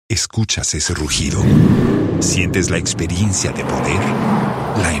¿Escuchas ese rugido? ¿Sientes la experiencia de poder?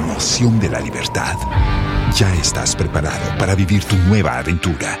 ¿La emoción de la libertad? Ya estás preparado para vivir tu nueva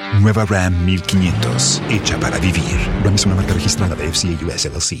aventura. Nueva Ram 1500, hecha para vivir. Ram es una marca registrada de FCA US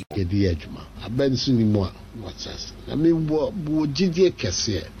LLC.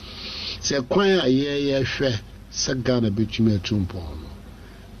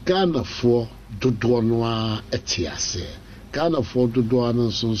 Ghana for dodo noa etiase Ghana for dodo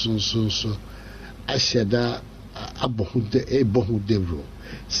no so asheda abohude ro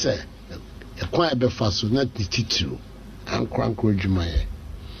se ekwan be faso na tititiro ankranko adwumaye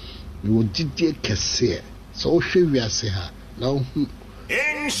we wo didie kese so hwe wiase ha na hu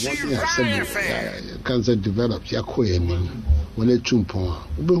cancer develops yakoyeni wona tumpon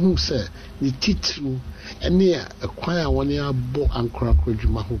obehu se ni titiro ene ekwan a woni abo ankranko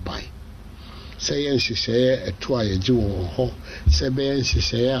adwuma ho bai say yen hyehyɛ eto a yɛgye wɔ hɔ sɛ bɛyɛ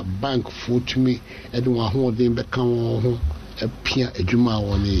hyehyɛ bank fotumi ɛde wɔn ahoɔden bɛka wɔn ho apia adwuma a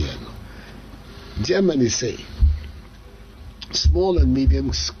wɔn yɛ no Germany say small and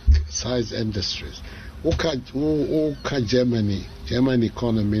medium size industries woka Germany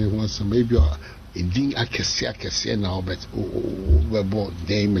economy wants maybe edin akɛse na wobɛbɔ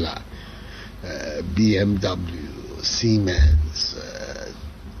Daimler BMW Siemens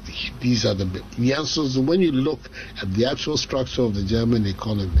these are the answers. When you look at the actual structure of the German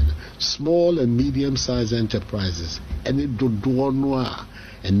economy, small and medium-sized enterprises, and it do noa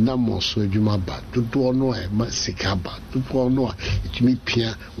and namo so jumaba, do noa masikaba, do noa it me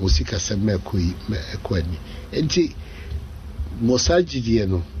pia musika seme kweni. Enti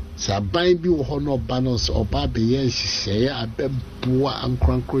mosajidieno sa ban bi wo no banos oba be yen hye abeboa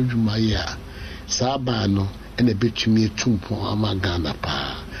ankranko jumaya sa ba no ene betumi etumpo amagana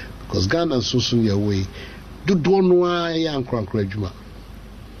pa. Because Ghana is so your way. Do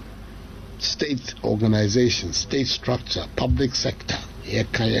state organization, state structure, public sector.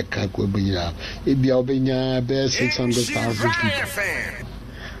 600,000 people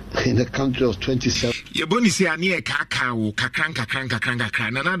in a country of 27. Yeboni se ani kakao kakran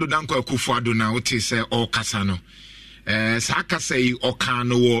nanado danko akufuado na wote se o kasano. Saka say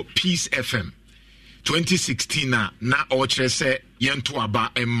okano wo Peace FM 2016 na ochre se yento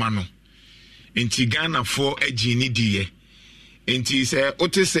aba emmano enti Ghana for agini die enti se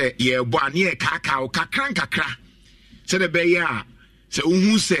ote se ye bo ane kakao kakra se de be ya se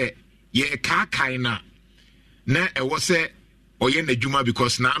uhu se ye kakai na ewo se oye na dwuma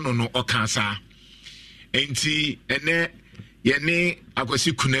because na no okansa enti ene ye ne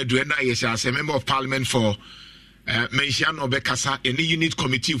Akwasi Konadu na ye say member of parliament for Manhyia no be kasa any unit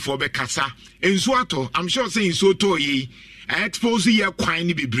committee for be kasa enso ato I'm sure saying so to yi expose ye kwan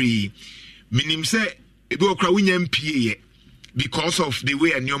ni bebre minim say ebi okra wunya mpie because of the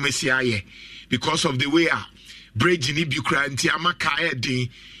way anyomesi aye because of the way bridge ni bi kra nti amaka edin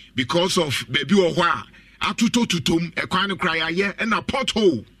because of baby wo a atuto tutom ekwan no kra ye na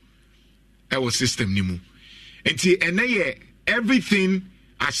pothole our system ni mu nti eneye everything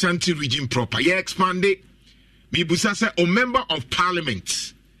Ashanti region proper ye expand it. Mibusa say a member of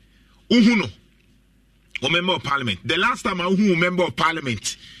parliament. Uhuno. O member of parliament. The last time I member of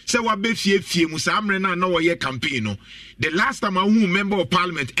parliament. Say what be fie musa amre na no ye campaign no. The last time I member of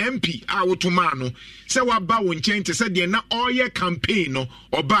parliament MP awotomano. Say what ba won chen te say de na all ye campaign no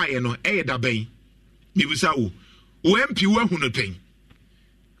obaye no e da ben. Mibusa o MP wo hu no pen.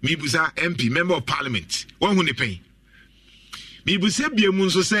 Mibusa MP member of parliament. Wo hu no pen. Mibusa biemu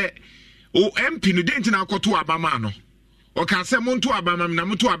nso say o MP no denti na akoto abama no o ka se monto abama na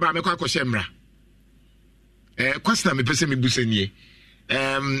monto abama me kwa koshemra question me pese me busa nie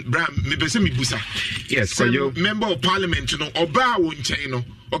bra me pese me busa yes so you member of parliament no oba wo nchen no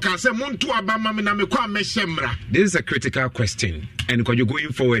o ka se monto abama me na me kwa me shemra. This is a critical question and because you're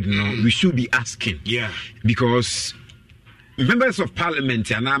going forward now we should be asking because members of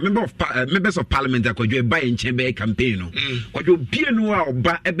parliament and members of parliament that could buy in chamber campaign could you be no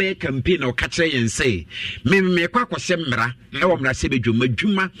ba ebe campaign or catch and say me kwa semra e wo mra sebedwuma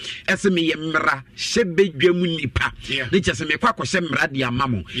dwuma eseme ye mra sebedwamu nipa ne chese me kwa semra de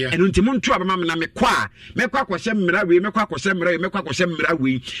amamo eno ntimo ntu abama na me kwa semra we me kwa semra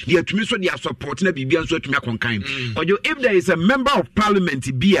we de atumi so de support na bibia so atumi akonkan could you if there is a member of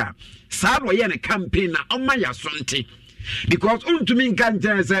parliament bia sa wo ye ne campaign na oma ya sonte. Because to me can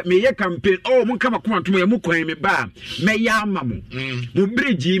say me ye campaign mun kama kuma to me kwan me ba me ya amamu mu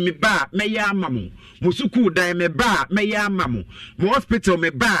bridge me ba me ya amamu mu suku dan me ba me ya amamu mu hospital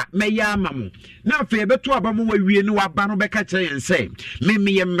me ba me ya amamu na fe beto aba mu wawie ni waba no beka kire yen say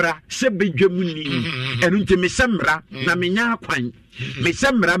me ye mra se bedwamu ni enu nti me semra na me nya kwan me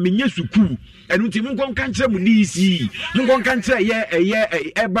semra me nyesuku enu nti mo kon kan kire mu DC mo kon kan kire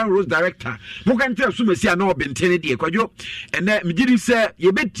ye urban roads director mo kan kire sumasi ana obentene de kwadwo ene me gidi se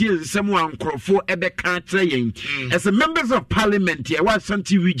ye betie nsem ankrofo ebe kan kire yen as a members of parliament here wa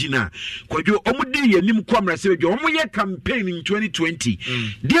Ashanti region kwadwo omudi yenim kwamra se dwo omo ye campaign in 2020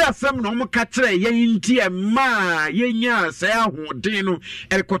 di asem na omo ka kire yen nti e ma yenya se ahoden no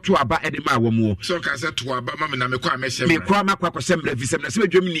ekoto aba ede ma awomo so ka se to aba ma me na me kwa mesem me kwa makwa kwasem visem na se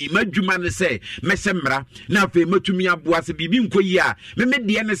dwom ni madwuma ne se mesemra na fe matumi aboa se bibi nkoyi a me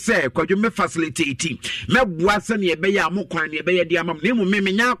de ne se kwadwo me facilitate me boa se ne ebe ya amokwan ne ebe ya de amam na mu me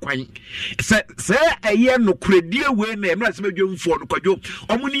nya kwan se eye no kredie we na emra se badwom fo no kwadwo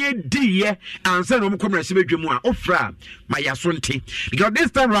omo ne edi ye ansa na omo komra se badwom a ofra ma yaso nte because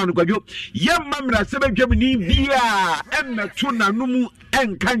this time round kwadwo ye mamra se badwom ni bia emmeto nanumu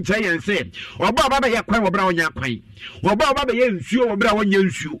enka ncha yen se oba baba ye kwan obra onya kwan oba baba ye nsuo obra wonya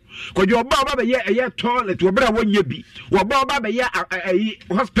nsuo kwadwo oba baba ye toilet obra wonya bi oba baba ye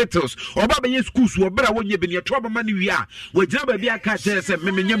hospitals oba baba ye schools obra wonya bi ne to baba ne wi a wagina ba bi aka che se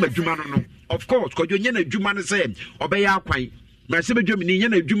memenya madwuma no of course kwadwo nya na adwuma ne se obeya akwan na se bedwom ni nya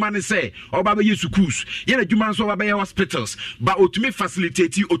na adwuma ne se oba ba ye schools nya na adwuma so oba ba ye hospitals ba otumi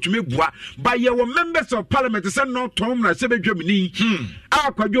facilitate otumi boa ba ye wo members of parliament se no tom na se bedwom ni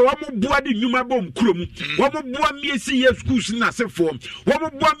akwadwo wo mo boa de nnwuma bom kurom wo mo boa miesi ye schools na se fo wo mo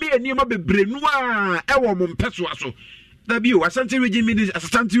boa me ani ma bebrenu a e wo mo mpeso aso da bi o Ashanti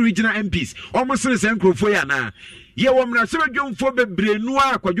regional MPs almost se nkrofo ya na ye wo mra se bedwomfo bebrenu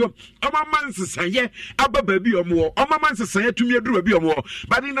a kwadwo omamansesaye ababa bi omwo omamansesaye tumi aduru bi omwo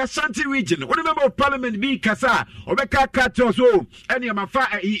but in Ashanti region one member of parliament bi kasa obeka ka to so ene mafa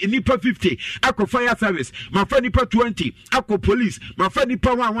nipa 50 akọ fire service mafa nipa 20 akọ police mafa nipa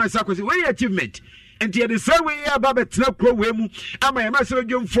 1 akọ say we achievement and the same way about tena kro we mu ama ya masere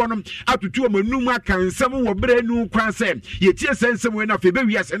dwomfo no atutu omanum aka nsem wo brenu kwan se ye tie sensem we na fe be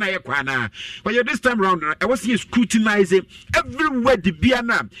wiase na ye kwana but this time round I was scrutinizing every word bia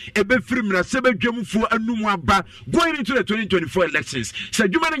na e be firi mra se be dwomfo anum aba going into the 2024 elections se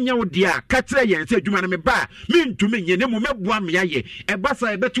dwuma na nya wo dia ka kire yen se dwuma na me ba me ntumi nye ne mo meboa me aye e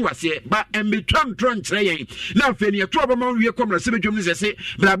basa e beto ase ba emetwan tron kire yen na fe ne to obama wie komra se be dwom ne se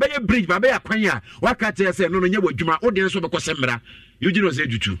bra be bridge ba be akwan a wakati say no nya wadwuma o de so be kwasemmra Eugene was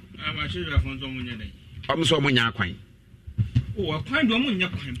edutu ama chira fonzo munya dai amso munya akwan oh akwan do munya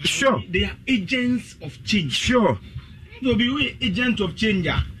kwan sure they are agents of change sure do be we agent of change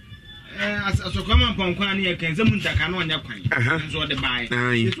so come on kwan ne kan ze muntaka na onya kwan so de bai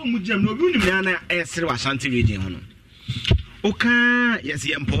so mujam no bi unim na esere wa Ashanti region hono oka yes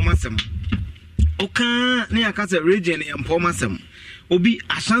empomasem oka ne akase region empomasem obi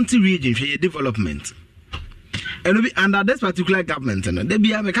Ashanti region hwe development and obi under this particular government no they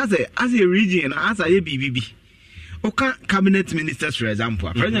be because as a region as a BBB oka cabinet ministers for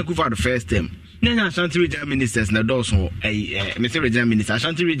example President Kufuor the first term nanya Ashanti region ministers na do so Mr. region minister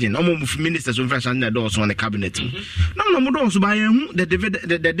Ashanti region omo ministers from Ashanti na do so on the cabinet no mo do so ba yen the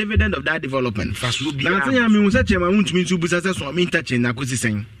dividend of that development na tanya me won say chairman won tumi nsu busa say so me interchange na kosi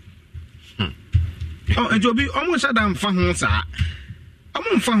sen and obi omo shadam fa ho sa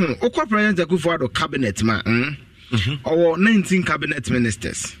amumfa ho okwa President Kufuor cabinet ma or 19 cabinet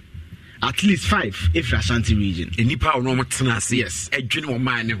ministers at least 5 if Ashanti region enipa ono mo tena se yes adwene wo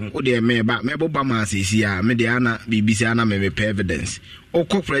man ne ho o de me ba ma asisi a me de ana BBC ana me pay evidence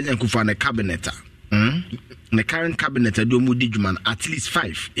okwa President Kufuor cabinet the current cabinet do mu di dwuma at least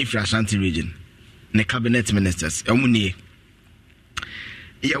 5 if Ashanti region the cabinet ministers omunie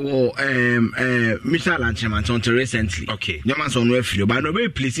wo Mr. Lancheman recently okay no man so no afiri but no be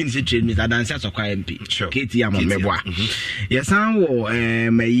placing the trade Mr. Dancy Asokwa MP KT Amomeboa yes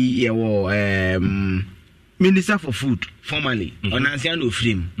wo Minister for Food formerly Onansia no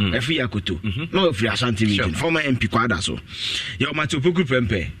frame efi Yakoto no ofri Ashanti region former MP kwada so your Matopoku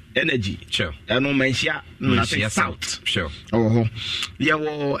Prempe energy sure no Manhyia South sure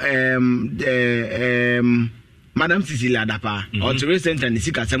Madam Cecilia Dapa or to recent and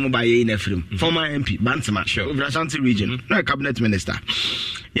Sika Samubaye in a film former MP Bantama of Ashanti region no cabinet minister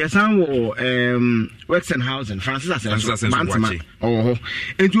yes I will Works and Housing Francis Bantama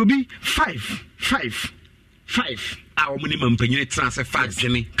it will be 5 our minimum penny transfer 5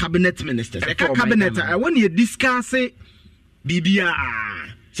 Jimmy cabinet ministers cabinet when you discuss it BBA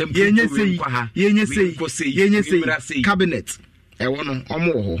yenye say cabinet e wono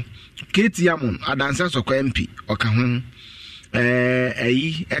omo ho KT Amon Adansi Asokwa MP oka ho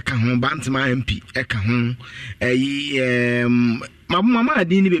eka ho Bantima MP eka ho mama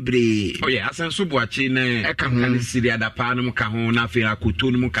adini bebre asenso boachi na eka ho siri adapa no ka ho na afira koto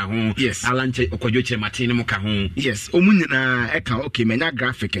no ka ho alanche okwadwo chemate no ka ho yes omunyina eka okay menya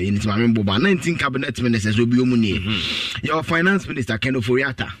graphic ni timame boba 19 cabinet ministers obi omuni your finance minister Ken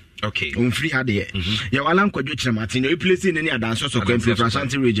Oforiatta. Okay. Free had it. Your Alan Kwadwo Martin, you place in any other source of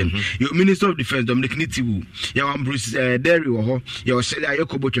Ashanti region. Your Minister of Defense, Dominic Nitiwu, your Bruce Derry, your Shelia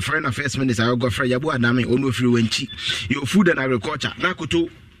Yokobo, your Foreign Affairs Minister, your Godfrey Yabu Adame, Onofri Wenchi, your Food and Agriculture, Nakoto.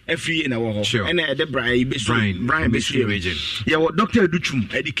 Every in our sure. And the Brian Bishop region. Your Dr.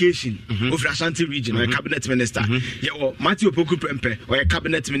 Duchum, education of Ashanti region, or cabinet minister. Your Matthew Poku Prempe, or a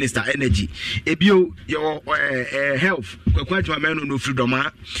cabinet minister, energy. Ebio, your health, no freedom.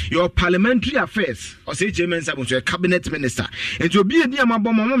 Your parliamentary affairs, or say James Sabon, your cabinet minister. And to be a dear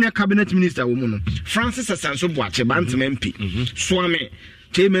Maboma, cabinet minister woman. Francis Asanso Boache, Bantam MP, Swami.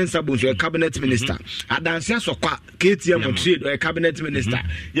 Chairman Sabunso, a cabinet minister. Adansia Sokwa, KTM Montreal, or a cabinet minister.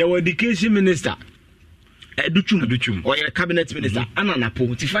 Your education minister. Duchum, or a cabinet minister. Ananapo,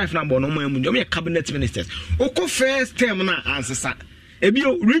 45 number no more, you're cabinet ministers. Oko first term na answer, sir.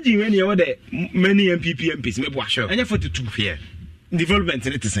 Ebio, reading when you order many MPs, maybe sure. And you're 42 here. Development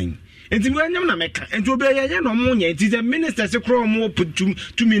in it is saying. And when you're not making, and to be a no money, it is a minister to grow more put 2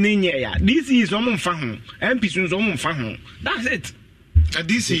 million. This is almost fahon, MPs almost fahon. That's it.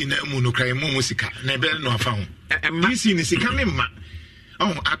 DC na monocry musika na be no afa ho DC ni sika ne ma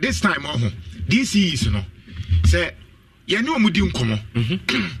at this time DC is no say ye ne omudi nkomo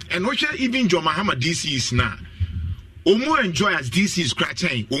and what even John Mahama DC is na omo enjoy as DC is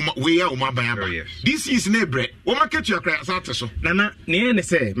scratching we are ban DC is nebre o market you cry asate so nana ne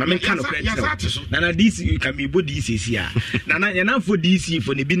say ma me kan no credit nana DC you can be bo DC sia nana ye na for DC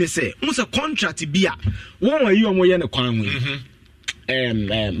for ne bi ne say mo say contract bi a won wa yi omo ye ne kwan ho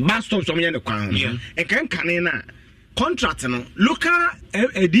bus stops on the crown. And can contract no local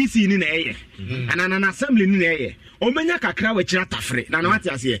DC in the and an assembly in the air. Omenya kakra we chira tafre. Na what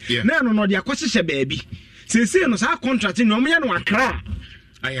you say? Na no dia kwose baby. Say no sa contract no omenya no akra.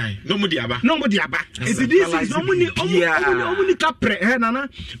 Aye. No mo diaba. It's DC no money omuni kapre nana.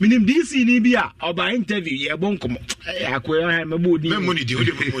 Minim DC ni bia oba interview ye bonkomo. Akoya ha mabodi. Me money di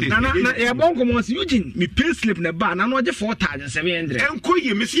nana ye bonkomo si Eugene me pay slip na ba na no je 4,700.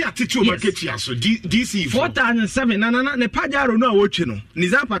 Enkoye me si atete o market ya so DC 4,700 nana ne pajaro no a wotwe no.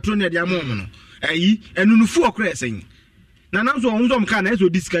 Nizam patron ya dia mo no. Ayi enunufu okra sen. Nana so onzo mka na eso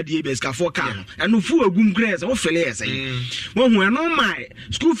discard ye beska for car and no fu agum grace o fele yes won hu no my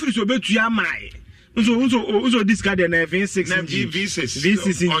school fees obetua my so discard na V6 na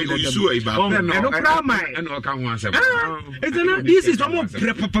V6 oh you no cry my and o ka hu answer it's na this is almost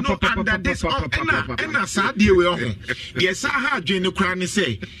na sa de we ho yes ha adwen ne kra ne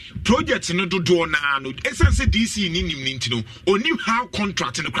say project no do na no essence DC ni nim ni ntino onim how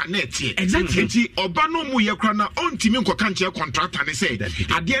contract no kra na etie exactly oba no mu ye kra na ontimi nkoka nche contractor ne say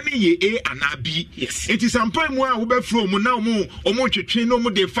ade ne ye A and B it is sampai mu a wo be from na omo twetwe no mu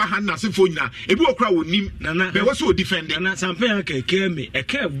de fa ha na se fo nyina ebi okra wonim na be was so defending na sampai ka keme e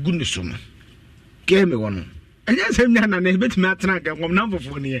ka gunu so no keme wono anya sem nya na na betimi atena ga ngom na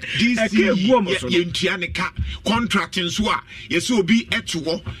mfofo ne e ka egu mo so ye ntua ne ka contracting so a ye so obi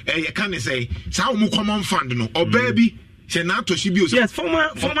eto ye ka ne say sa wo common fund no oba bi se na to shi bi o yes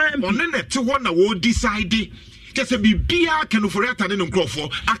former on ne te wo na wo decide just be bia Ken Oforiatta ne nkrofo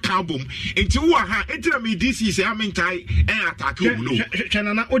aka bom enti wo ha entina me DC say amintai attack wo no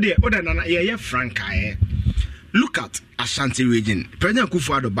chana ode na ye frank look at Ashanti region. President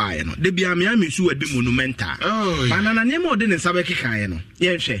Kufuor buy no. De bia me su ade monumental. Banana nemo de ne sabe keka no.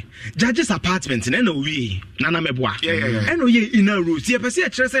 Ye hwe. Judges apartment na na wi. Nana meboa. Eno ye inner roads. Ye pese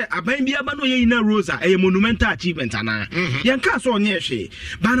kire say aban bia ba no ye inner roads a ye monumental achievement ana. Ye nka so onye hwe.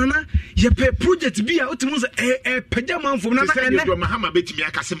 Banana ye pe project bia otimu say pagya manfo na na John Mahama betimi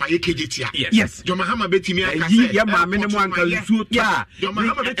akase ma ye kejetia. Yes. John Mahama betimi akase. Ye ma me ne mo anka lusu ya. John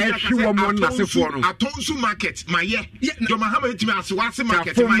Mahama betimi akase wo mo na sefo no. Atonsu market ma ye. John Mahama betimi asewase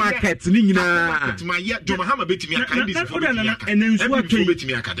market ma ye. Market ni nyina. Ma ye John Mahama betimi akade dis. Enensu atoi.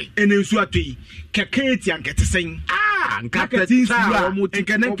 Betimi akade. Enensu atoi. Keketi ankete sen. Nkaketi sa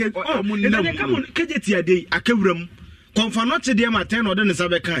enkeneke. Kejeti ade akawuram. Konfanoche de ma 10 ode ne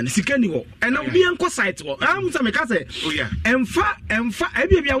sabe kan sika ni ho ena obi enko site ho am say me ka say emfa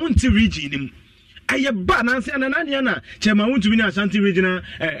ebia wonti region nim aye ba na say na na chema wonti bi na Ashanti regional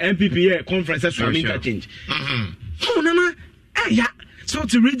MPP conference so am interchange na aya so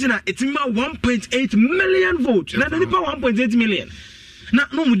to regional it's ma 1.8 million votes na nipa 1.8 million na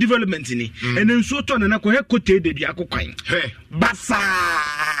no mu development ni and nsuo to na ko he kote de dua akokwan basa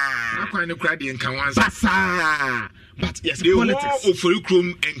akwan ne kra de nkan wansa basa but yes the politics of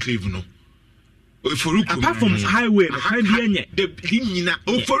Forukrom enclave no Forukrom apart from highway no kan bi enye the nyina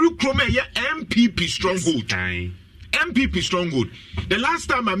Forukrom MPP stronghold MPP stronghold. The last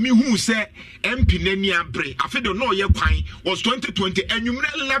time I mean who said MP Nenia Bre, I feel the no year quine was 2020 and you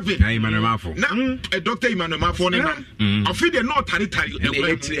 11. Now, Dr. Emmanuel Mafo, I feel the no territory.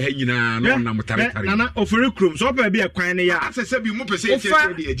 Nana of Forukrom, so be a quine. As I said, you move a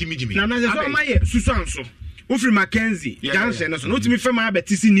Jimmy. Nana, my Susanso. Ufri Mackenzie, Johnson, no to me from my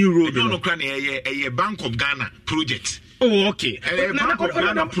Betisi New Road. No, a Bank of Ghana project. Oh, okay.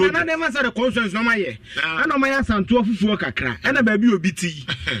 Nana never said a conference no my year. I know my son to a full kakra, and a baby will be tea.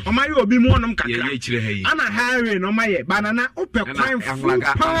 Or my will be more than kakra. And a highway no my year, banana open crime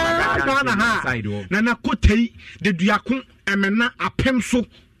Nana Kote, the Diakun, and Mena a pemso,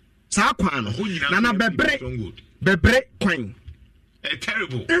 Saquano, Nana Bebre Quine.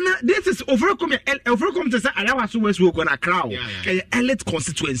 Terrible. This is overcome to say I was always work on a crowd. Elite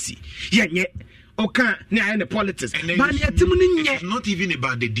constituency. Yeah. Okay, near the politics. It's not even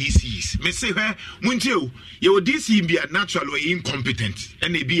about the DCs. Me say where Muntio, your DC be a natural or incompetent,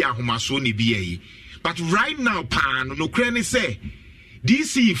 and they be a humasoni BA. But right now, pan no crane say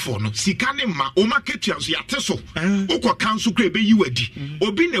DC for no sikane ma o market ya teso okwa council kre be yiwadi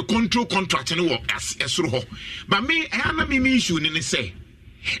obi ne control contract no esoro ho but me ana me issue ni say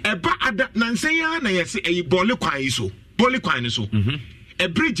eba ada nansen ya na yesi e bole kwan so e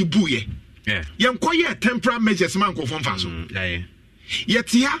bridge buye yenkoye temporary measures man ko fon fa so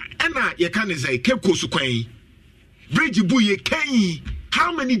yetia na ye kan say Cape Coast kwan bridge buye kan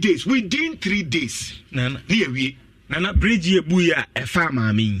how many days within 3 days nana ne awie Nana bridge ye buya e fa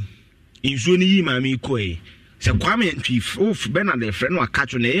mami inso ni yi mami koe se kwame ntwif of bena de friend wa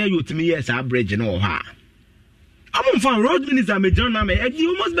catch na ye yotimi yes a bridge no ha amon fan road minister me john na me e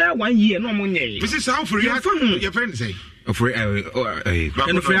almost be 1 year no mo nye Mrs. how for your friend say for Akwata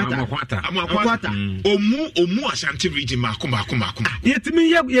omu Ashanti region mako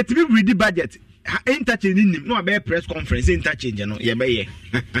yetimi read budget interchange nim no be press conference interchange no ye be ye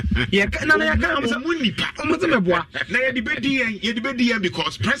na ya kan mo nipa mo te meboa na ye de bedi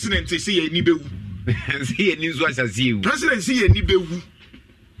because president say ye ni bewu say ye ni zo asasi president say ye ni bewu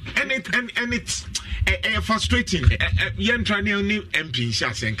and it's frustrating yen try na ni MP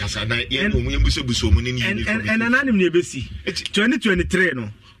nsha sen kasa na ye no mo buso mo ni and ananim na ebesi 2023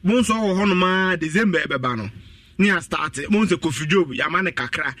 no mo so ho no ma December be ba no ni a start mo se Kofi Job ya ma ne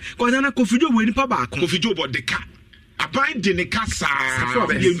kakra ko na Kofi Job we nipa ba ko Kofi Job de ka aban de ne ka sa so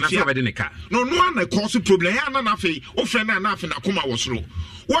be de ne ka no na cause problem ya na afi o friend na afi na koma wo soro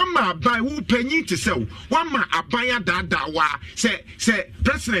one ma aban wo panyi te se one ma aban ya dada wa se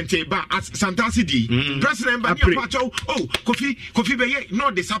president e ba Santasi di president ba ni apacho Kofi be ye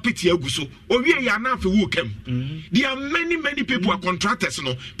no the sapiti aguso o wie ya na afi wo kam there are many people are contractors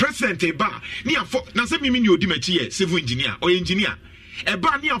no president e ba ni afo na se mimi ni odi machi ye civil engineer or engineer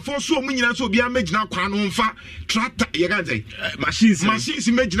eba ni afo so mu nyina so bia magina kwan no mfa tractor ye gan say machines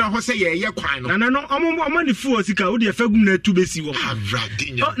magina ho say ye kwan no no omo ni fuo sika wo de fagum na tu besi wo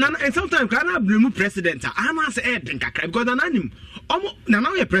and sometimes can I blame president ana say e den kakra because ananim omo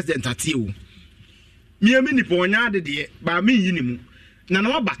na we president atie wo mi ni ponya de ba mi yi ni mu na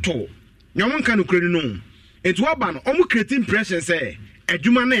wa bato nyom nka no kure no enti wa ba no omo create impression say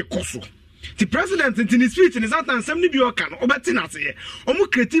adwuma na ekoso the president in his speech in his and some new york can obeti na say omo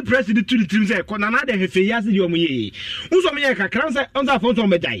create president to the team say ko na de hefe yase di omo ye unso me kakran say on za phone to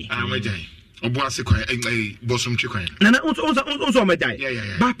medai obo ase kwan bosom twekwan na unso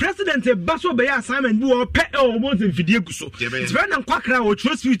medai but president baso be assignment bu o pe o mo se fidie guso it's very na kwakra o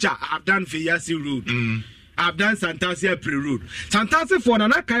trust future I've done fe yase road I've done Santasi pre-road. Santasi for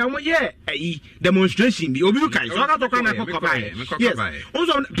Nana Kayamo, demonstration. Be Obi Kai. So I got to come and yes.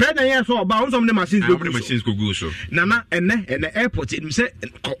 Also, President, so about some of the machines go go so. Nana and the airport, it say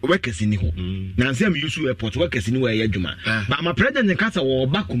workers in Niho. Nancy, I'm used to airport workers in where Yajuma. But my president in Casa or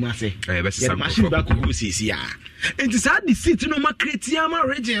Bakumase, machine back who sees ya. And it's hard to see to know my Cretiama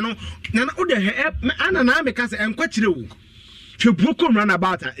region. Nana, Anna, because I'm quite true. To book run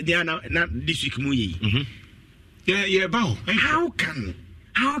about this week, Muyi. Yeah, bow. How can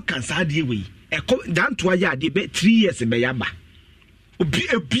Sadi we? Down to a yard, they bet 3 years in Bayaba. Obi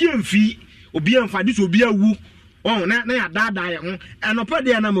a BM this will be a woo. Oh, na dada, and a part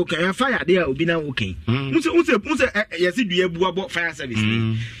the animal can fire there will be now okay. Yes, you have about fire service.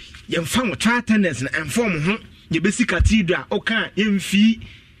 You found try attendance and form the basic cathedral, okay, in fee.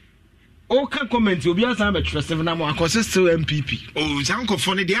 all can comment will be as I'm a trust of now still MPP. Oh, Zanko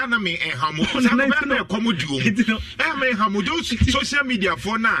Fone, the enemy and Hamu, social media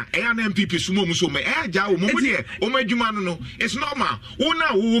for now, and MPP Sumo so may add Jao Momudia, Omajumano. It's normal.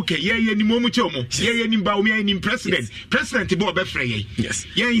 Ona okay, ye any momuchomo, ye any Baumia in President Bob Frey. Yes,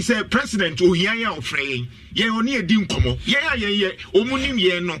 ye is a president who yaya of Frey. Ye only a dim como, ye, Omunim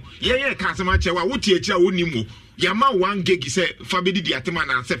ye no, ye, Casamacha, Wutiacha Unimu. Yama 1 gig is a Fabidi Diataman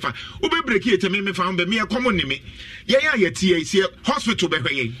and Sefa. Ube break it to me found the mere common name. Yeah, TAC hospital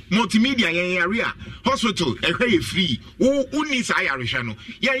behay, multimedia area, hospital, a free. Oh, unis Irishano.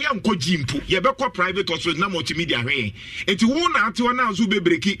 Yeah, ko jimpu, Yabako private hospital, no multimedia hay. And to one out to announce Ube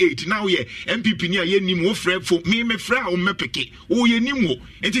breaky 8 now, ye, MPP near ye nimo fred for me, me fra or mepeke. Oh, ye nimo.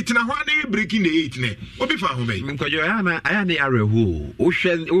 And it's now one day breaking the 8 ne. What be found me? Joanna, I am the area who,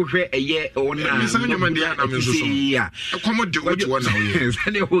 Ocean, a year or now. Yeah, come do what you want now.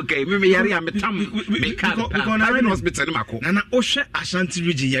 Okay, maybe I'm a Tom. Nana Osha Ashanti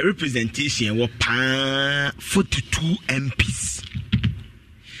region representation were 42 MPs.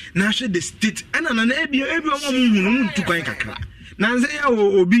 Now the state and an everyone to Kakra. Now say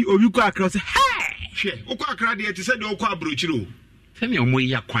obi ko across. Hey, Okakra de said Okwa Bruchiro. Tell me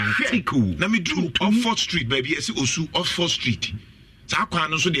Omoya Kwan. Let me do off 4th Street, baby. Yes, Osu off 4th Street.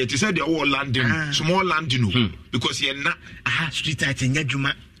 Sakwa so they said they all landing, small landing because you're not street light in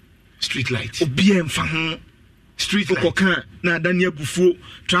Yajuma. Street light. Obiem fa street light. Na Daniel Bufu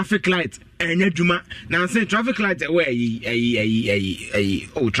traffic light and Yajuma. Now say traffic light where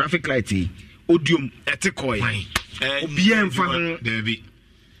traffic light odium etekoi. Obiem fa David.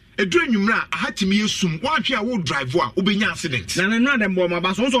 A dream you I had to me assume what you will drive one, Ubin accident. Nana, no, them bomb,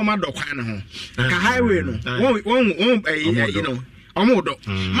 but also my dog. Highway, no, you know. Omodo.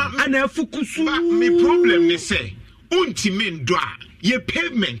 And I focus. My problem is say, untimin dwa ye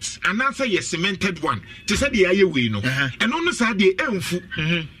pavement and answer ye cemented one. To say the aye we no. And on the side the enfu.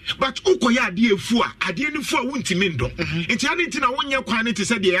 But ukoya die fu a ade ni fu a untimin do. Enti ade nti na wonya kwan to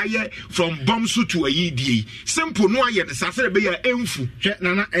say the aye from bomsu to aye die. Simple no aye the sase be ya enfu.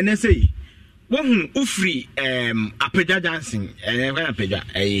 Nana NSA. Wohu ufri Apeja Johnson Apeja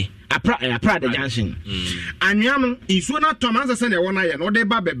Apra the Johnson anyam insuo na Thomas say na won aye no de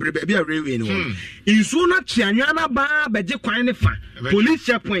ba bebre be railway no insuo na chianyana ba beje kwan ne fa police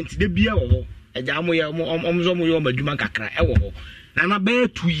checkpoint de bia wo ho eja mo ye omzo mo ye maduma kakra e wo ho na be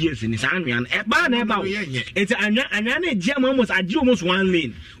 2 years ni sa anwan e ba na e ba enti anya na eja mo almost 1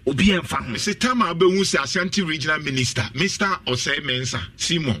 lane obi enfa ho se tama be hu se Ashanti regional minister Mr. Osei Mensa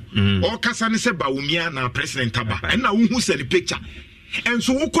Simon o kasa ne se ba umia na president aba and na hu se the picture and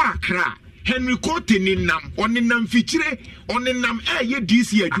so ukwa Accra Henry Cote ni nam oninam fichire oninam ye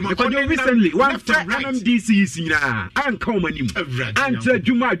DC adwuma because recently one random DC is na anka omanim anta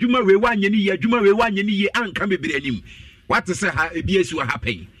adwuma we wanye ni ye adwuma we wanye ni ye anka bebre anim what to say ha ebiesu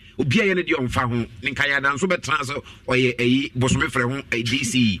happen obia ye ne de onfa ho nkaya dan so betra so oye eyi bosome frɛ ho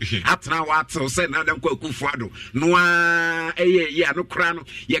DC atena watel say na dan kwa kufuado no a eye ye anokra no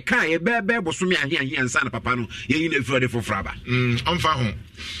ye kan ye bebe bosome ahia nsa na papa no ye yi na furade fofraba onfa ho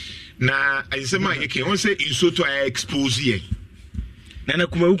na ayisema yake won say insoto I expose ye na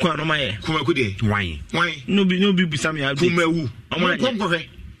kumawu kwa no maye kumaku de wan no bi bisam ya kumawu omo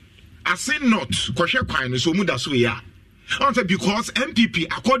asin not kohwe kwan no so mu da so ya because MPP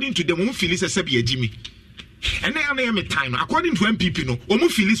according to them who feel is a sebi Jimmy and they are time according to MPP no omu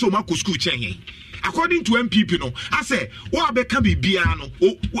feel so ma ko school chen according to MPP no I say what be can be bia no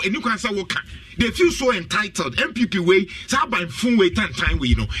eni kwan say wo ka they feel so entitled MPP way say by phone way time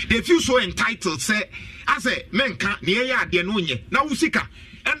we know they feel so entitled say I say men can ne ya ade no nye na usika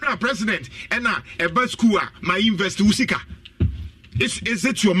and na president and na eba school my invest usika is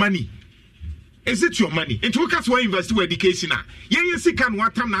it your money? Is it your money? It will cost one invest to education. Yeah, can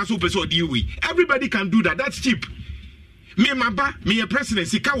what time now so deal with. Everybody can do that. That's cheap. Me a president,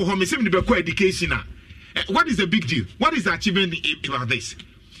 sika wo home same the education. What is the big deal? What is the achievement about this?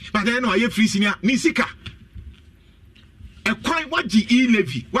 But then no, I free senior ni sika. E kwai waji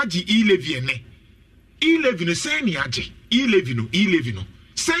e-levy ene. E-levy no say ni age. E-levy no.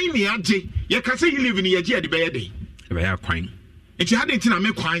 Say ni age. Ye ka say e-levy ni age e de be dey. E be ya kwan. It had it in a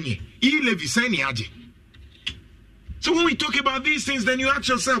me kwanye. E-levy say ni age. So when we talk about these things, then you ask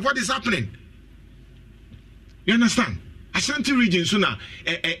yourself, what is happening? You understand? Ashanti region sooner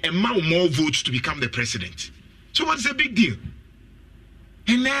amount more votes to become the president. So what's the big deal?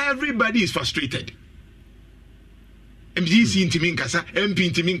 And everybody is frustrated. MDC intimin kasa,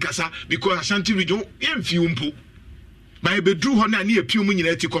 MP intimin kasa, because Ashanti region emfiumpo. By bedru hona ni epium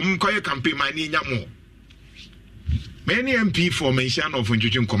nyina ti kom koye campaign man ni nya mo. Many MP for mention of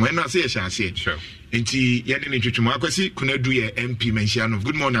Nchuchum Komo. And I say, I say, sure. Enti yani Nchuchum Akwasi Konadu ye MP mention of.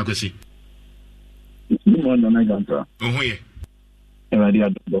 Good morning, Akwasi. Good morning, Naganta. Oh yeah. And I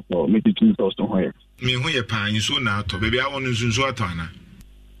did for me to 2,000 here. Me who ye pa so na to baby I want to so atana.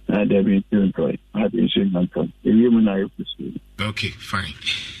 There be employed. I have insurance income. Okay, fine.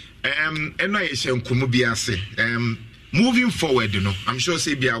 And I say nkomo bi ase. Moving forward, I'm sure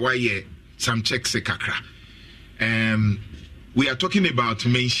say be why some checks kakra. We are talking about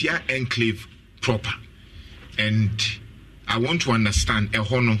Manhyia enclave proper. And I want to understand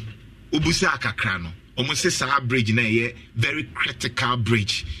ehono ubusa kakra no. Almost say sa bridge na ye very critical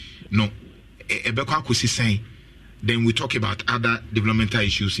bridge. No. Ebekwa Akwasi saying then we talk about other developmental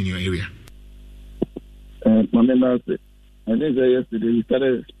issues in your area. My member, I think yesterday we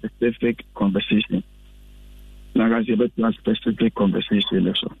started a specific conversation. Now, I said, a specific conversation.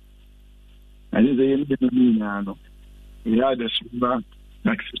 Also. I think we had a super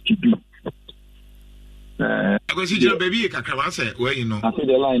access to do. I go see your baby, where you know. I see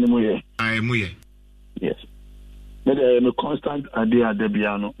the line. I am here. Yes. But I'm a constant idea at the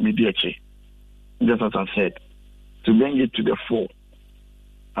piano, mediachi. Just as I said. To bring it to the fore,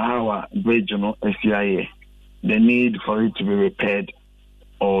 our regional SCIA, the need for it to be repaired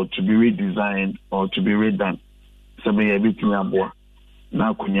or to be redesigned or to be redone. So be everything aboa.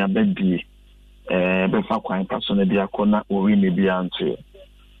 Now kunya bedi befa kwan person be akona ori me bi ante.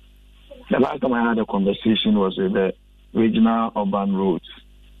 The last time I had a conversation was with the regional urban roads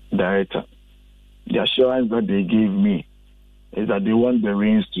director. The assurance that they gave me is that they want the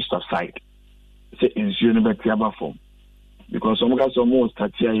rains to subside. Say in Universal form because some guys are more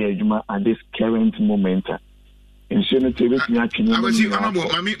start here at this current moment. In Unity, I was see honorable.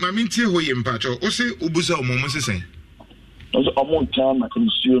 Mami tie ho ye mpacho. O say ubuza o momo say. Also, omo chama in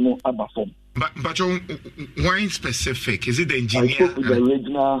Uno aba form. But mpacho, why specific? Is it the engineer? I spoke with the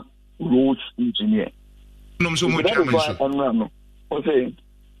regional roads engineer. No, so much chama. O say.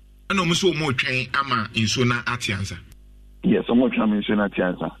 No, so more train ama in Sona atianza. Yes, I'm not trying to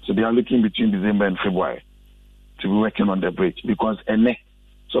answer. So they are looking between December and February to be working on the bridge because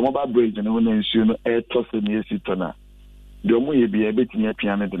some of our bridge and when you air toss in the Sitona, the only be a bit near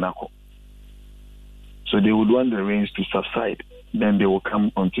piano de Naco. So they would want the rains to subside, then they will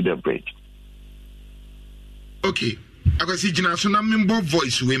come onto the bridge. Okay. I can see Jina so na member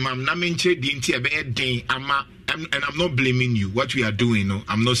voice we mam na menche di nti ebe den ama and I'm not blaming you. What we are doing,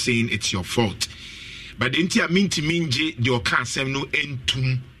 I'm not saying it's your fault. But the entire minti minje the okasem no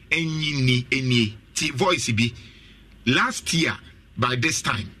entum enyi ni ti voice be last year by this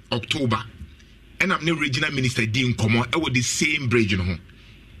time October and I'm the regional minister din komo e with the same bridge no ho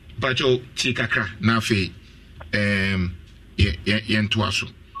but yo chikakra na fe ye nto aso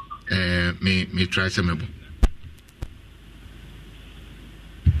me try semebo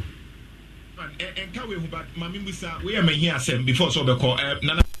and can we but mami musa we am here asem before so be call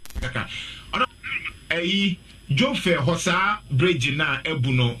nana kaka Jofe Hosa Bridge na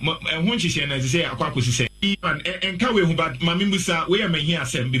ebuno ehun hihye na say Akwasi say enka we hu bad mami musa we am here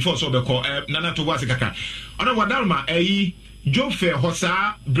asem before so be call nana to was kaka ona wadalma Jofe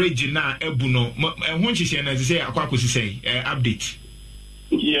Hosa Bridge na ebuno ehun hihye na say Akwasi say update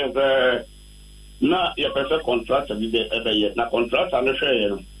yes na ya pesa contract bi de ebe na contract no hwe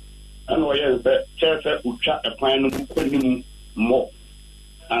no ana o ye be chefe utwa ekwan no kwanim mo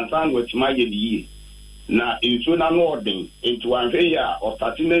ansan with my ye na insu na no orden into anhwe ya o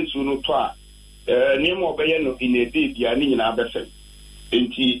starting insu no to a nemo obeye no in a day dia ni nyina abese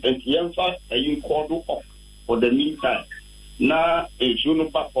enti yemfa ayin call up for the meantime na insu no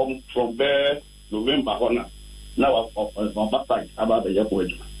back from there November hona now of back about the year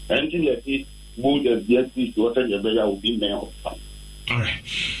enti let both the DSP to water the beya will be mayor of all right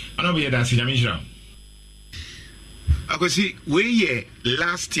ana be that Jamishra Akwasi we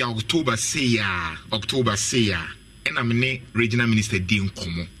last year October say and I'm ne regional minister din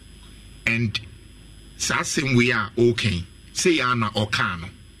komo and sa same we are okay say ya na okano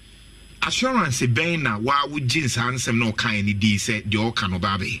assurance ben na wa wo jins ansem na okan ni di say the okano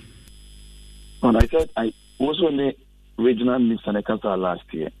babe and I said I was on the regional minister Nekasa last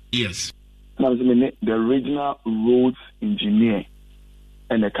year yes and I was the regional roads engineer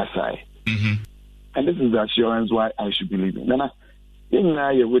and Nekasai and this is the assurance why I should believe in. Nana,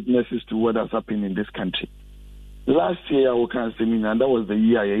 you're witnesses to what has happened in this country. Last year, I was saying, and that was the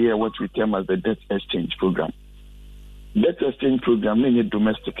year what we term as the debt exchange program. Debt exchange program, meaning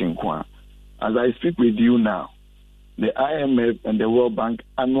domestic inquiry. As I speak with you now, the IMF and the World Bank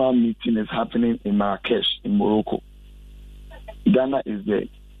annual meeting is happening in Marrakesh, in Morocco. Ghana is there.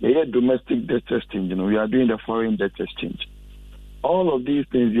 domestic debt exchange, we are doing the foreign debt exchange. All of these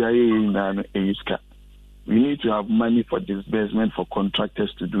things we are in an AISCA. We need to have money for disbursement for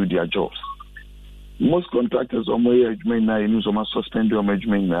contractors to do their jobs. Most contractors suspend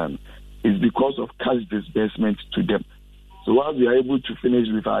is because of cash disbursement to them. So while we are able to finish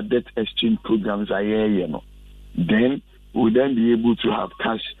with our debt exchange programs, then we'll then be able to have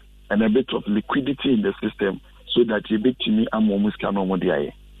cash and a bit of liquidity in the system so that you bit to me and almost can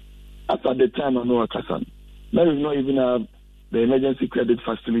At the time, I know now we not even have the emergency credit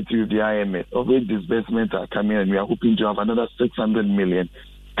facility with the IMF, of which disbursements are coming, and we are hoping to have another 600 million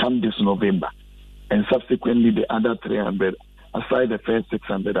come this November, and subsequently the other 300, aside the first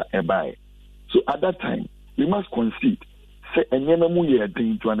 600 are by. So at that time, we must concede, say, and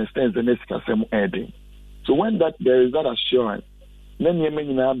to understand the next casem adding. So when that there is that assurance, then you may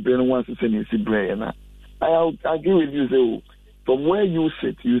not bring one to say, I agree with you, say, from where you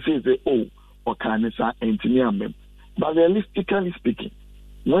sit, you say, or can it say, but realistically speaking,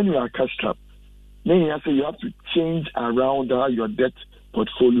 when you are cash strapped, then you have to change around how your debt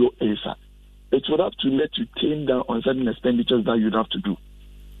portfolio is. It would have to let you tame down on certain expenditures that you'd have to do.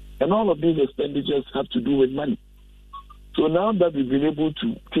 And all of these expenditures have to do with money. So now that we've been able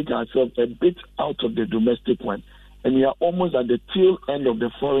to take ourselves a bit out of the domestic one, and we are almost at the tail end of the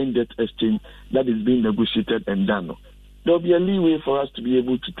foreign debt exchange that is being negotiated and done, there will be a leeway for us to be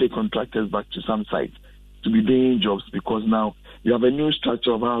able to take contractors back to some sites to be doing jobs, because now we have a new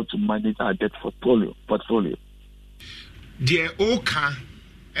structure of how to manage our debt portfolio. Dear Oka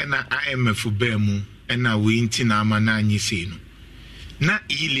and IMF Bemu and now we intina manani seno. Na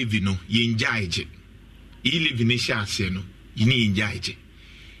ilivino yenjaije. Ilivine shaseno yini yenjaije.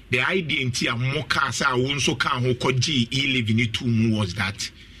 The idea in tia moka sa wonso kan ho koji ilivine tumu was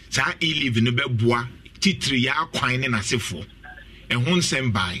that sa ilivine beboa titri ya kwan na sefo. And hon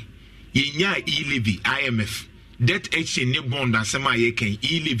sembai yenya e-levy IMF debt exchange ne bond asema ye kan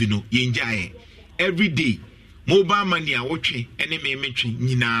e-levy no yenjae every day mobile money a wotwe ene me metwe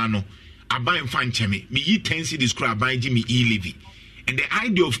nyina no aban fa ncheme me yi 10 cedis kra aban gi me e-levy. And the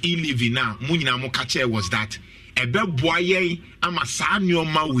idea of e-levy now mu nyina mo ka che was that ebe boa ye ama saa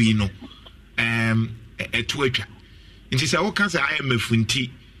nyoma we no eto atwa nti se wo kan se IMF nti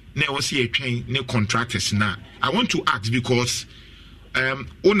na wo se etwen ne contractors na. I want to ask because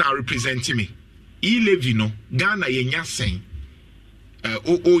Ona representing me. E-levy no Ghana yenya sen.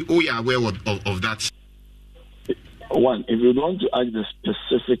 You are aware of that. One, if you want to ask the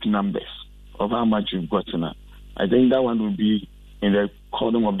specific numbers of how much you've gotten, I think that one will be in the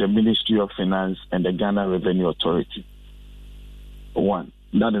column of the Ministry of Finance and the Ghana Revenue Authority. One,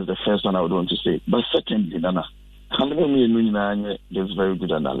 that is the first one I would want to say. But secondly, Nana, there's very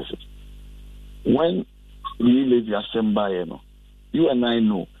good analysis. When we levy assembly, you and I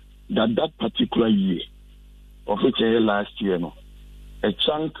know that particular year, of which last year, a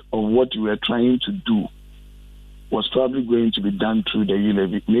chunk of what we were trying to do was probably going to be done through the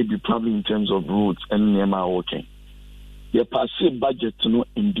e-levy, maybe probably in terms of roads and NEMA working. The passive budget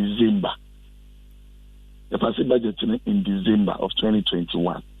in December. The passive budget in December of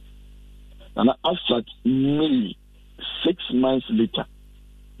 2021. And after May, 6 months later,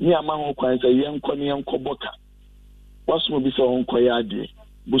 what's more be so unquiet?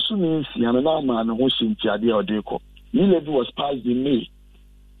 Busumi Siana man who seemed to idea or deco. E-levy was passed in May.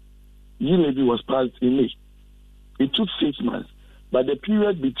 E-levy was passed in May. It took 6 months. But the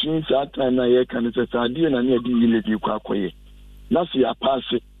period between that time and year can say idea and near the e-levy quaque. Now see a pass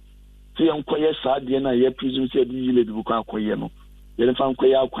it. See unquiet Sadia and I presume said the e-levy quaque. Then found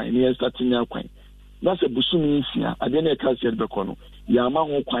quail quine near starting our quine. That's a Busumi Sia. I didn't catch the Becono.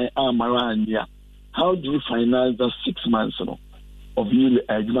 Yama quine Marania. How do you finance the 6 months of you?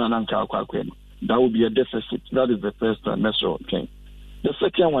 That would be a deficit. That is the first measure. Okay. The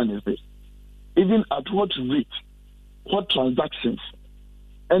second one is this: even at what rate, what transactions,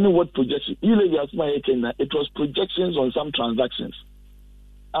 and what projections? It was projections on some transactions.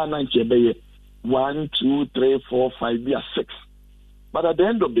 1, 2, 3, 4, 5, 6. But at the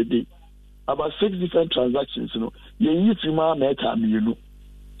end of the day, about 6 different transactions. So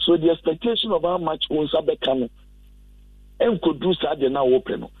the expectation of how much Onsabekano and could do Sadia now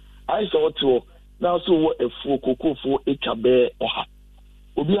open. I saw to now so a full cocoa for a cabe or ha.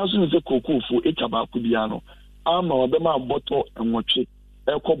 Obiasu is a cocoa for a cabacubiano. I'm a bema bottle and watch it.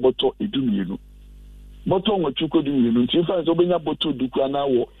 Elco bottle a dumino. Bottle what you could do. If I was opening a bottle ducana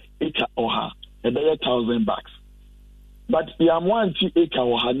or acre or ha, a better $1,000. But Yam 1 acre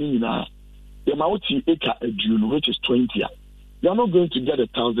or hanina. Yamauti acre a June, which is 20. You're not going to get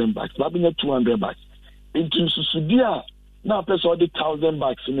 $1,000, but being $200. Into Susudia, Now, person all the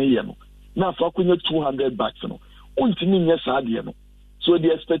 $1,000 in a year. Now, for 200 bucks. So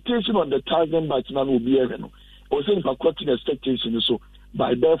the expectation on the $1,000 now will be even. Or saying for quoting expectation, so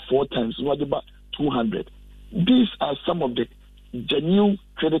by there 4 times, what about 200? These are some of the genuine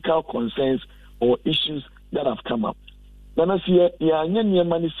critical concerns or issues that have come up. Then I see near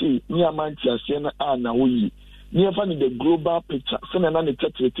money say near Manhyia Siena na we near funny the global picture. Send another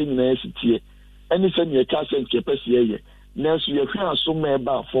 30 in the SCT. Any send your cash and capacity. Now, so you can so many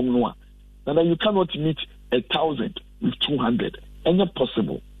about from Noah. And you cannot meet 1,000 with 200. And not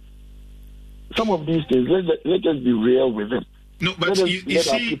possible. Some of these things, let us be real with them. No, but let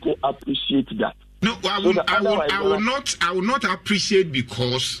our people appreciate that. No, I will not appreciate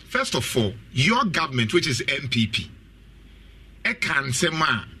because, first of all, your government, which is MPP, I can say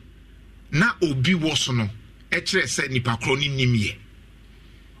na obi wosono echere se nipa kroni nimye.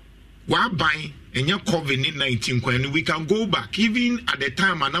 Wa ban enya COVID-19 kwan, we can go back even at the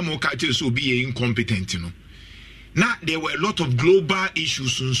time anamo ka che so be incompetent no. Now there were a lot of global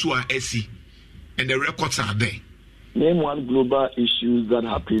issues so are SC and the records are there. Name one global issue that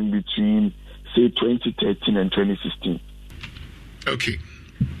happened between say 2013 and 2016. Okay.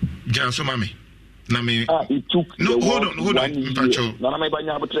 Janso mami. It took hold on.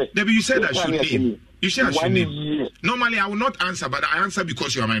 Debbie, you said I should name. You said I should name. Normally I will not answer, but I answer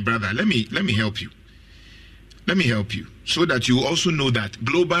because you are my brother. Let me help you. Let me help you so that you also know that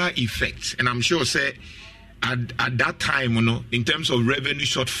global effects, and I'm sure say at that time, in terms of revenue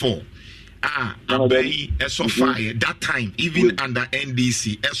shortfall, fire that time, even under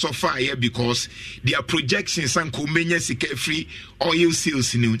NDC, fire because their projections and free oil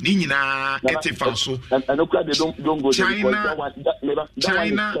sales in when we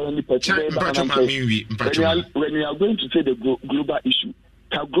are going to say the global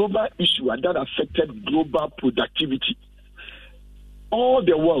issue that affected global productivity, all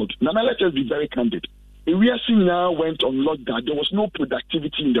the world. Now let us be very candid. We are seeing now went on lockdown. There was no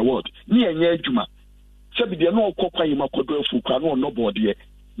productivity in the world. Juma. Sabi there no kokwa yima kodwe fuka no nobody.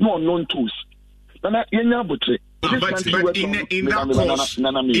 No unknown tools. But in that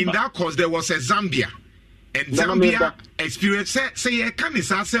cause there was a Zambia. And Zambia experience say can is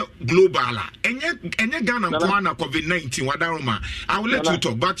global and Ghana COVID-19 wadaroma. I will let you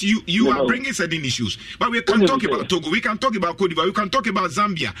talk, but you are bringing certain issues. But we can talk about Togo, we can talk about Cote d'Ivoire, we can talk about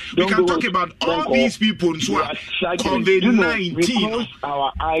Zambia, we can talk about all these people who are COVID-19. We close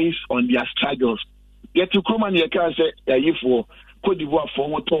our eyes on their struggles. Yet to come and you can say if for Cote d'Ivoire for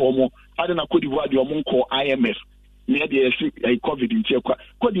what I don't know Cote d'Ivoire the call IMF. Near the COVID in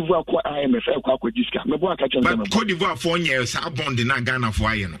Cote d'Ivoire, IMF, but Cote d'Ivoire 4 years are bond in Ghana for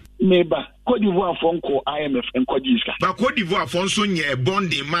Iron. Maybe Cote d'Ivoire phone call IMF and Kojiska. But Cote d'Ivoire phone so near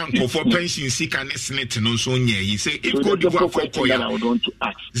bond demand for pension sick and snit no so near. He say if Cote d'Ivoire for Koya, I would want to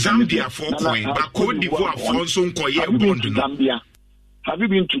ask Zambia for Koya, but Cote d'Ivoire phone so Koya bond. Zambia. Have you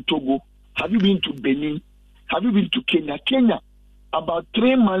been to Togo? Have you been to Benin? Have you been to Kenya? Kenya, about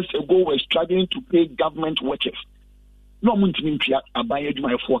 3 months ago, were struggling to pay government workers. No but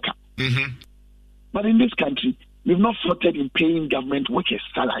in this country, we've not floated in paying government workers'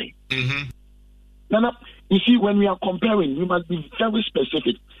 salary. Now, you see, when we are comparing, we must be very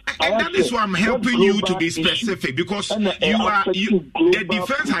specific. And that is why I'm helping you to be specific because the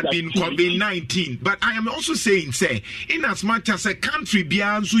defense had been COVID-19. But I am also saying, in as much as a country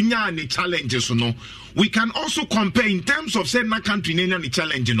beyond challenges, we can also compare in terms of certain country any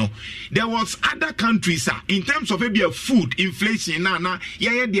challenge. There was other countries in terms of maybe a food inflation. The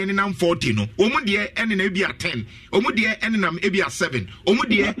 40 maybe a 10, maybe a 7.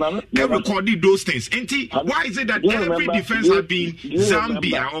 Recorded those things. Why is it that every defense has been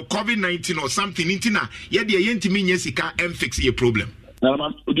Zambia or COVID-19 or something? And fix your problem.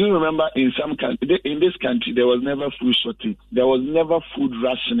 Now, do you remember in this country there was never food shortage, there was never food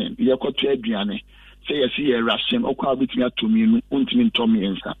rationing. Say you see a ration, but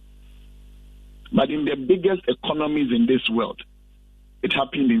in the biggest economies in this world, it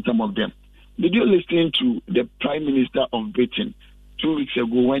happened in some of them. Did you listen to the Prime Minister of Britain 2 weeks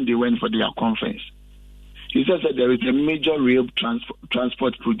ago when they went for their conference? He says that there is a major rail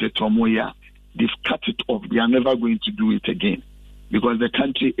transport project from Moshie. They've cut it off. They are never going to do it again because the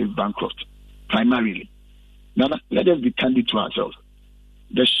country is bankrupt, primarily. Now, let us be candid to ourselves.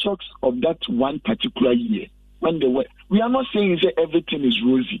 The shocks of that one particular year, when they were, we are not saying everything is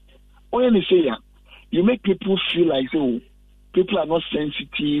rosy. When you say, you make people feel like, people are not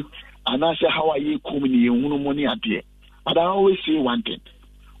sensitive, and I say, how are you coming here? Money are there. But I always say one thing,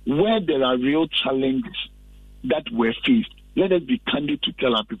 where there are real challenges that were faced, let us be candid to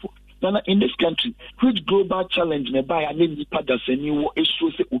tell our people. Now, in this country, which global challenge may buy a name Padasani or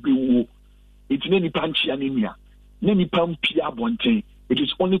Esose Ubi? It's many Panchi anemia, many Pampia Bonte. It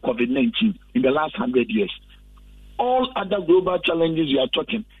is only COVID-19 in the last 100 years. All other global challenges you are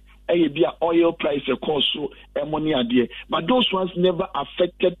talking, oil price, cost, ammonia, but those ones never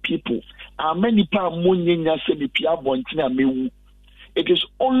affected people. Many it is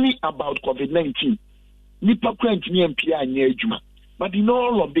only about COVID-19. But in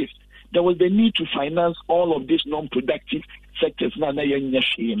all of this, there was the need to finance all of these non-productive sectors. Would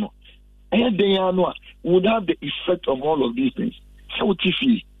have the effect of all of these things. So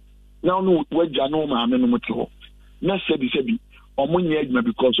now no na sebi omunye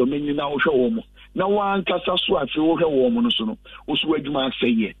because o menyi na wo hwe na wan kasa so afi wo hwe wo no so no wo so adwuma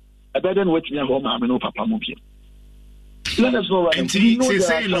aseye ebeden wetinya ho ma me no papa mo bi. Let us know right.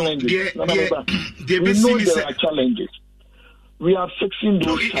 There are challenges. We are fixing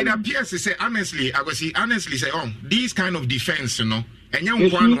those. It appears to say honestly, honestly say these kind of defense,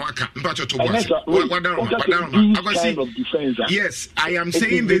 yes, I am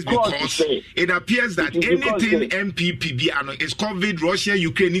saying this because it appears that anything MPP is COVID, Russia,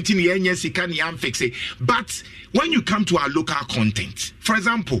 Ukraine, fix it. But when you come to our local content, for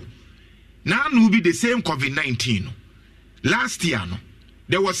example, now will be the same COVID-19. Last year,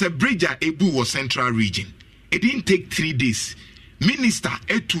 there was a bridge at Ebu was Central Region. It didn't take 3 days. Minister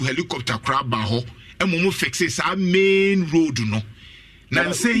to helicopter crab baho and Momo fixes our main road, Now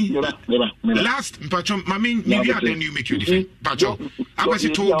I'm saying last Pacho, maybe then you make your defense. Pacho,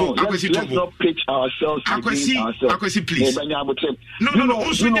 Akwasi told let's not pitch ourselves. Akwasi, please. No,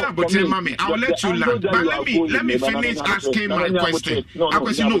 Mami, I'll let you land. But let me finish asking my question.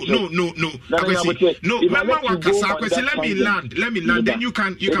 Akwasi, no. Akwasi, no. Akwasi, let me land. Then you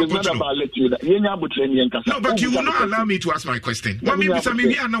can continue. No, but you will not allow me to ask my question. Mami,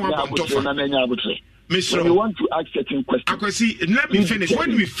 we are now about to. When you want to ask certain questions, Akwasi, let me finish.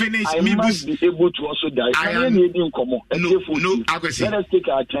 When we finish, I must be able to also die. Akwasi. Let us take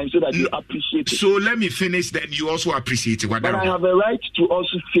our time so that you appreciate it. So let me finish, then you also appreciate it. But I have a right to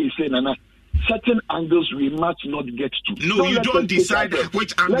also say, Nana, certain angles we must not get to. No, you don't decide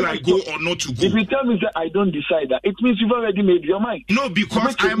which angle I go or not to go. If you tell me that I don't decide that, it means you've already made your mind. No,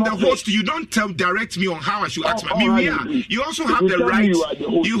 because I am the host. You don't direct me on how I should ask. You also have the right.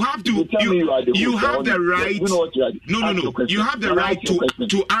 You have to. You have the right. No. You have the right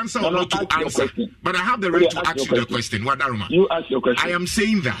to answer or not to answer. But I have the right to ask you the question. You ask your question. I am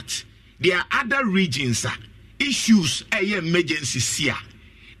saying that there are other regions, issues, emergencies here.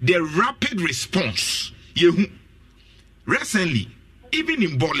 The rapid response. Recently, even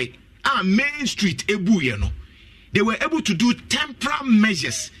in Bole, our main street, Ebu, they were able to do temporary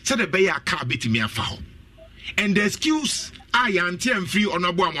measures so that they are car bit me afaho. And the excuse I am free on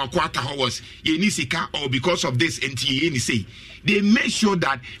a quarter was Yenisika or because of this NTA say they made sure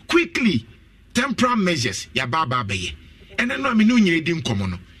that quickly temporary measures Yababa Baye. And then I mean you didn't come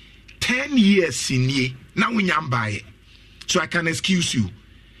on 10 years in ye now we buy. So I can excuse you.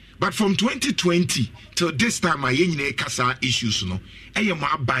 But from 2020 till this time, I ain't kasa issues I am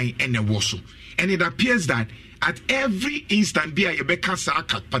buying and a wasso. And it appears that at every instant, be a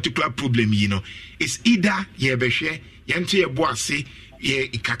particular problem, it's either yebeshe, yante boase,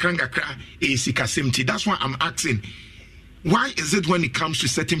 kakangakra, sikasimti. That's why I'm asking, why is it when it comes to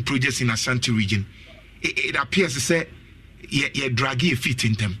certain projects in Ashanti region, it appears to say you're dragging a feet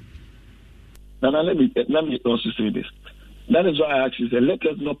in them? Now let me also say this. That is why I ask you, let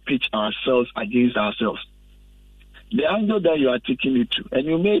us not pitch ourselves against ourselves. The angle that you are taking it to, and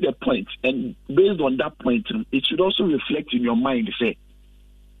you made a point, and based on that point, it should also reflect in your mind, say,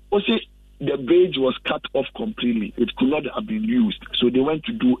 the bridge was cut off completely. It could not have been used. So they went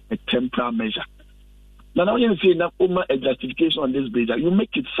to do a temporary measure. Now you say, a justification on this bridge, you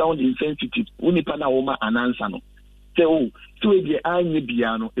make it sound insensitive. An answer. Say, so the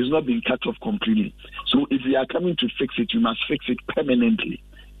Piano is not being cut off completely. So if you are coming to fix it, you must fix it permanently.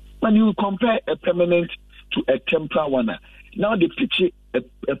 When you compare a permanent to a temporary one, now they pitch a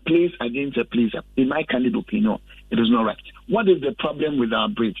place against a place. In my candid opinion, it is not right. What is the problem with our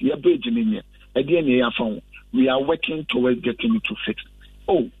bridge? Your bridge in India. Again, we are working towards getting it to fix.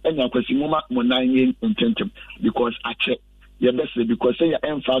 And because I check your best because say you're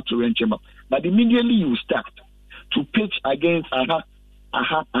emphatic to rent him up. But immediately you start to pitch against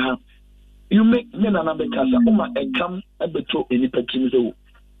you make men another casa and come a beto any petrin.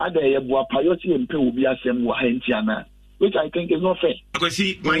 Ada ya bua payoti and pe will be a same wahentiana. which I think is not fair. Because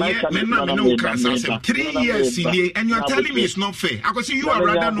see, my 3 years in here, and you are telling me it's not fair. Because you are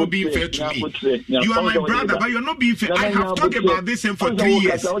rather not being fair to me. You are my brother, but you're not being fair. I have talked about this for 3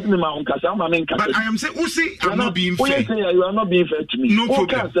 years. But I am saying, I'm not being fair. You are not being fair to me. No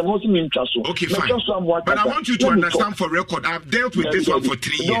problem. Okay, fine. But I want you to understand for record, I've dealt with this one for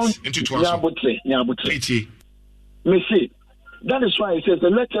 3 years. That is why I says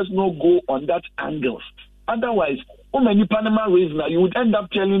let us not go on that angle. Otherwise, many Panama reason you would end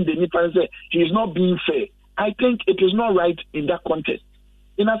up telling the Nipan say he is not being fair. I think it is not right in that context.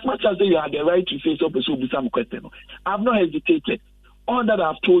 In as much as you have the right to say so, some question. I have not hesitated. All that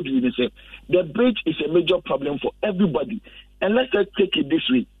I've told you is that the bridge is a major problem for everybody. And let's take it this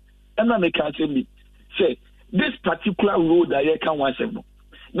way. And I can say this particular road that you can want to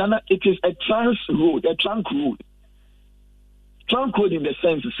Nana, it is a trunk road. Trunk road in the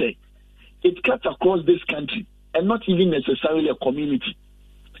sense to say it cuts across this country and not even necessarily a community.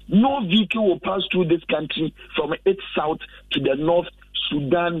 No vehicle will pass through this country from its south to the north,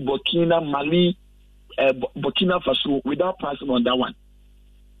 Sudan, Burkina, Mali, Burkina Faso, without passing on that one.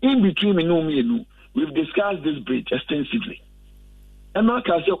 In between we've discussed this bridge extensively. And like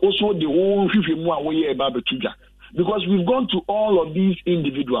I said, also the whole because we've gone to all of these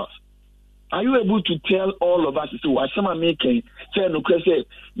individuals. Are you able to tell all of us,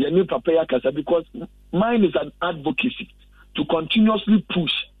 because mine is an advocacy to continuously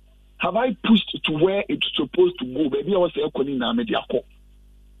push. Have I pushed to where it's supposed to go? Maybe I was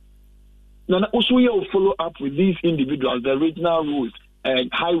now also you will follow up with these individuals, the regional roads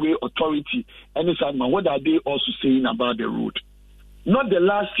and highway authority, and what are they also saying about the road? Not the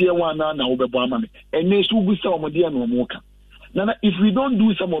last year one now, and if we don't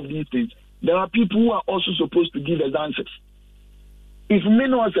do some of these things, there are people who are also supposed to give us answers. If me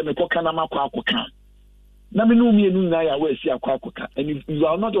know as a and if you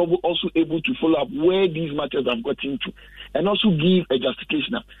are not also able to follow up where these matters have got into and also give a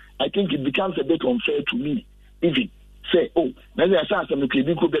justification, I think it becomes a bit unfair to me. Even say, maybe I saw some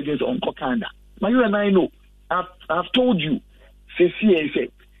against on Kokanda. But you and I know, I've told you, say,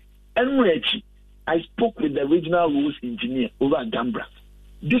 I spoke with the regional rules engineer over at Gambra.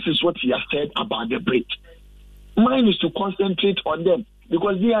 This is what he has said about the bridge. Mine is to concentrate on them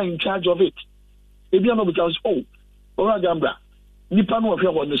because they are in charge of it. If you are not because, over Gambra, Nipan will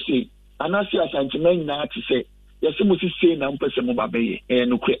hear what they say. And I see a sentiment now to say, yes, I must say, now, and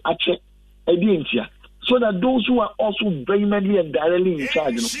so that those who are also vehemently and directly in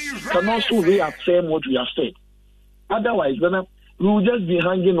charge can also reaffirm what we have said. Otherwise, then we will just be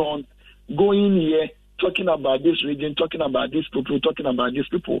hanging on, going here, talking about this region, talking about this people, talking about these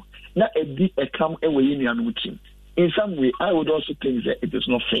people. Now, come away in some way, I would also think that it is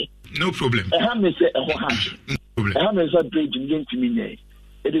not fair. No problem.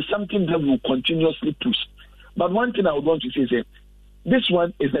 It is something that will continuously push. But one thing I would want to say is that this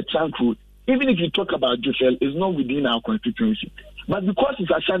one is a trunk road. Even if you talk about Jufel, it's not within our constituency. But because it's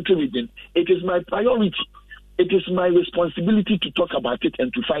a Ashanti region, it is my priority. It is my responsibility to talk about it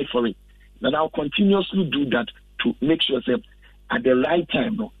and to fight for it. And I'll continuously do that to make sure that at the right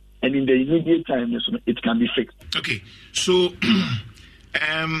time, and in the immediate time, it can be fixed. Okay. So,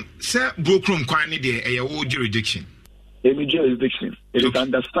 sir, Brokrum Kwani de a jurisdiction. Any jurisdiction. It is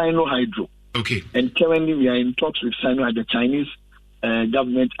under Sino Hydro. Okay. And currently we are in talks with Sino and the Chinese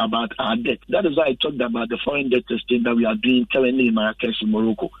government about our debt. That is why I talked about the foreign debt testing that we are doing currently in Marrakesh, in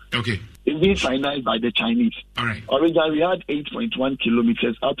Morocco. Okay. It's being financed by the Chinese. All right. Originally, we had 8.1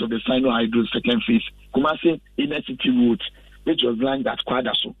 kilometers out of the Sino Hydro second phase. Kumasi Inner City Road, which was landed at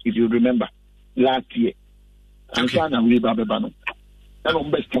Kwadaso, if you remember, last year. Okay. And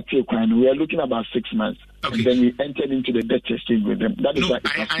we are looking about 6 months. Okay. And then we entered into the debt testing with them. That is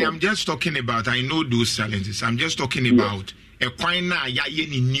I am just talking about, I know those challenges. I'm just talking about a quina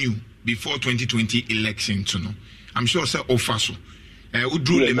new before 2020 election. I'm sure sir Ofaso. About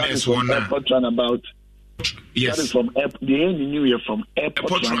yes. That is from the end new year from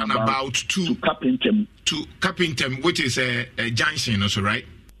airport runabout to Carpingham, which is a junction also, right?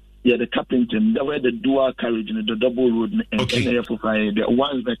 Yeah, the Carpingham, where the dual carriage, the double road, and the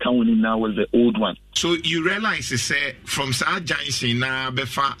ones that come in now was the old one. So you realize, say, from Sa junction now,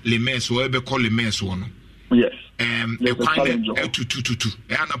 Befa Lemes, or be call Lemes one. Yes. The quine 222.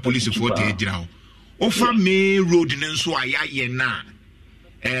 And a police for the now. Ofa May Road in so I na.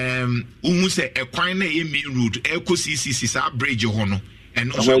 Say a quine main road, Eco CC, bridge hono,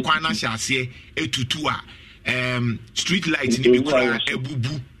 and also quina shall say a tutua. Street lights in the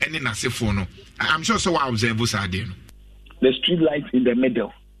bubu and in a sephono. I'm sure so I observe us are there. The street lights in the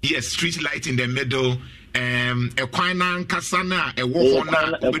middle. Yes, street light in the middle. A quina casana, a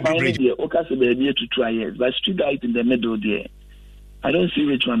wohona, a to try yes, but street light in the middle there. I don't see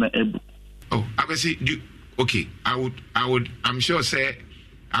which one I able. Oh, Akwasi, okay. I'm sure, say,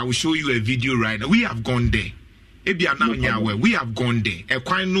 I will show you a video right now. We have gone there. We have gone there. A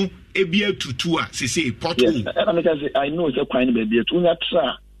quino, ebia tutua, say, potu. I know it's a quine baby.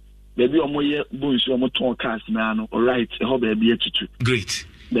 Try. Baby, omoye bones, omoton cast man, all right, a hobby be tutu. Great.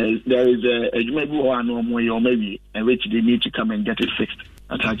 There is a maybe one or maybe a which they need to come and get it fixed.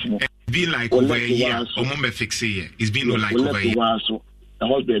 Attachment. It's been like over a year. It's been like over a year. So the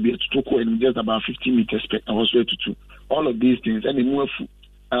horse baby took in just about 50 meters per horse way to all of these things and the move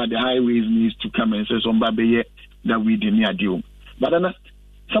the highways needs to come and say some baby that we did near deal. But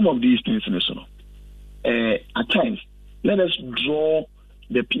some of these things in the at times let us draw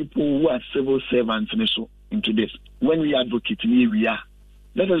the people who are civil servants into this. When we advocate, we are.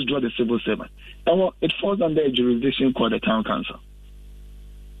 Let us draw the civil servant. And it falls under a jurisdiction called the town council.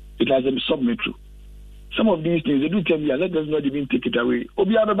 It has a sub-metro. Some of these things, they do tell me, let us not even take it away.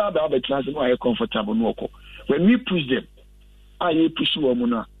 Comfortable. When we push them, they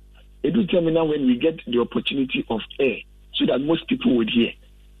do tell me now when we get the opportunity of air, so that most people would hear.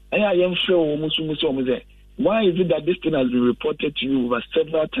 Why is it that this thing has been reported to you over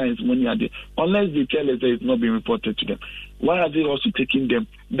several times unless they tell us that it's not been reported to them? Why are they also taking them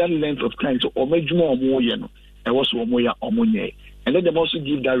that length of time? So, and let them also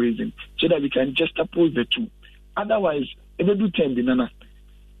give that reason so that we can juxtapose the two. Otherwise, if they do 10 banana,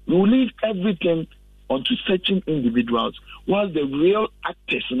 we will leave everything onto certain individuals, while the real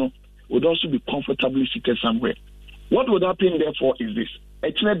actors, would also be comfortably seated somewhere. What would happen, therefore, is this.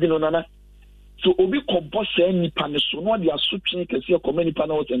 So obi kobo say nipa ne so no dia sotwe kase akoma nipa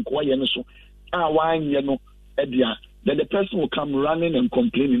na wote nkoa ne so wanye no edia, then the person will come running and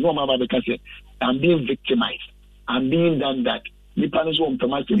complaining no mama because I'm being victimized, I'm being done that nipa ne so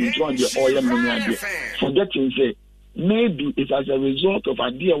mpamase mutwa de oya monade forgetting say maybe it's as a result of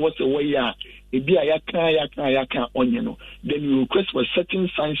idea what's the way ebi ayaka onye no, then you request for certain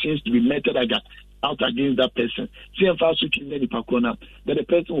sanctions to be meted out against that person. Then the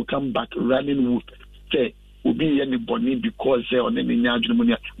person will come back running with say will be anybody because on any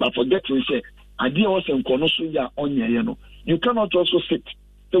but forget to say idea was in Konosuya on no. You cannot also sit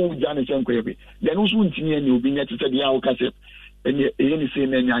then also will be net to say the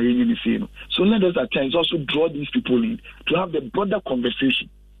so let us at times also draw these people in to have the broader conversation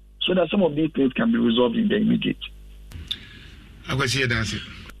so that some of these things can be resolved in the immediate. I was here, that's it.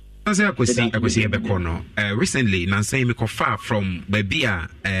 Recently, Nancy me far from Babia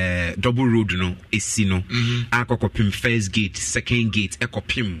double road no esino. Akokopim first gate, second gate,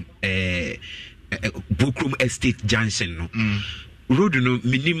 ekopim Bookroom Estate Junction no. Road no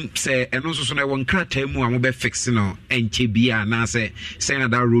minim say eno so na won krata mu a mo be fix no enche bia na say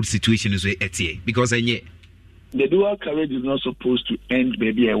that road situation is etie because enye the dual carriage is not supposed to end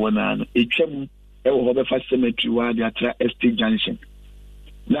baby e wona no etwam e wo ho be fa cemetery wa the atra Estate Junction.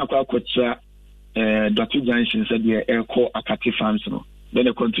 Now, Dr. Junction said, call Akati Farms. No. Then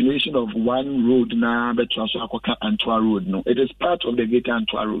a continuation of one road now, but Akwaka Antwa Road. No, it is part of the Greater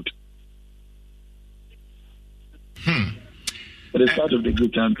Antwa Road. It is part of the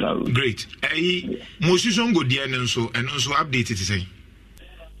Greater Antwa Road. Great. Moshie Zongo and also updated to say.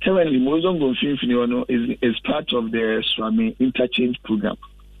 Currently, Moshie Zongo is part of the Swami Interchange Program.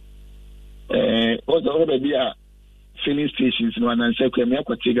 What's the other idea? Filling stations no and say kwa me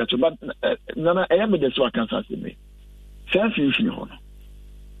akwatega to but nana I am the so Kansas me self infini ho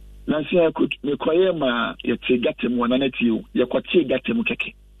na say I could me kwaye ma ye tega tem wona na tiyo ye kwatega tem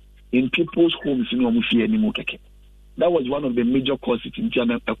keke in people's homes in omo fie ani mu keke. That was one of the major causes in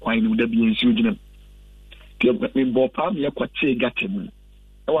Ghana akwan no da bi ensu ginem ke me bo pa me kwatega tem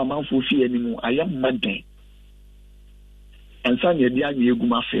e wa manfo fie ani mu ayam maden ansa ne dia anye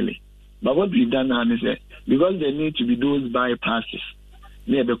eguma fele. But what we've done now is because there need to be those bypasses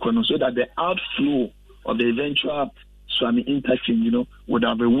near the corner so that the outflow of the eventual Swami interchange, would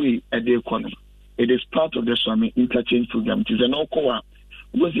have a way at the corner. It is part of the Swami interchange program. It is an OKOA.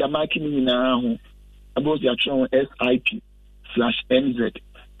 Because you are marking now about your SIP/NZ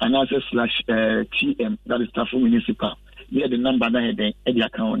and also /TM, that is Tafu Municipal. Near the number at the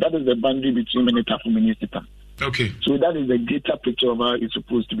account. That is the boundary between many Tafu Municipal. Okay. So that is the greater picture of how it's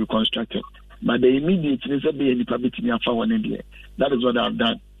supposed to be constructed. But the immediate that is what I've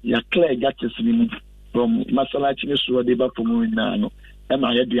done. You clear gates from Masalachi to the back from Winano. Am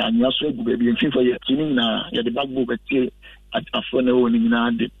I the annual baby and for your tuning now? You're the back book at a phone owning now,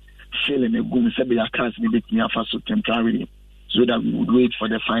 failing a goom, Sabia cast me bit me temporarily. so that we would wait for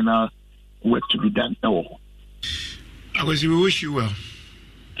the final work to be done. Akwasi, we wish you well.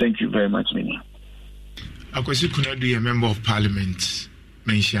 Thank you very much, Mini. Akwasi Konadu, a member of parliament,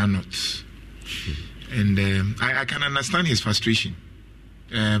 Manhyia not. And I can understand his frustration.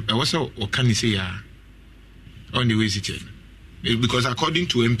 Also, what can you say on the way it? Because according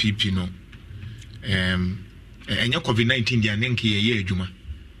to MPP, and your COVID-19, they are not here, Juma.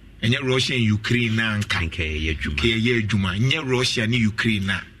 And your Russia and Ukraine, and Juma. And your Russia and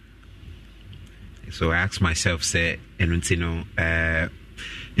Ukraine. So I ask myself, say,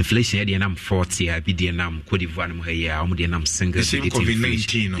 inflation here, I'm 40, I be the Nam Cote d'Ivoire, here, I'm the single.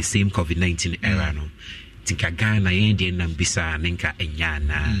 The same COVID-19 era, no. Tinka Ghana, Indian, and Bisa, Ninka, and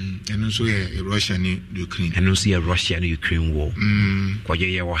Yana. And also a Russian Ukraine. And also a Russian Ukraine war.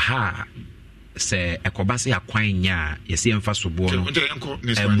 Kwaye wa ha. Say Akwasi Akwanya, you see him first of all,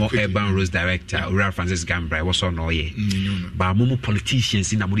 urban Rose director, Ura Francis Gambra, was on all ye. But Momo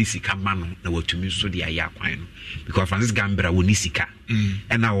politicians in Amurisika man, no to me so the Ayaquine, because Francis Gambra will Nisika,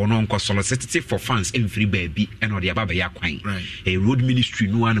 and our non solicited for funds in free baby and or the Ababa Yaquine. A road ministry,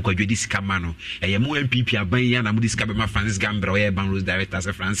 no one could this Camano, a Yamu MPP, Abayan, Amurisca, Francis Gambra, urban Rose director, as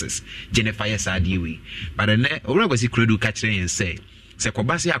a Francis, Jennifer Sadiwi. But then, Ura was he could catch and say,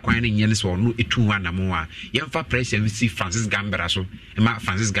 Sekobasi acquiring yenis or no etu one more. Yemfa press and see Francis Gambara so, and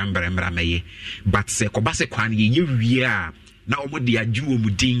Francis Gambara and Bramaye. But Sekobasi Kwan ye now would the Aju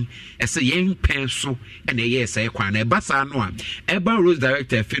Mudin as a young pencil and a yes, a Kwan, a Bassa Noa. Urban Rose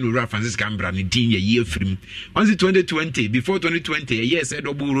director Finura Francis Gambara and Dean a year from. Once 2020, before 2020, a year said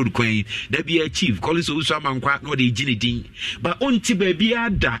Obu Road Queen, there be a chief, Collins Usaman Quack, no the Ginny Dean. But on Tibaby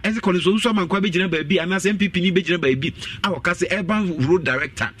Ada, as a Collins Usaman Quabijina baby, and as MPP Nibijina baby, our Cassie Urban Road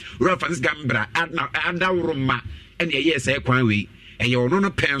director, Francis Gambara, Ada Roma, and a yes, a Quanway. And you're on a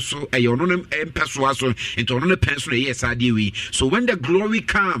pencil, and you're on a pencil, and on a pencil, yes, I do. So when the glory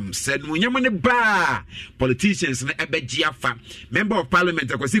comes, said when you're on a bar, politicians, and a Bejiafa, member of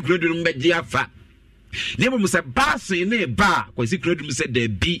parliament, I was secret room Bejiafa. Never was a bass in a bar, was secret room said there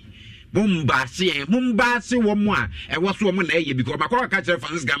be. Mumbasi, one more, and what's woman a because my car catcher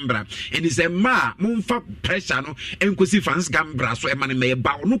Francis Gambra, and it's a mumfa pressure, and could see Francis Gambra, so a man may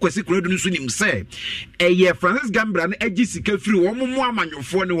bow, no quasi credit him say. A year Francis Gambra and Edgy through one more man, your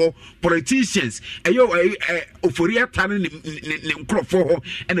phone politicians, a yo, Ophoria Tannin in Crawford,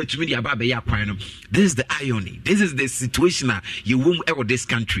 and a Chimney Ababa Pino. This is the irony, this is the situation you won't ever this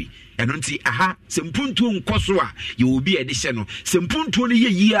country. And until aha, Sempuntu Kosua, you will be additional. Sempuntu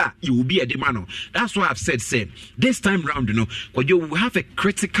year, you will be a demano. That's why I've said, this time round, because you will have a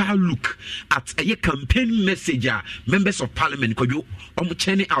critical look at a campaign messenger, members of parliament, because you are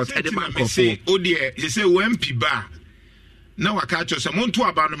churning out at the man. Oh dear, you say, when Piba. Now I catch us a month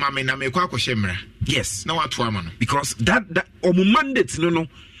about Mamma and Amekwa Shemra. Yes, now what woman. Because that mandate, no.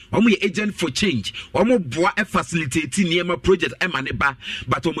 Omo agent for change. Omo boa e facilitating near project emaneba.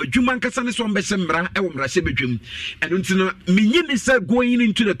 But omo juman kasane so mbesembra e womra sebedwem. And until minyini say going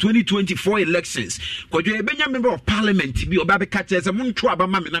into the 2024 elections. Kojo ebenya member of parliament bi oba be catch say monto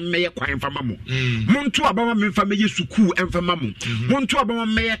abama me na meye kwan fama mo. Monto abama me fa meye suku emfama mo. Monto abama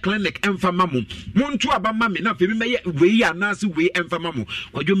meye clinic emfama mo. Monto abama me na fe meye we anase we emfama mo.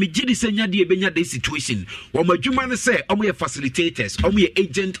 Kojo me gidi senya de ebenya the situation. Omo juman say omo ye facilitators, omo ye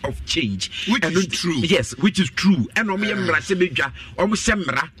agent of change, which is true. Yes, which is true. And and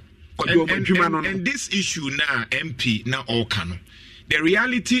this issue now, MP now all canon. The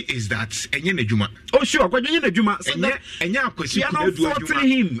reality is that Enye Juma. Oh sure, we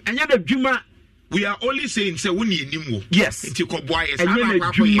are only saying say we need him. Yes. They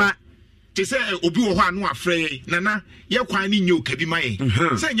say obi wo ho anu afre nana ye kwan ni nyo kabi mai.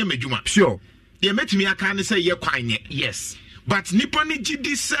 Say Enye Juma. Sure. They met me aka say ye kwan ye. Yes. But nipani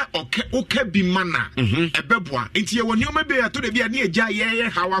gidi se oke bi mana ebeboa nti ye woni o mebe ato de bia na eja ye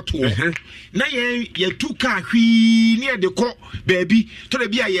hawa to na ye tuka hwi na de ko baby to de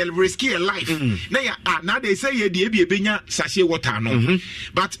bia ye risk your life na ya na they say ye de bia benya sachet water no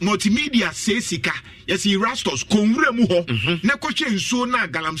but multimedia say sika yes he rastos konwura mu ho na ko hwe nsuo na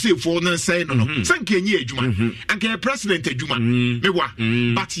galamsey fo na say no sanke enye adwuma anke president adwuma mewa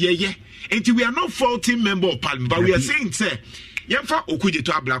but ye and we are not faulting member of parliament, but we are saying, say, Yamfa Okuji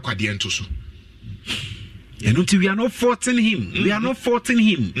to Abla Kwadiento so. We are not faulting him. We are not faulting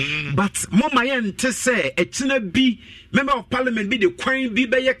him. But Mama Yen to say, a tina be member of parliament be the queen be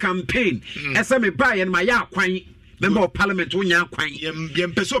by your campaign. As I may buy and my ya queen member of parliament on ya queen.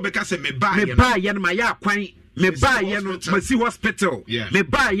 Yem peso because me buy and my ya queen. Me buy yano Masi hospital. Me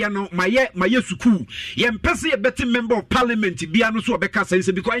buy yano my suku. Yem pesi a better member of parliament be anu so beka say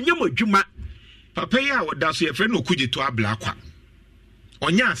because nyemo juma. papa ya woda so ye friend Okuje to Ablakwa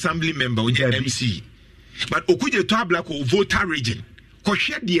onya assembly member onya MC but Okuje to Ablakwa voter region ko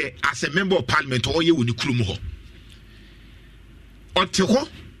hwe de as a member of parliament or ye woni kurum ho ote ho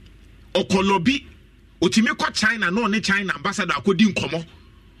okolobi otimi ko China no ne China ambassador akodi nkomo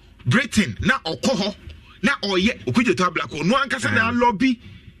Britain na okoho na oye Okuje to Ablakwa no ankasa na lobby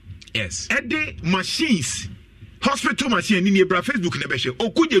yes ede machines hospital machine ni ebra Facebook na be hwe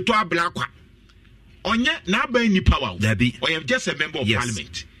Okuje to Ablakwa onye na aba ni power or am just a member of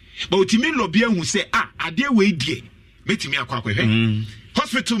parliament but utimi lobby hu say ade we die metimi akwa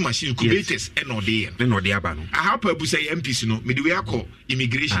hospital machine incubators and ode aba no ahapa abu say MPs no me de we akọ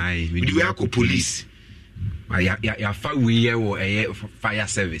immigration me de we akọ police ya fa we here wo fire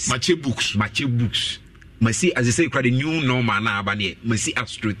service mache books masi as I say the new normal na aba ne masi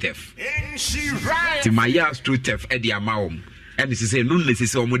astro theft ti my astro theft e de amawom and this is no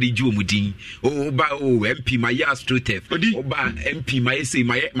necessary omodi ju omudin MP my astro theft oba MP my say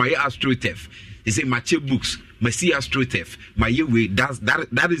my astro theft they say mache books masi astro theft my way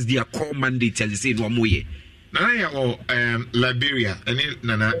that is their core mandate as they say no moye nana ya Liberia and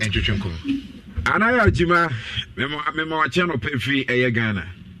nana entwetwenko anaya jima memo wa channel pay free Ghana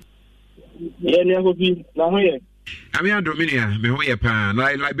yeah ni akobi na hoye ami adominia me hoye pa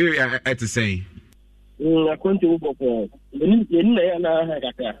na Liberia at say akwante uboko ni na ya na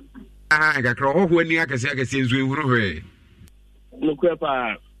kakra kakra ho ni akase nzu ehuru hwe no kwa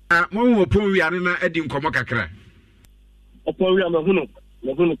pa mo pon wi ane na edi nkomo kakra opon wi amahunu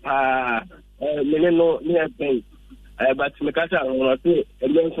pa mene no ni apen but me kasa no to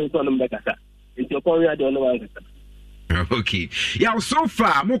elenso so no mbekasa nti opon wi ade no wankasa. Okay. Yeah, so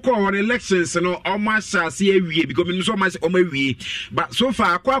far, more on elections, almost as a year because we so much on my way. But so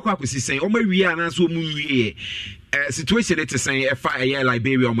far, Kwakwa is saying, on my way, and as we situation it is saying, if I hear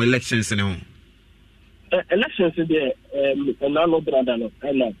Liberia on elections, elections is there, and no brother,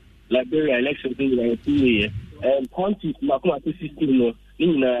 and Liberia elections in the 2 years, and counties, Makuma 16,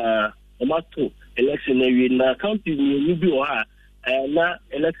 in a matter election area, na counties, you do na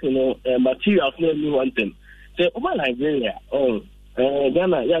election materials, no new one them. The over Liberia,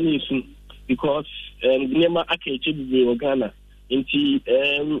 Ghana, Yanisu, because Nema Akechi or Ghana, into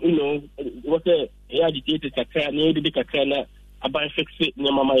what a agitated Kakana, needed the Kakana, about fix it,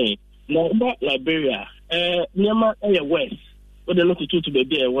 Nema. Now, about Liberia, Nema West, what they're not to be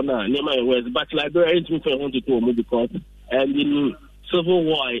there, one Nema West, but Liberia is moving on to move because in Civil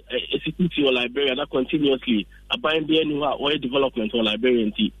War, a security or Liberia that continuously about the new oil development or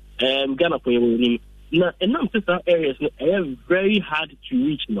Liberian Ghana for him. Now, and some areas are very hard to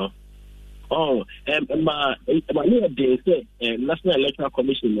reach now. My day say National Electoral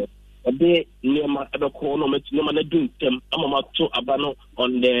Commission, they near my other corner, no doing them. I'm to Abano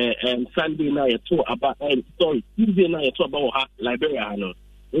on the Sunday night to about Tuesday night to about Liberia. And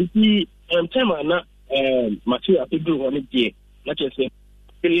the time na material to do on it day, not just say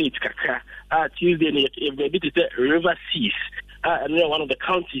Kaka. Tuesday, if they did it, River Seas, and one of the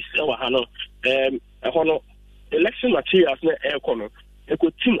counties, election materials na aircon e ko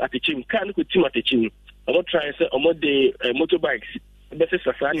team at the team can ko team at the team I'm not trying to say the motorbikes but it's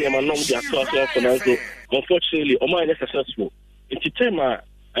a new man no dia so so unfortunately o man is successful it's time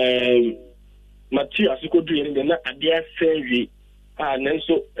materials ko do yin na adia serve and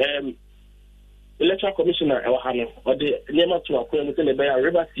so electoral commissioner e wa ha no o de nyema to akwa no say le be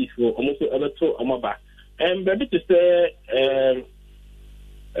river seas for almost ever to amaba baby to say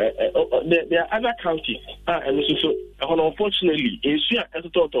there are other counties, and so unfortunately, in Sia as a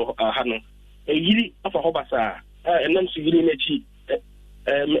total, Hano, a yiri of a hobasa, and then Sigiri Mechi,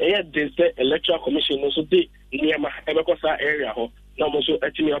 the electoral commission also did near my Ebacosa area, no also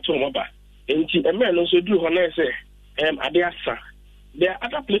at me at Tomaba. And a man also do Honor say, Adiasa. There are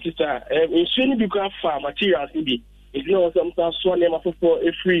other places in Sunni because farm materials, maybe if you know sometimes so name of a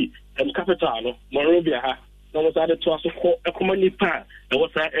free capital, Morovia. No was added to us a common part. There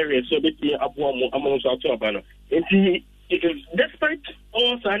was that area so bit me up one amongst our top. And despite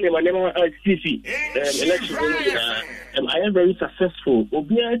all Sunday, my name is CC election, I am very successful.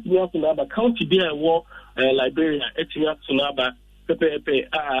 Obia to county beer war Liberia, Etinia to Naba, Pepe,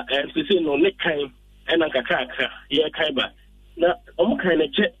 and to say no neck time and a kakaka, yeah, Kaiba. Now, I'm kind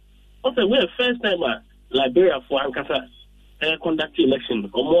of check. Also, we're first time Liberia for Ankasa conduct election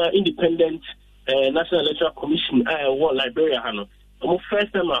or more independent. National Electoral Commission won Liberia hano omo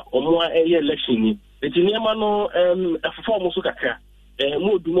first time omo election ni eti niema no form so kakra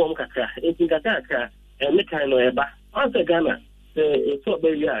mo du mo kakra eti kakra me kan no eba answer Ghana so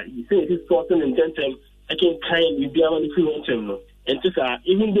baby you say this sorting in 10 term I can kind we be able to feel on term no and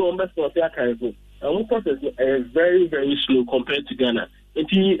even though on best for say kan so our process is very, very slow compared to Ghana.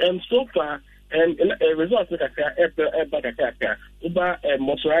 So far, and results like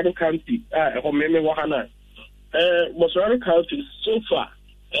Moshie County, Moshie County so far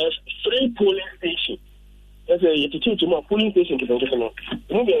has 3 polling stations. That's a polling station to the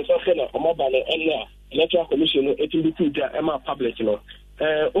electoral commission, it will be to public,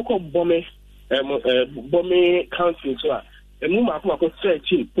 Oko Bome County, so a move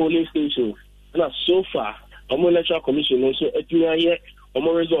 13 polling stations. So far, electoral commission also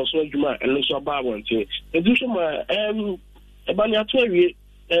more results and also about one thing. The results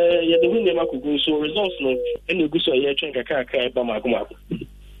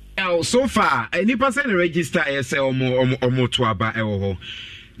no so far any person register or to about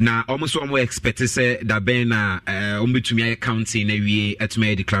na almost one more expect say that ben between county na we at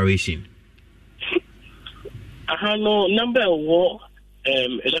my declaration. No number one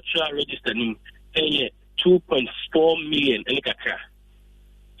electoral register 2.4 million in Kaka.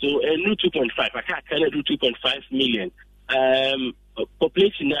 So a new 2.5. I can't do 2.5 million.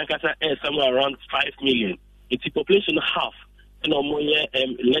 Population in Akasa is somewhere around 5 million. It's the population half. And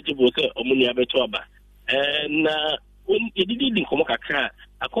legible Omunia Betoba. And when it didn't come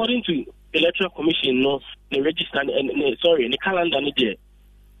according to the electoral commission, no, the register the calendar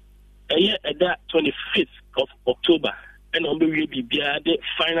that 25th of October, and on will be the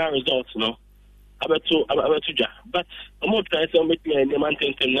final results, no. But I'm not trying to make me a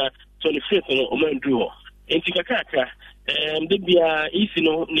mountain 25th on Drew. In Tikaka, they be easy,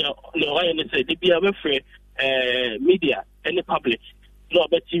 no, they be a media and the public. No,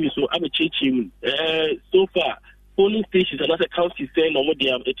 but TV, so I'm a teaching. So far, polling stations and other counties saying no more they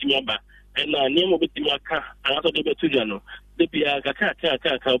have a Timiaba and name of Timaka, another debate to Jano. They be a Kaka,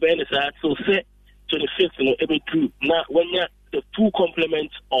 so say 25th, every true. Now, when you're the full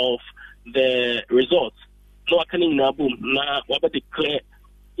complement of the results, no, I can't boom. Now, what about declare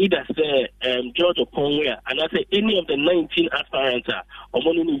either say George or Pongwea, and I say any of the 19 aspirants or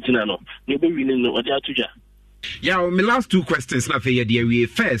money in Jinano, you'll be winning or Jatuja. Yeah, my last 2 questions na fe ye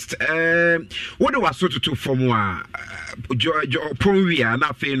first. What do I sort to from Pongwea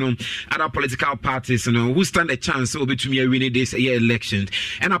na fe no other political parties who stand a chance over to me winning this year election.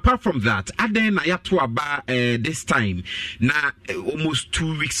 And apart from that, aden na yato aba this time na almost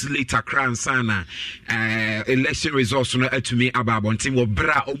 2 weeks later kransana election results no to me aba bontin wo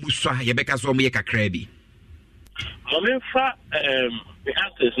bra obuswa ye beka so mo ye kakra bi. Momemfa the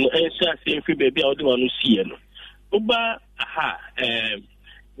answers no answer say free baby I do want to see no. Uba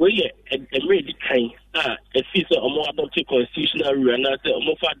we a ready kind a fees or more adopted constitutional rule and as a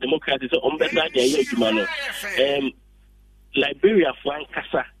more democracy on better than Liberia for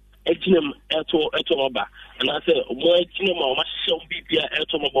Casa Ejinum Etomaba and I said more Ejinum or much shall be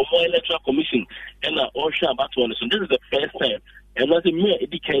Etomaba more electoral commission and Osha Batwan. So this is the first time. And that's a mere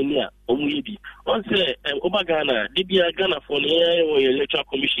Edikania or maybe. Once Obagana, Dibia Ghana for the electoral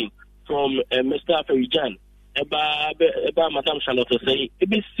commission from Mr. Ferijan. Eba Madame Charlotte say,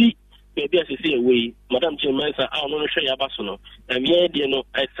 ABC, maybe as I say away, Madame Jimensa, I don't know Yabasono, and yet,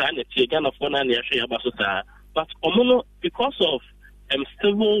 I signed it, Ghana for Nania Yabasota. But Omono, because of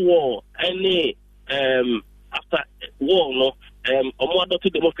civil war, any after war, no, Omo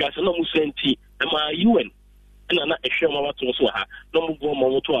adopted democracy, no Musenti, UN, and I'm not a sure Mawatuaha, no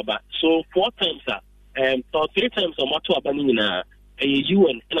Mugo. So 4 times, or 3 times on Matuabanina, a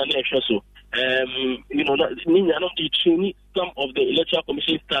UN, and an extra so. Some of the electoral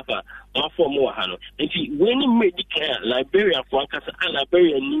commission staff are for more. And when you made the Liberia for and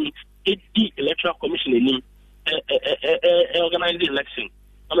Liberia need the electoral commission in organize the election.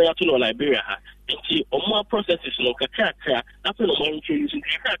 I mean, to know Liberia. And see, more processes, no Kaka, after the morning using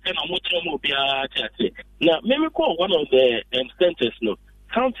Kaka, and be now, maybe call one of the centers, no,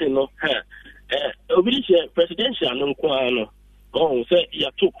 counting, no, presidential, no, oh, say you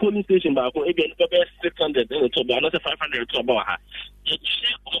have 2 polling stations, but again, 600 and another 500 to about her. You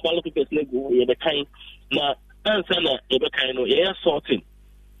check all the person who the kind now, answer the kind of air sorting.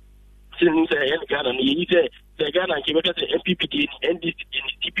 Since Ghana, you say the Ghana, you say MPPD,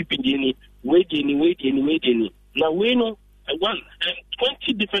 NDP, waiting. Now we know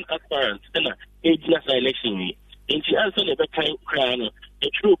 20 different aspirants in an age election. And she answered the kind crown, a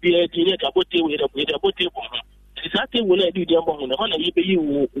true beer, about exactly when I do the one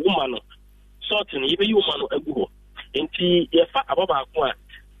you woman sorting, even you man a go. And your fat about one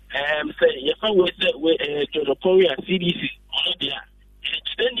say your fan was Korea CDC on there.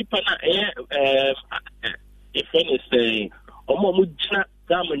 Then the pana a friend is saying, Omomujna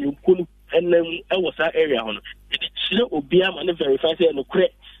Daman you could and then I was that area on it. It's no Obiam and verify and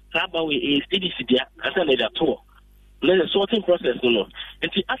correct Sabawi is Idisidia, as an tour. There's a sorting process, no.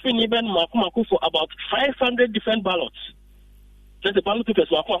 And the African even Makumaku for about 500 different ballots. That's the ballot papers,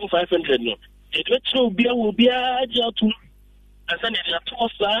 Makumaku 500, no. It will be a jail too. And then it's a tour,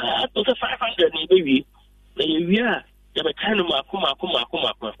 500, maybe. We are the kind of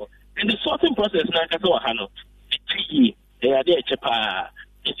Makumaku. And the sorting process, Nakatohano, they are there, Chapa.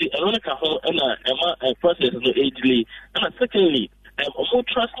 It's a process, no, agely. And secondly, more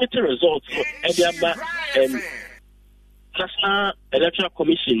transmitted results, National Electoral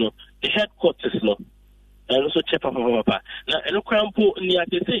Commission, the headquarters, no, and also Chepa Papa. Now, and Crampo near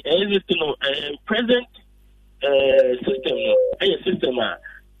the say, present system, system,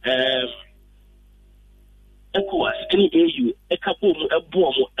 Akwasi, any AU, a couple, a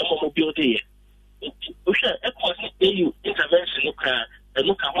bomb, a mobile day. Akwasi AU intervention, and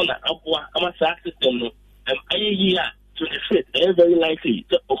look at Abwa, Amasa system, and Manhyia to the fit, very likely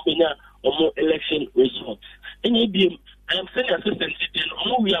to open or more election results. Any I am sending assistance in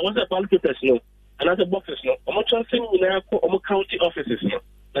we are what's a ballot papers, no, another boxes, no, I'm transferring in our county offices, no.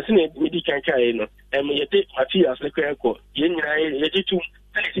 That's in a medical care, no, and you take materials like a court. You need to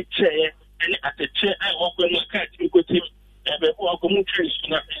send a chair, and at the chair, I walk on my cat, you could team, and the walk on trees,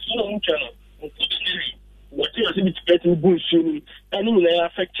 no channel, unfortunately. What you are getting bullshit, and in the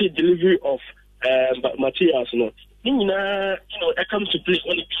affected delivery of materials, no. It comes to play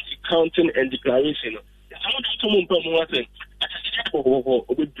when it comes to counting and declaration. Someone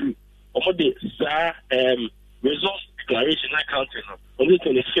results declaration accounting on the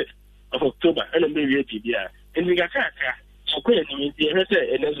 25th of October, and I'm very happy. And we got so quick,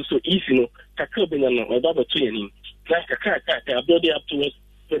 and also easy, no, Kakabin or Baba training, like a car, building up towards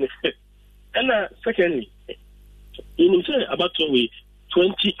 25th. And secondly, in about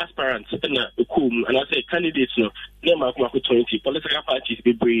 20 aspirants and and I say candidates no near Marco 20 political parties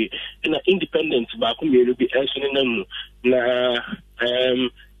be brave and independent Bakum will be answering them na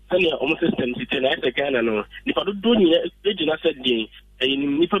almost system and I say Ghana no if I don't do regional said the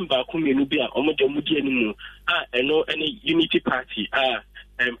Nipam Bakum will be a anymore and no any unity party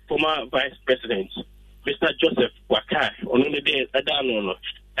former vice president Mr. Joseph Waka on the day Adano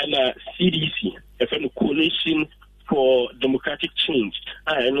and CDC a coalition for democratic change,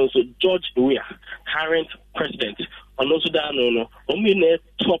 and also George Weah, current president, and also that only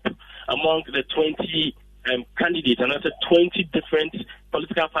top among the 20 candidates, and also 20 different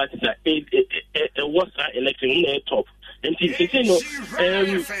political parties that was elected in the top. And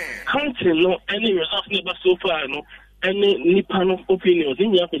counting any results never so far, any Nippon opinions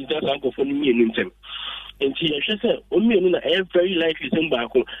in your president for me in them. And he said, only a very likely thing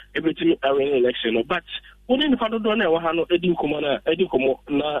back everything around election, but wouldn't the father don't know how Eddie Commander, Eddie Como,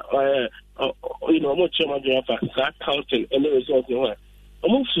 much that counting and the results.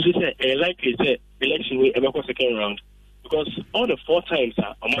 I'm also say likely say election will ever go second round because all the 4 times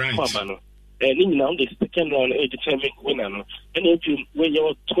are and in now the second round a determined winner. And if you when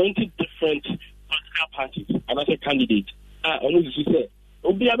you 20 different political parties and as a candidate, I want to say.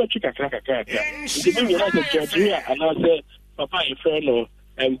 Obi abetwika kaka the be United Georgia and as papa and friend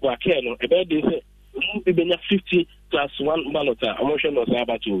and Gwake no ebe dey say we be 50 plus 1 ballot emotion was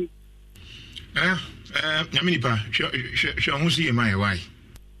about to nyaminipa sho hu see my why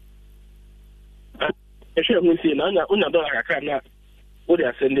sure we see na una dollar kaka na what they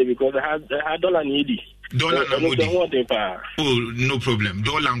are sending because I had dollar needy dollar na modi oh no problem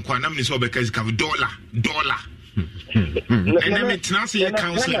dollar nkwa na me so be kazi ka dollar and then it's not say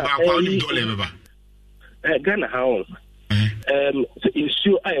council about $1 Ghana how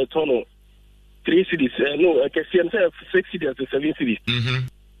issue I tono 3 cities no I can see 6 cities to 7 cities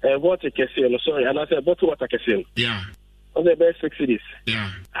what I can see sorry and I said what I can see yeah on the best 6 cities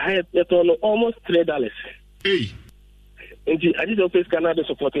yeah I had tono almost $3 hey and I did not pay Canada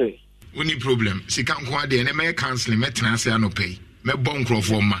supporting any problem sika nko ade na me cancel me transfer no pay me bon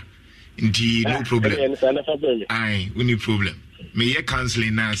crofo ma indeed no problem aye we need problem me ye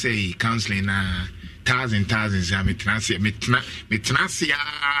counseling na say counseling na thousands me transfer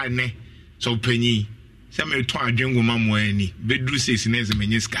ne so penny say me to adwengo mammo ani bedru sesi na ze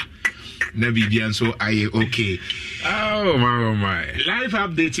menyiska na bibia so aye okay oh my live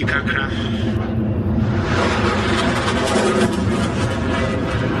update kakra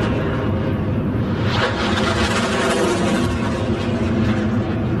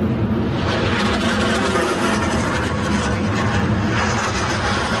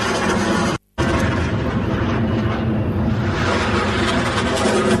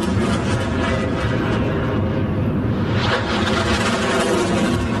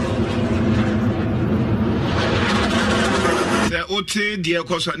dear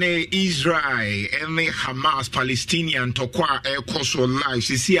Kosane Israel and Hamas Palestinian Tokwa Koso live.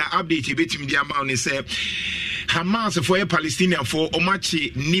 See update a bit media man say Hamas for Palestinian for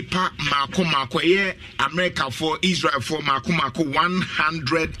Omachi Nipa Mako America for Israel for Mako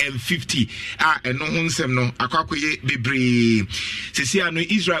 150 and no hunsem no akwakoye bebre sisi anu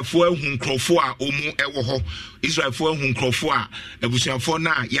Israel for hunkrofo a omu ewo Israel for hunkrofo a abusuafo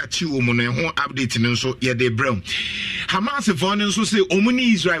na yachi omu no ho update no so ye de brem Hamas for no so say omu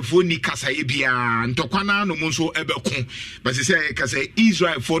ni Israel for ni kasaye bia ntokwa na no mu so ebeku but say kasaye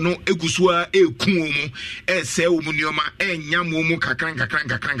Israel for no egusu a eku omu ese omu nioma enyam omu kakran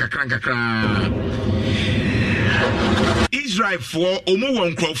Israel for omo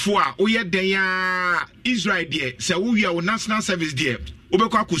won krofo a oye den ya Israel de se wo wi a national service de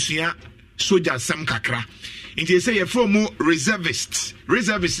obekwa akosua soldier sam kakra nti say ye from reservists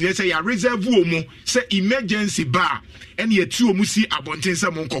ye say ya reserve omo say emergency bar and ye tu omu si abonten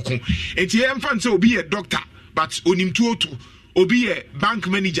sam nkoko nti ye mfa nse obi ye doctor but onim tuoto obi ye bank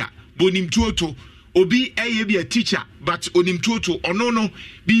manager bonim tuoto obi be a teacher but onim toto ono no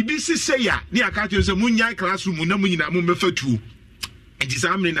BBC say ya ni aka tell say munya classroom na munyina mu mefatu enti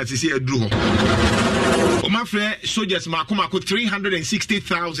samre na say aduru ho o ma frɛ soldiers mako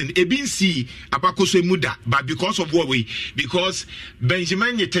 360,000 ebinsi abakoso muda but because of what we because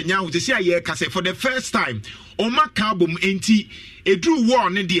Benjamin Netanyahu say aye ka say for the first time o ma carbon enti edru war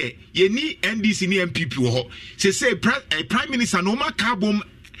ne de ye ni NDC ni MPP wo ho say prime minister no ma carbon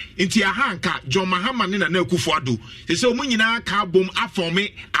inti ahanka John Mahama ne na Akufo-Addo se omu nyina ka bom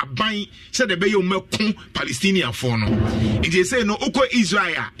afome aban se de be ye omako Palestinian for no inti se no uko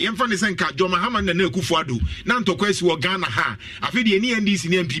Israel yemfa ne senka John Mahama ne na Akufo-Addo na ntokwesi wo Ghana ha afi de ni NDC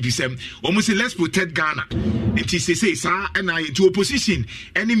ne MPP sem omu se let's protect Ghana inti se sa na into opposition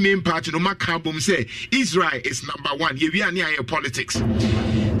any main party no maka bom say Israel is number 1 ye wi ani aye politics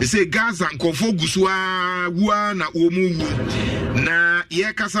they say Gaza nkofo gusua wa na omu na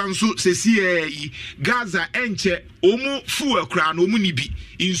ye kasa nso sesi Gaza enche omu fu akra na omu nibi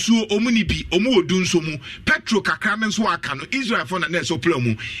insuo omu nibi omu odu nso mu petro kakra nso aka no Israel for na so plan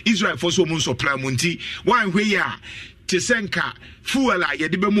mu Israel for so mu so plan mu nti wan hwe ya tesenka fuel a ye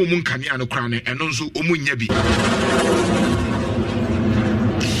de be mu nkane ano kra no eno nso omu nya bi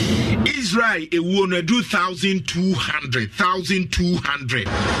Israel ewu no do 1200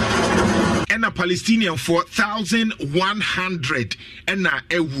 and a Palestinian for 1,100 and a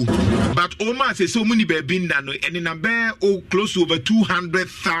ewu but Oma says so many baby nano and in a bear close to over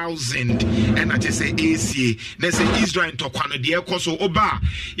 200,000 and I just say AC let's say Israel to Kwano de Koso Oba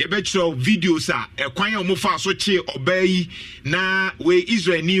ye bet your videos are a kwanya mofa so che obey na we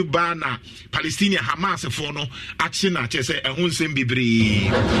Israel new bana Palestinian Hamas for no action na say e hun sem bibre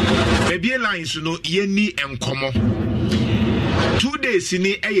baby lines no ye ni enkomo 2 days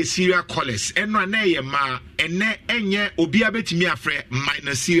ni a serial callers and no na ye ma ene enye obia betimi afre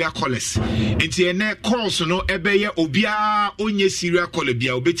minus serial callers enti ene calls no ebeye obia onye serial caller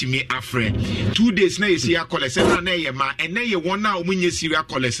bia obetimi afre 2 days na ye serial callers and no na ye ma ene ye wona omunye serial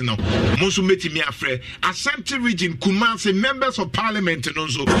callers no monso betimi afre Ashanti region Kumasi members of parliament no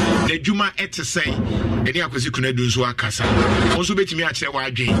so na djuma etesai eni Akwasi Konadu nso akasa monso betimi a kire wa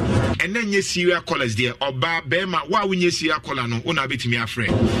adwen ene nye serial callers there oba bema wa wonye serial caller no una betimi afre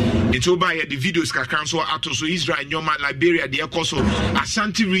enti oba ye the videos kakran so ato so Israel Nyoma Liberia de Ekoso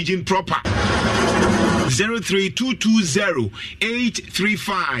Ashanti region proper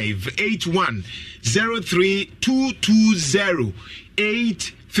 03220-835-81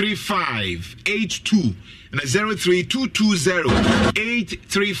 03220-835-82 and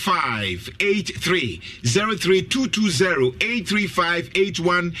 03220-835-83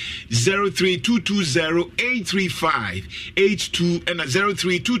 03220-835-81 03220-835-82 and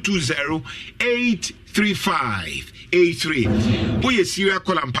 03220-835-83 Oye serial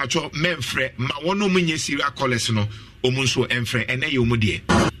call and pacho memfre ma wono munye serial callers no omunso emfre ene ye omudie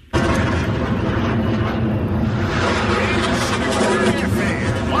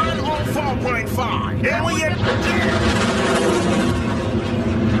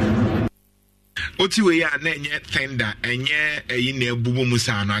Otiwe ya na enye tender enye eyi na ebubu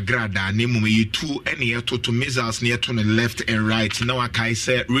musa no agrada na emum yi tu ene ye to missiles na ye to left and right na wakai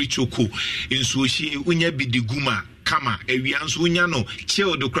say Richoku insuohie unya bidiguma kama ewia nso nya no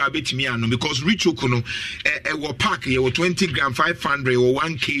chill do kra betimi ano because Richoko no e pack ye 20 gram 500 or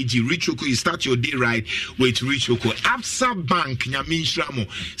 1 kg Richoko. You start your day right with Richoko. Absa Bank nyamenhira mo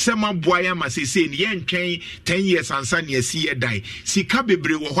sema boya ma se ye ntwen 10 years ansa ne asi ye dai sika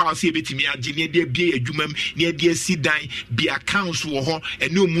bebre wo ho ase betimi age ne de bia adwumam ne de asi dan bi accounts wo ho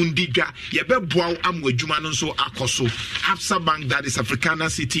ene omundi dwa ye beboa am adwuma no nso akoso. Absa Bank, that is Africana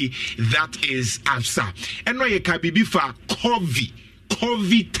City, that is Absa. And no ye ka bibi fa Covey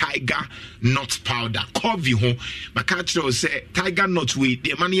Tiger Nut Powder. Covey ho. Makachiro say Tiger Nut we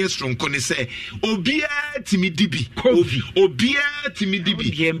the money is strong kone say obia timi dibi. Obia timi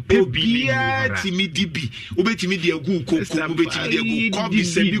dibi. Obia timi dibi. Obetimi de agu koko, obetimi de agu Covey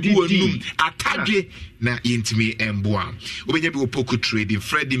se bi gu anum atadwe na yentimi emboa. Obenye bi opoko trading,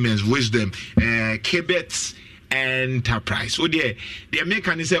 Freddie Men's Wisdom, Kebets Enterprise. So the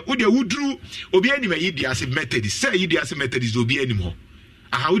American say, "Oh, the Udru, Obi anime Yidias Methodist. Say Yidias Methodist Obi anymore.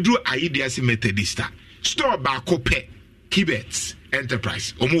 How do I Yidias Methodist? Store Bakope, Kibets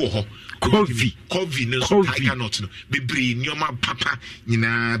Enterprise. Omoho, Covey, no, I cannot know. Bibri, Nyoma Papa,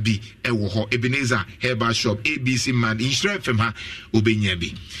 Nina B, Ewoho, Ebenezer, Herbal Shop, ABC Man, Insurance from her,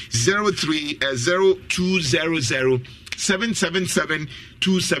 Obenyabi. 0302000. 777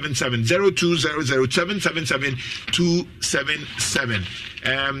 277 0200 777 277.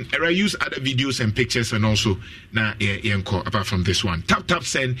 I use other videos and pictures and also na apart from this one. Tap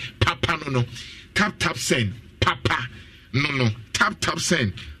send papa no. Tap send papa no. Tap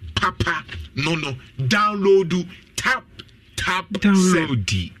send papa no. Download tap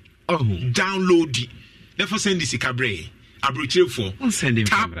download. Oh, download. Never send this cabre. Abrochire for send him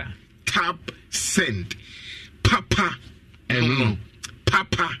tap send papa no.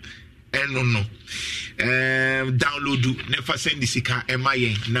 Papa no. Download never send the sika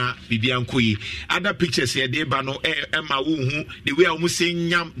emaye na bibiankoyi. Other pictures here they ba no ema wo hu the way almost say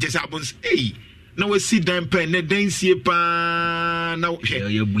nyam just happens hey na we sit down pen na dansie pa na ya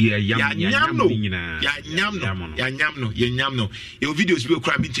nyam no your videos be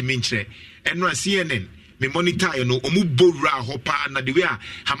kra binti menchre eno CNN me monitor you know omu bowra hopa na the way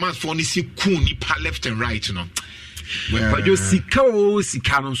Hamas for ni si kun ni pa left and right you know. Kwajo sika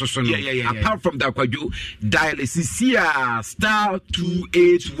no so no. Apart from that kwajo dial CCR star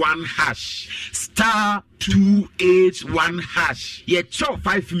 281 hash star 281 hash ye chop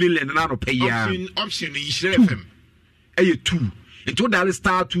 5 million na no pay ya option in FM eh 2 into dial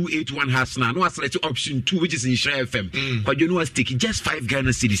star 281 hash now select option 2 which is in Share FM kwajo no was take just 5 Ghana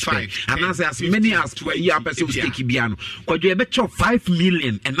cedis and as many as per year person was take biano kwajo e be chop 5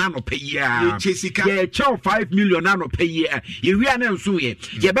 million and na no pay ya ye chop 5 million na no pay ya ye wi na nso ye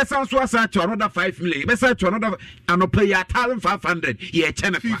be san so asa to another 5 million ye be san to another no pay ya 1500 ye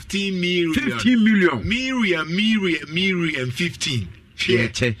chene 15 million 15 ye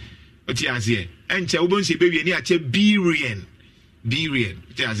che oti azie enche wo bon se be wi ni ache billion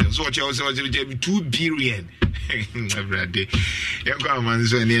so 2 billion every day.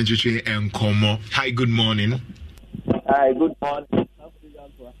 Hi, good morning. Hi, good morning.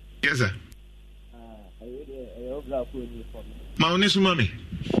 Yes, sir. Mami.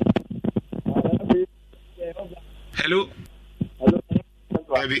 Hello.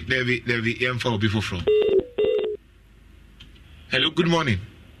 David, before from. Hello, good morning.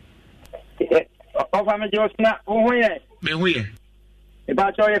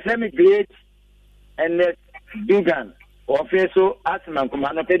 About your family great and Dugan or Feso Asman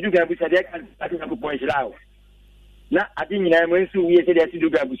Command of Dugan, which I can point it out. Now, I think I went to we said that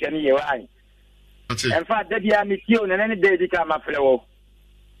Dugan, which any year. In fact, that you are mission and any day they come up for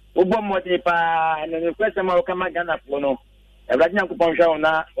Obomotipa and the question of Kamagana Pono, a Rajan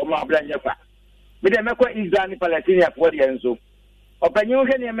Kuponshana or Mablanja. But the Mako is done in Palestine for the Enzo. Opinion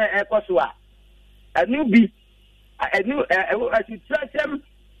can Equasua. A new beat. I knew I should trust them.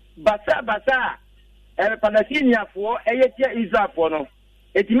 Basa, and Palestinian for a year is up for no.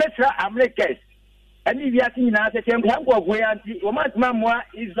 It makes her Americans. And if you are seeing us, the same time of way anti, Mamma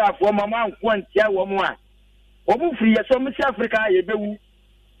is up for Mamma, 1 year or more. Obu free, so much Africa, you do.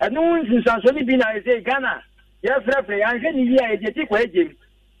 And no one since Ansoni Bina is a Ghana. Yes, referee, and then you are a tick waging.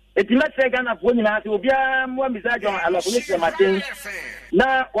 It makes a Ghana for you to be a more misage on a police Martin.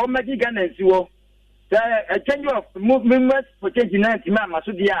 Now, all my Ghana is you. A change of movement for changing 90 Mamma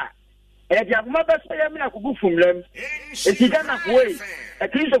Sudia. And you have mother say, I'm not good from them. It's Ghana way. A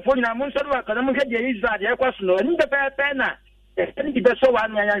piece of phone, I'm also a economic is that the question, and the pair penna. It's the best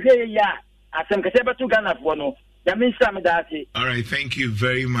one, and I say, yeah, as some Casaba to Ghana for no. All right, thank you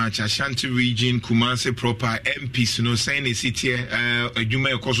very much. Ashanti region, Kumasi proper, MP, no saying a city, you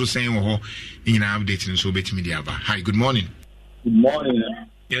may also say, in our updating, so bet me the other. Hi, good morning. Good morning.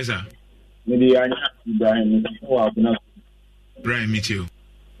 Yes, sir. Brian, Brian, meet you.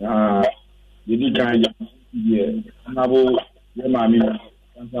 You did kind of, yeah, Nabo, your mammy, and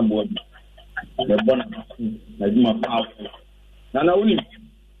somebody, the bonnet, like my powerful. Now, only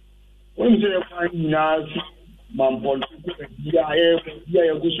when you find now. Mampol, yeah,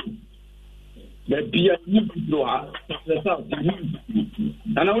 the beer you do,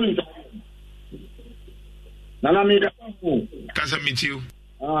 and only Nana made a fool. Can meet you?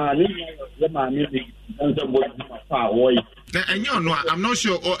 And you know, I'm not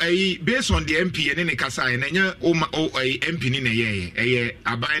sure, based on the MP and any Casa, and a MP in a year,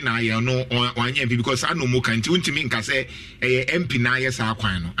 a buy now, no, or one MP, because I know more can to me, Casa, a MP Naya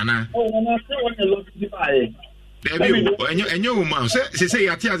Saquano, and I. Oh, and I say, what you buy. And your mouth say,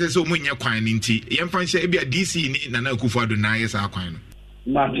 I tell us so when you're quine in tea. Young fancy be a DC in an Akufado Nayas Aquine.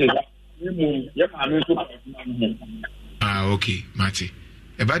 Okay, Matty.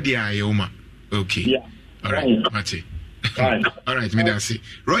 About the Ioma. Okay. Yeah. All right, Matty. All right, me that's it.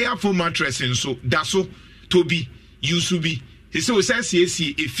 Royal Foam mattress and so that's so Toby, Yusubi. He says,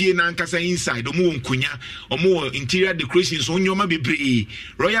 if you nankasa inside, or more kunya, or more interior decorations on your maybe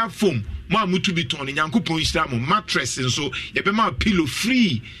Royal Foam, Mamutu Biton, and Yankupon Istamo, mattress, and so you my pillow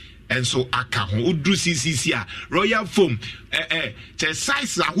free. And so aka udru CCCA Royal Foam the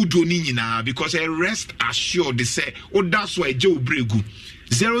size la udo ni na because a rest assured they say that's why Joe Bregu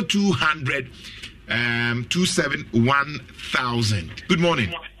 0200 271,000. Good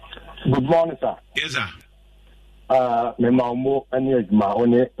morning. Good morning, sir. Yes, sir. Me mamo any ma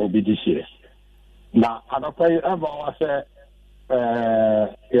one obidisi. Na adapai ever was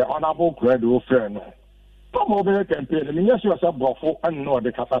honorable Konadu friend. Come over campaign. Me yes you are brofo and no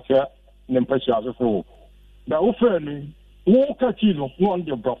the kasa nempesiazo fo. Na o friend me wo ka ti no on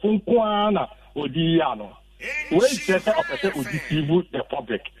the brofo kwana odi ya no. We set up odi the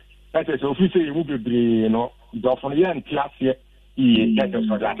public. That is officially you will be no brofo ya ntiase e that is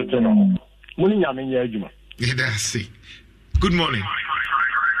for that no. Muni nyame ya adwuma. That's it. Good morning.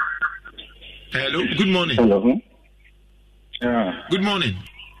 Hello. Good morning. Hello. Good morning.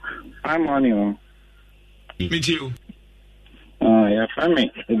 Hi, morning. Me too. Yeah, for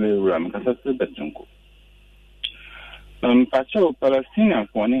me, I'm going to say that. Pacho Palestinian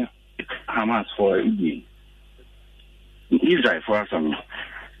for Hamas for Israel for some.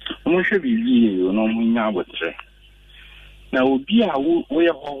 I'm sure you know me now with it. Now, be a way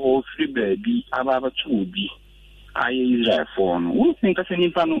of all free baby, about 2 be. I Israel for who think of any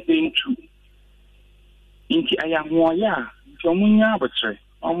panel into I am one, yeah, from Munya, but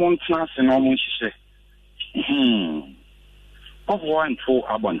I want class and almost say, of 1 4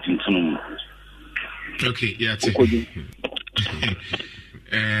 abundant. Okay, yeah,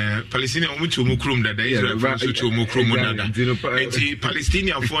 Palestinian to Mukrum that Israel to Mukrum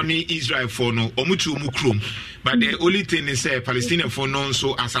Palestinian for Israel for no Omutu Mukrum. But the only thing is Palestinian for no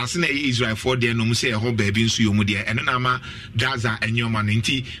so assassinate Israel for their no say a whole baby so you mudia and nama Gaza and your man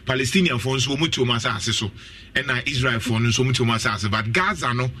inti Palestinian for so mutu masas so and Israel for no so mutu masas but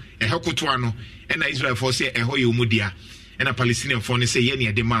Gaza no a Hokutuano and Israel for say a whole mudia and a Palestinian for say any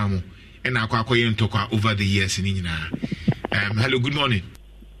de mamo and Aquakoyan Toka over the years in Inina. Hello, good morning.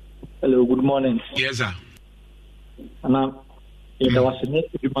 Hello, good morning. Yes, sir. Ana ida wasene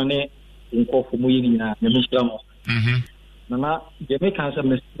ibane inko fumuyi na nyamislamo. Nana jeme kansa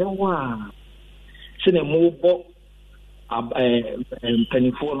meswa sene mo bo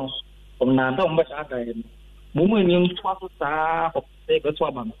penifo no omnanda ombasa aka mo mo ni ntwa so saa ho se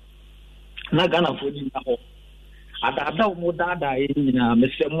betwa ba na Ghana fo di na ho ada mo dada na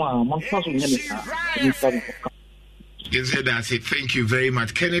mesemo a mo ntwa so nyame That's it. Thank you very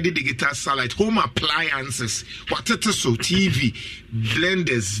much. Kennedy Digital Satellite Home Appliances, so TV,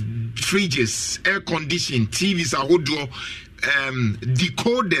 blenders, fridges, air conditioning, TVs,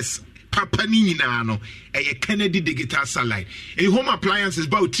 decoders, Papa Ninano, a Kennedy Digital Satellite. A home appliances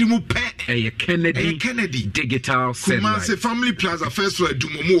about Timu Pet, a Kennedy Digital Satellite. Family Plaza, first floor,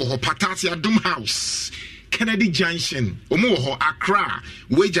 Dumomo, Patasia Dum House. Kennedy Junction, Omoho, Accra,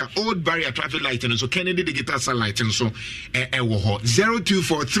 Wager, Old Barrier Traffic Light, and so Kennedy Digital Satellite, and so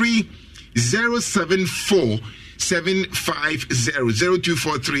 0243 074 750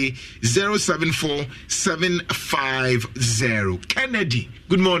 0243 074 750. Kennedy,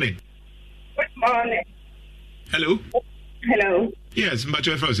 good morning. Good morning. Hello. Hello. Yes, but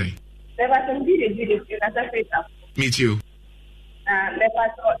you're frozen. There was some video Me too.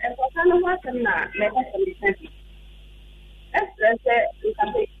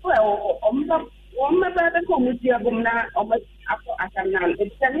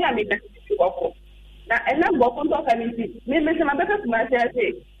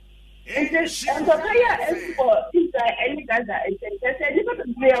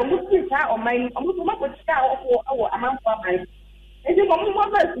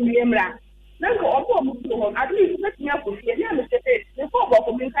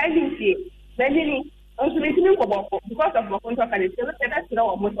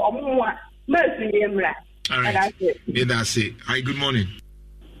 That's it. Hi, good morning.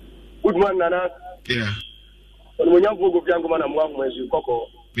 Good morning, Nana. Yeah. When you go to Yangoman and one when you coco.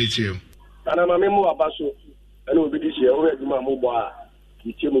 Me too. And I'm a memo abaso, and will be this year already my mobile.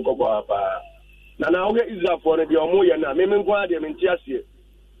 You tell me coco. Nana, where is that for the Omoyana? Memon Guardian in Tiasia.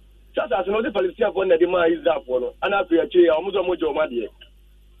 Just as another Palestinian one that the man is that for, and I feel a chair, almost a mojo madia.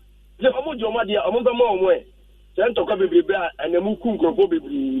 The Omojo madia, among the more way. Send to copy and the Mukum Grobobi.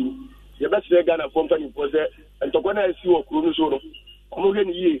 The best Ghana company was there, and to go and see what Kuruso.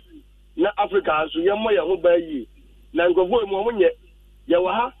 Omogen ye, na Africa, so Yamaya who by ye. Nangovo Momoye,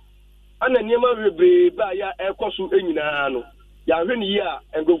 Yawaha, and the Yama be by ya Akwasi Enino. Yavin ya,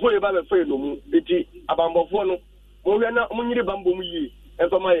 and go for a bad affair no more, Betty, Abambofono, Moriana, Muniri Bambu ye, and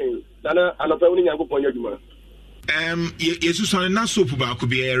for my Nana, and a family Yango Ponjuma. Yes, not soap could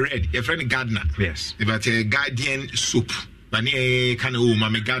be a red, a friend gardener. Yes, but a guardian soup. Bani kind of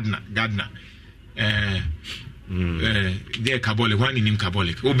mama gardener. They're Cabolic, one in him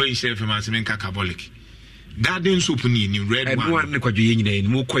Cabolic. Obey self from Asimenka Cabolic. Garden soup in red and one in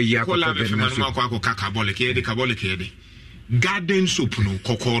Mukoya, Cabolic, the Cabolic. Garden soup no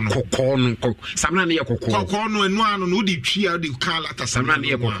cocono samana cocono and one no di tree out the calata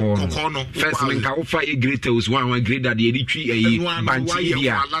samana cocono first men ka ofa e great was one great that the tree e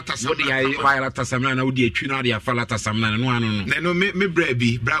banchia what the lata samana wo di atwi na dia falata samana no ano no me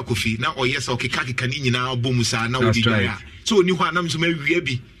brebi bra kofi na oyes o keka kani nyina obom sa na wo di ya so ni ho anam so ma wie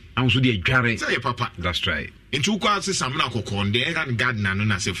bi anso di adware say papa that's right into kwa se samana cocono de kan gardener no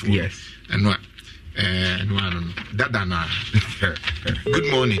na se fu yes and what Dadana. Good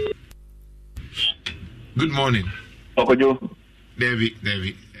morning. Good morning. Okojo. David.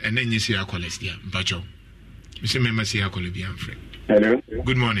 And then you see our colleagues there. Bacho. You see, member see our colleague here, friend. Hello.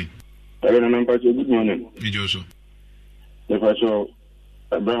 Good morning. Hello, Pacho. Good morning. Me also. The Pacho,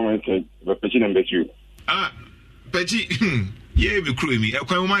 Brown went to the Pechin and Bet you. Ah, Petty. Yeah, be crew me. I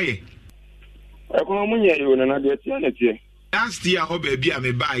come my. I come on you and another tier. Last year, how baby, I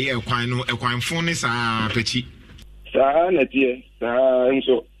may buy a quine phone is a petty. Sir, and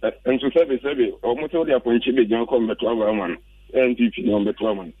so service, almost all the appointed big young come to our man, and PP number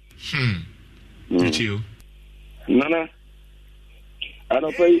 12. You, Nana, I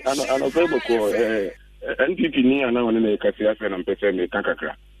don't pay before NPP near now in a cafe and Pessem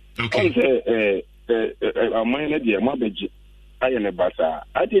Kakakra. Okay, a minor dear, my budget. I am a bassa.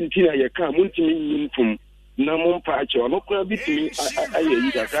 I didn't hear you come, won't from. Na mon patch or no crab between I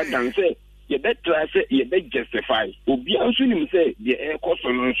can say you better say you bet justify. Ubi answering say the air cost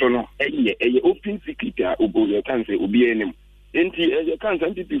on sono a open secret ubo you can say ubi any. Enti you can't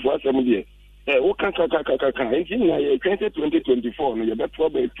send people for some year. What can 2024 no you bet for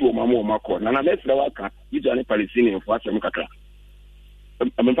by two mama mako. Nana let's waka you are Palestinian for some kaka.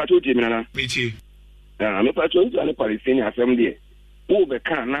 I'm patriotic nana. Me too. I'm a patriotic Palestinian assembly. Who be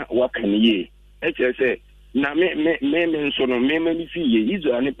can na wakan ye. HSA na me so no me fi ye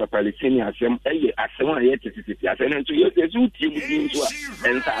Israel ne Palestine asem eye asem aye tete asem nso ye se su tie mu nso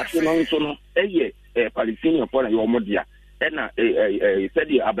en sa asem nso no eye Palestine for na yo modia na said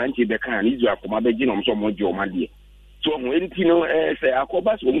the abanchi be kan Israel koma be gi no so mo gi o made so ho enti no se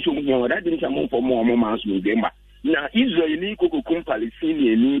akoba so mo so mo ho that didn't come for more man so be ma na Israeli kokokum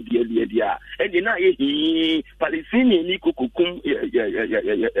Palestine ni dia e na ye Palestine ni kokokum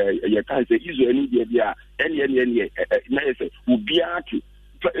ya kan se Israeli dia any na ye se ubiatu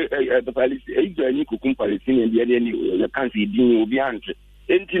Palestine Israeli kokokum Palestine dia ya kan se din ubiantre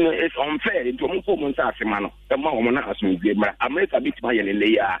enti no it's unfair enti omo ko mo nsa asema no e ma omo na asum bi mara America bit ma ye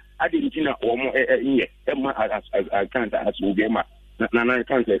le ya ade nti na omo nye e ma kan ta asum bi ma na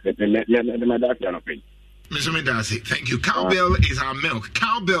kan se le ma da ya no pe. Mr. Medasi, thank you. Cowbell is our milk.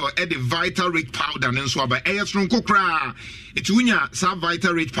 Cowbell at the Vital Rich powder and so by Ayatron Kokra. It's Unya, some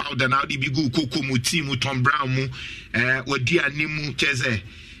Vital Rich powder now. The Bigu Kuku Mutimu Tom Brown mu Wadia Nimu Cheze.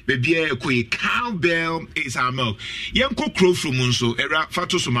 Baby, Cowbell is our milk. Yanko Crow from Munso, Era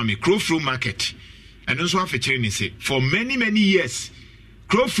Fatosumami, Crow Fruit Market. And also have a training say for many years.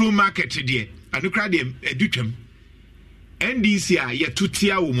 Crow Fruit Market today. And look at them, Edutum. NDCI, yet 2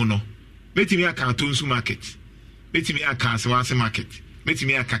 tier woman. Betting me account on market. metimi aka Asawase market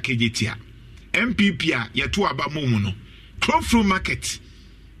metimi aka KJT MPP a yeto aba momu no Crofro market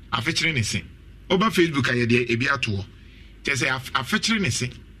afechire ne se oba Facebook ayede ebi ato say afechire ne se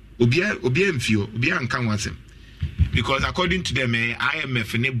obia mfio obia nka wansem because according to them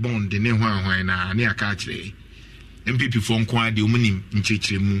IMF ne bond ne hwan na ne aka akire MPP for nko ade omunim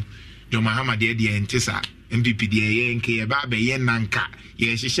nchechire mu do Mahama de entesa MPP de ye nke ye ba be ye nanka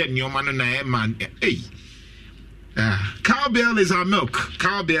ye hihye nioma no na e man Cowbell is our milk.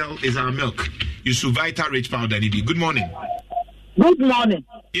 Cowbell is our milk. You should Vita Rich Powder. Good morning. Good morning.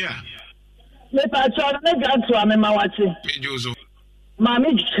 Yeah. Me pa cho na ga to amema wachi. Me jozo.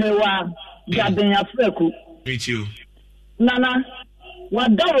 Mami chewa gaben afreku. Meet you. Nana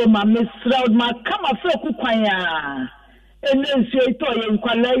wadawo ma misraud ma kama afreku kwan ya. Enensuo ito ye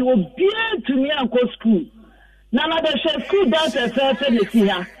nkwala yi obi atumi anko school. Nana de school data fefe ne si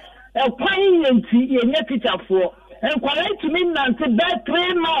ha. Kwan yenti ye nye teacher for. Enkwala itumi nante be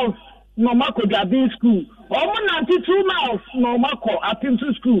 3 miles no mako gaben school. Omo 92 miles no mako apim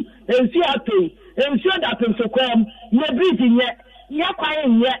to school. Ensi atoi. Ensi da apim so kwam. Ye bridge nye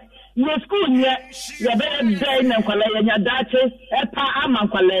kwan ye school nye ye be dey na nkwala ye nya dache epa ama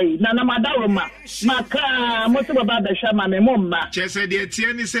nkwala yi na madaroma maka moto baba be hwa ma me momma chese de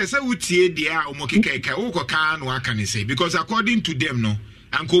tie ni say wutie de a omokeka wo koka no aka ni say because according to them no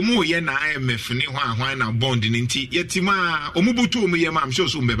ankomu ye na IMF ni hwan na bond ni nti yetima omubutu omu ye ma am sure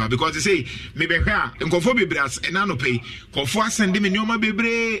so mbeba because they say me be hwa nkofo bebras ena no pay kofo asende me nyoma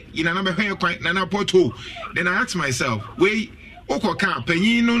bebre ina na be hwa kwan na poto then I ask myself we okoka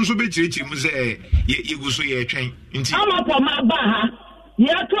panyin no nso be chirichiri mu say yeguso ye twen nti amapo ma ba ha ye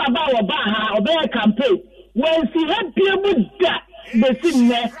to aba wo ba ha obe campaign when si happy mu da be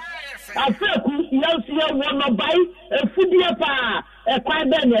sinne afeku yansi ye wono bai efudie pa ekwan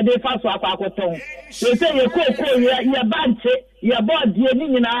be ne de fa so akwakoton ye say ye kokko ye banche ye bodie ni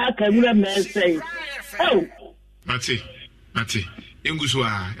nyina aka nwura messay oh mati enguso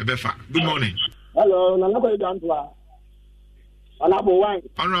a ebefa good morning hello nana ko idantwa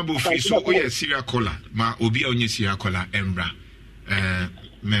Honorable Fiso, we are serial caller. Ma obi onye serial caller Embra.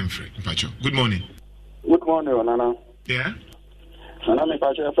 Memfre, Pacho. Good morning. Good morning, Nana. Yeah. Nana, me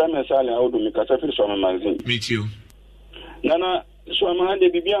Pacho, friend me Sally, how do me kasa feel so magazine. Meet you. Nana, so I'm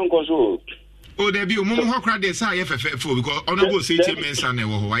hande bibi anko so. Oh, there be mumu hokra de sa ye fefe because honorable say mensa na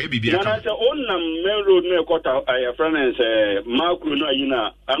wo ho aye bibi aka. Nana, say on na main road na kota aye friend makru no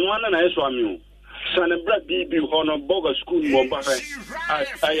ayina. Anu ana na eso ami o. Sanebra bibi hono boga school mo ba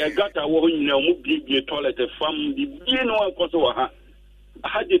I got a wo nyina mu bibi toilet fam bibi no akoso wa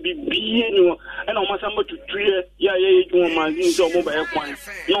ha de bibi no na o masamba tutue ya ju magazine so mo ba e kwan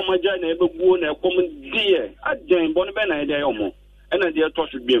na o maja na ebeguo na ekom die aden bon be na ide yomo na de to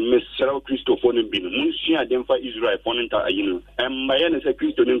should be Mr. Christopher no bi no munsua de mfa Israel fon nta ayino emma ye na se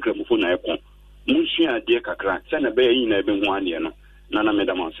Christo no nkramfo na ekon munsua de kakra se na be yin na be hu ane no Nana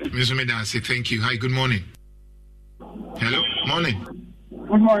Medamanse. Mr. Medanse, thank you. Hi, good morning. Hello, morning.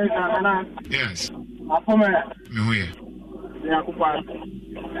 Good morning, Nana. Yes. Manhyia. Yeah,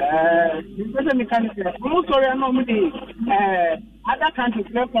 especially mechanics. I'm sorry, I'm not with other countries.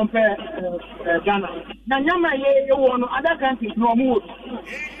 Let's compare Ghana. Now, Yama ye one other countries no more.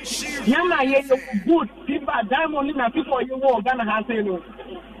 Yama ye good people diamond in a people you want Ghana has said no.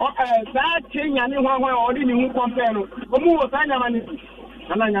 That change anyone already who compare no. Omu was anyamani.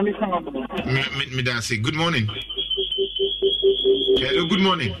 Ana nyami kama. Midasi, good morning. Hello, good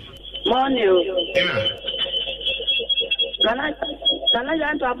morning. Morning. Yeah. Can I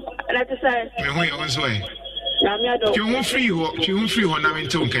let us say? Me who was way. You won't free ho na me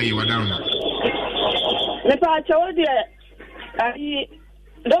nton kan yi wadan. Me pa chawo de ai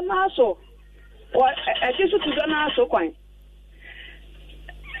don aso. Wa ekisu tu don aso kwan.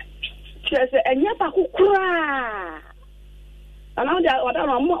 Chese enya pa kukura. Ana da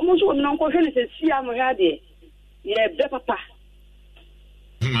wadan mo so mi non ko hwe ne se sia mo ya de. Ye be papa.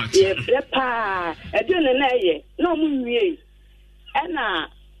 Ye be pa. E de ne na ye. Na mo nwie. Ena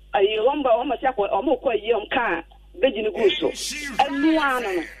ayi wamba wama chako omukwa yom ka beji ni guso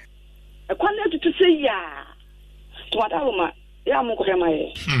enuano no ekwana tutu se ya twata roma ya munko kema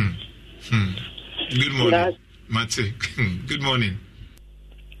ye good morning Mate good morning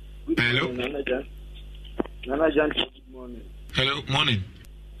hello Nana Jan good morning hello morning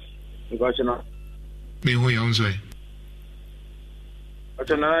ngachana me ho ya unzo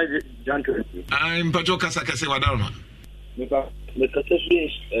Nana Jan I'm pato kasa wadarma Meka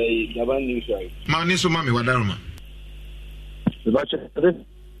tese Gaban News side. Ma niso mami wadaruma.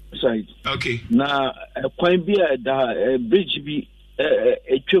 Side. Okay. Na kwan bi da bridge bi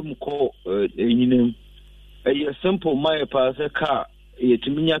etwem ko enyinem a simple my pass a car, a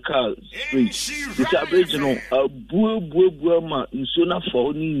Timinia car street. It's aboriginal, a boo ma, in sooner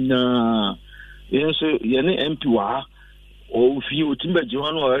for na. Yes, Yenny Empua, or few timber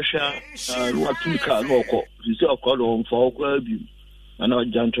Joan or Russia, what two car local, you see a call on for Quabu, and not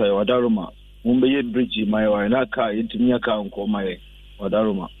Jantra or Daruma. Mumbai Bridge, my or car into me account call my or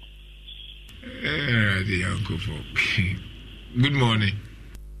Daruma. The uncle folk. Good morning.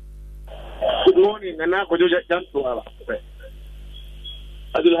 Good morning, and I could just jump to our.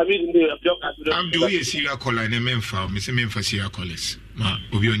 I'm doing a serial caller in a Memphis, Miss Memphis serial callers. Ma,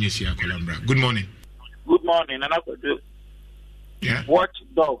 Obionia serial caller. Good morning. Good morning, and I could do. Yeah. Watch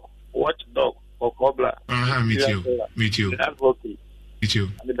dog, or cobbler. Me too. That's okay. Me too.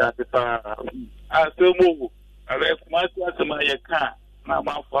 I still move. I left my car. Now,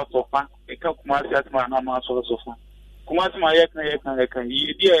 my first of all, I come to my source of fun. Kumasi ma yeka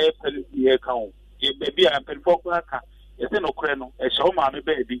yi dia e pele yeka o e baby a pele fo aka e se no kre no e show ma me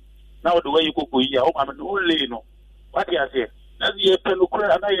baby na o the way you go yi o ma me no le no what you say na ye pele kre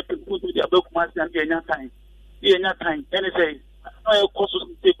na ye pele futu dia be kumasi an dia nya time any say no e koso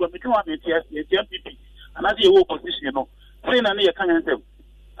te ko me twa me tia pipi ana dia wo position no say na ne ye kan yan tem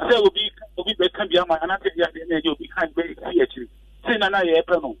say obi be kan bia ma ana te dia na ye obi kan be fi akiri say na ye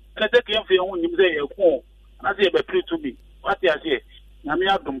pele no na te ke mfe ho nim say ye ko na say be pray to me what you say na me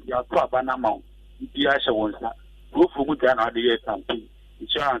adum ya to abana ma bi a hye wonsa go for mu dia na de campaign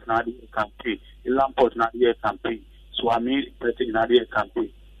insurance na de campaign lamport na de campaign so ami pretty na de campaign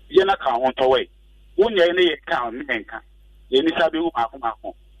ye na ka ho to we wonya ne ye ka me nka ye ni sabe wu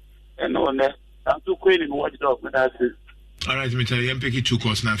mako and no ne am to queen in watch dog that is all right me tell you mpeki 2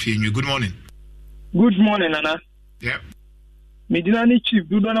 calls na fi enyu. Good morning. Good morning, Nana. Yeah. Medinani chief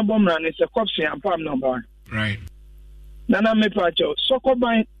do na bomra ne se kopse ampam number 1. Right. Nana me pacho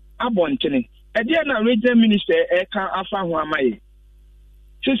sokoban abontene e dia na regional minister e kan afa ho amaye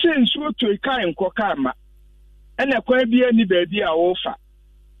sese nsuo to kai nkoka ma ena kwa bia ni baabi a wo fa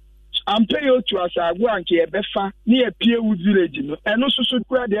ampe yo to asago anke e befa ne e pie wu village no eno soso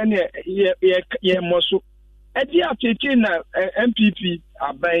kura de ne ye moso e dia tete na MPP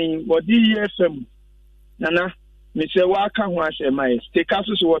aban wodi EFM Nana me se wa ka ho asemaye take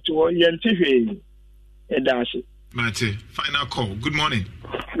aso so what wo ye ntehwe Edasi. Mate, final call. Good morning.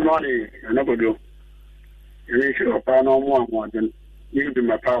 Good morning. Nobody. You should have found no more than you do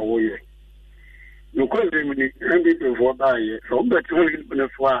my power here. You could be MVP for that year. So, but you will be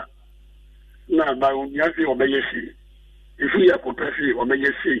for now by Yazi or Bayesi. If we are Potasi or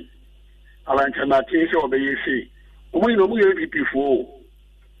Bayesi, Alancha Martins or Bayesi, we know we are MVP for.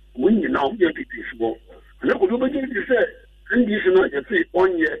 We know we are MVP for. And I could do to say, and this is not a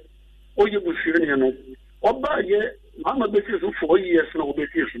 1 year. Oh, you will see any. Oba ye mama basis 4 years no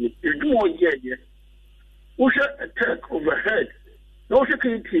basis you do 1 year ye we should attack overhead no she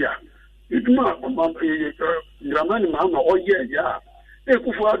can here you do not gramani mama all year ya e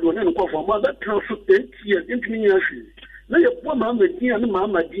ku fo ado ne ko fo mama that transfer 8 years into years na ye po mama di na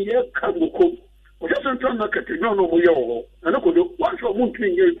mama di ye ka go o just try market no mo ye o na ko do one so mo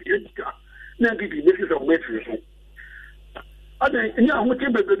tin ye ka na bi basis of metri so ade nya ho te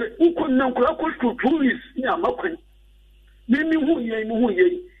bebebe ukon na nkura ko tourist nya makwan mimi hu ye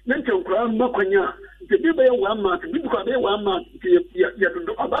na nkura makwanya te bi be wa ma te bi ko be wa ma te ya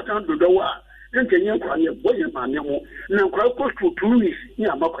do abata do wa nke nya nkura ye boye ma ne ho na nkura ko tourist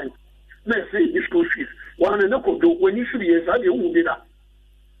nya makwan na say this school fees wa na ko do wani shiri ye sa de hu bi da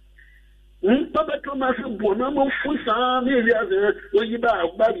Papa Thomas Bonamo Fusa, Melia, where you buy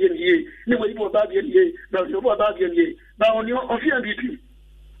Babian ye, no way for Babian ye, now you for Babian ye, now on your Ocean PP.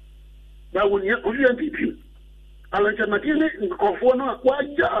 Now when you're Ocean PP. Alexamatine in Conforna, why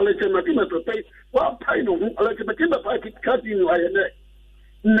Alexamatina to pay, well, Pino, Alexamatina party cutting you neck.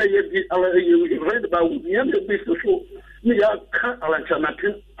 Nay, you read about the end of business show. Me are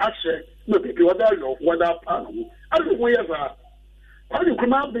Alexamatin, I say, no people what I know, what I panel. I don't know where. How you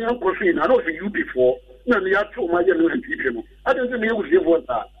come out the uncle scene? I don't see you before. No, you have to my young people. I don't think you will give what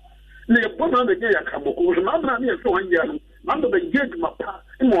that. Near one on the day I come, who's not near so young. Under the gate, my pa,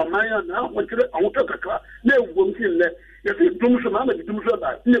 in my mind now, what you I want to car. No one feel that. You see, do some other do so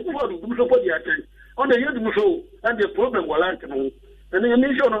that. Never do so for the action. On the year do so, and the problem will like to know. And the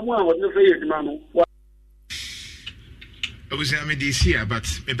nation of one was the say, man. I was saying, this here, but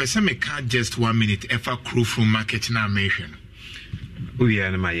a person can't just 1 minute ever crew from market now mention. We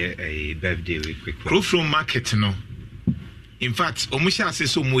are a birthday quick. Crew from market, no. In fact, Omusha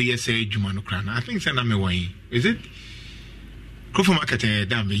says so more yes, Jumanocran. I think send me one. Is it? Crew from market,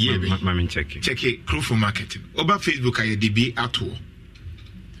 damn, yeah, mammy, check it. Crew from market. Over Facebook, I DB at all.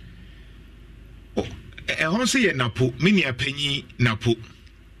 ɛhɔ nso yɛ napo minia panyi napo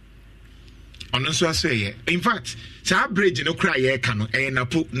ɔno nso aso yɛ in fact saa bridge no kora yɛ ka no ɛyɛ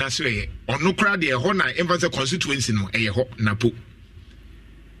napo na so yɛ ɔno kora deɛ ɛhɔ na emphasize constituency no ɛyɛ hɔ napo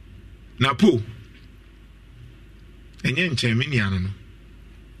ɛnyɛ nkyɛn minia no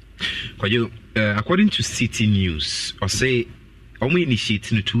according to City News or say only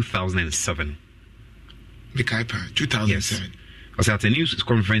initiated in 2007 2007 yes. At a news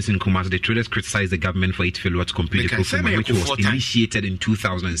conference in Kumasi, the traders criticized the government for its failure to complete the program, which was initiated in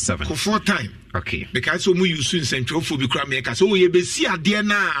 2007. For 4 time. Okay. Because so we use in Central for Bikrameka, so we be see a dear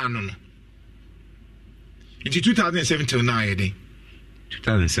na. Into 2007 till now,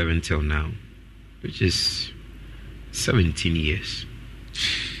 2007 till now, which is 17 years.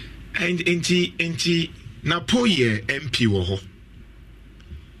 And Napoye MP wo.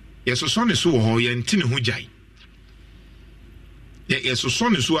 Yes, so son is so ho yentini ho jai. Yes, so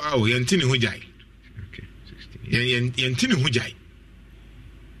son is so ho yentini ho jai. Okay, 16. Yentini ho jai.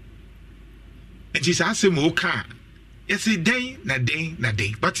 And she says mo ka. Yes, day na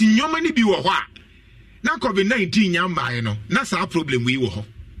day. But in your money be wo ho a. Na COVID-19 yamba no. Na sa problem we wo ho.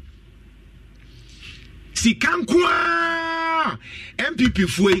 Sikankwa MPP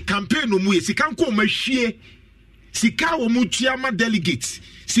fue campaign no mu sikanko mahwie sika wo mu tuama delegates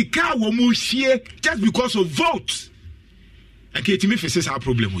sika wo mu hwie just because of vote. Okay, it me faces our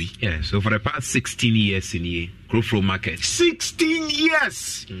problem we. Yeah, so for the past 16 years in here, Crowflow Market. 16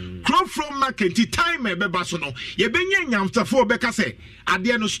 years. Crowflow Market the time e beba so no. Ye benye nyamtafo beka say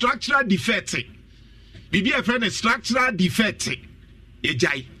ade no structural defect. Bibi e friend structural defect. Ye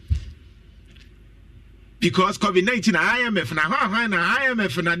jai. Because COVID-19 IMF na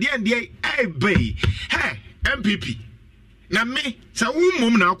IMF na dey bay hey MPP na me sa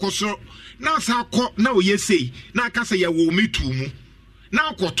wumum na akoso na sa akọ na oye sei na aka say ya wo metu mu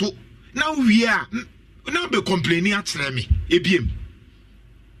na akoto na wie a na be complaining atreme me ebiem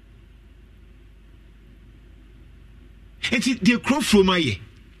enti dey crow from aye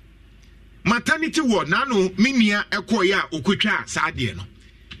maternity ward na no minia ekoye a okotwa sa de no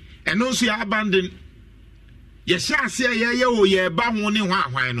eno nso ya abandon yes, ye o ye ba ho ne ho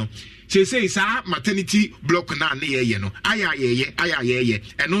ahwan no say sa maternity block na ne ye no aya ye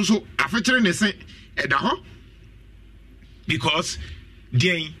eno nso afekere ne se eda ho because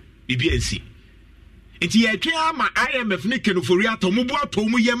den BBNC enti ye twa ma IMF ne kenofori atomo bo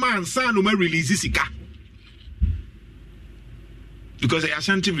atomo ye ma ansa no ma release sika because the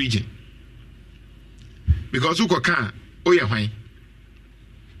Ashanti region because ukoka o ye hwan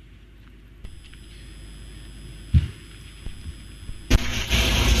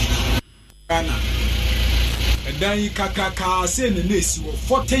Ghana. And then Kaka say the nation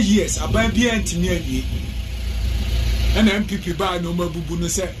 40 years about be anti and MPP by no more bubu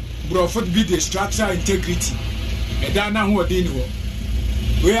say Broford be the structural integrity. And then now what they know.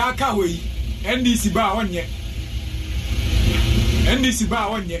 We are Kawi, NDC bar 1 year. NDC bar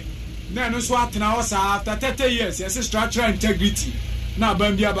 1 year. Now no swat now after 30 years, yes, structural integrity. Now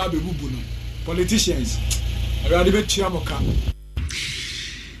Bambia Baby Bubu. Politicians. I rather bet Chiamoka.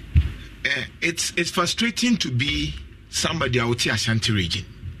 It's frustrating to be somebody out here Ashanti region.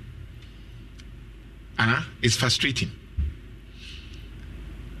 It's frustrating.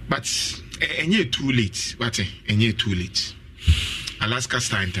 But too late. Too late. Alaska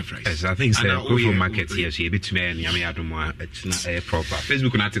Star Enterprise. Yes, I think so. Crowflow Market here, she a bit me and it's not proper.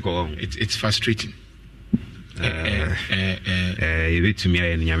 Facebook article. It's frustrating. Bit to me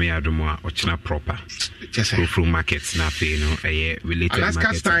and Yami Adomo or China proper. Crowflow Markets na pay no related.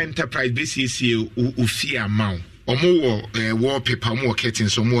 Alaska Star Enterprise BCC ufia amount. More wallpaper, more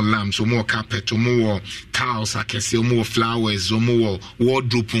curtains, or more lamps, or more carpet, or more tiles, I can see, more flowers, or more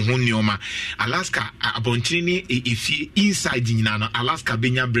wardrobe. Alaska, abontini if inside in Alaska,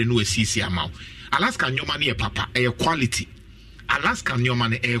 Benya Brenu, CC amount. Alaska, no money, a papa, a quality. Alaska, no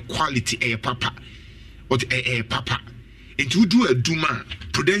money, a quality, a papa. But a papa. And to do a Duma,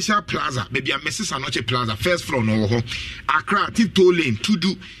 Prudential Plaza, maybe a Mrs. Anoche Plaza, first floor, no, Accra, Tiptoe Lane, to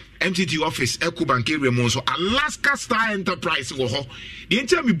do. MTT office, Ecobank area Monso, Alaska Star Enterprise. The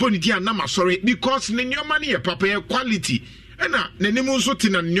entire me bonity and nama sorry because your money a papa quality. And Nenemoso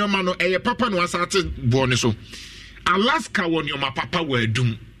Tina Nyomano a papa no asate boneso. Alaska won your papa were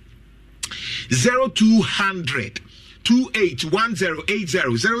doom 0200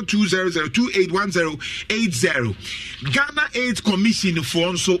 281080 0200281080. Ghana AIDS Commission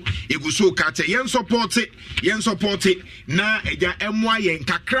for so eguso kate yen support it na eja emwa yen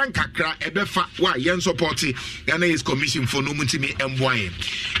kakra ebefa wa yen support Ghana AIDS Commission for no mutimi emwa yen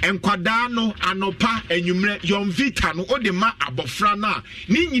enkwada no anopa enwumre yon vita no odema abofra na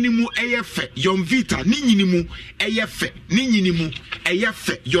ni nyinimu eyefe yon vita ni nyinimu eyefe ni nyinimu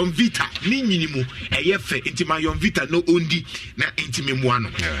eyefe yon vita ni nyinimu eyefe intima yon vita no ondi na intimi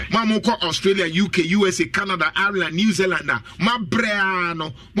muano mamoko Australia, UK, USA, Canada, Ireland, New Zealand ma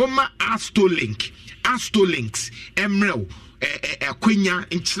breano mama Astolinks emrel akwenya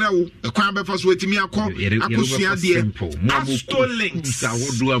nkyerɛw kwan bɛfa so watimi akɔ akosua deɛ Astolinks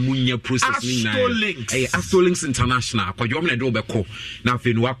awodo amunya processing na Astolinks International akɔdwom na de obɛkɔ na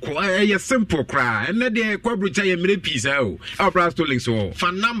afei no akɔ simple kra ɛnɛ deɛ kwabrucha yɛ mire pizza o Astolinks o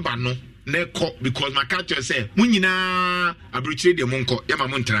fa number no neko because my catcher say munyina abrichire de monko yama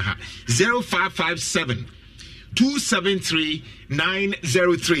montra ha 0557 273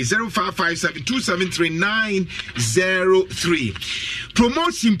 903 0557 273 903.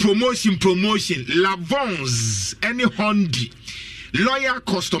 Promotion Lavons any Hondi loyal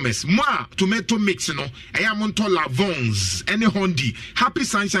customers moi tomato mix no ayamonto Lavons any Hondi Happy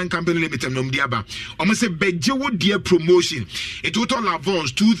Sunshine Company Limited no mdiaba omo say bejewo dear promotion a total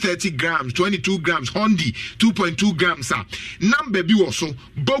Lavons 230 grams 22 grams Hondi 2.2 grams number bi also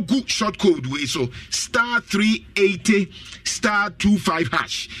bogu short code way so star 380 star 25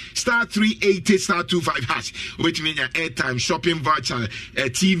 hash star 380 star 25 hash which mean your airtime shopping voucher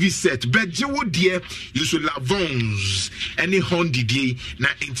TV set bejewo dear you should Lavons any Hondi na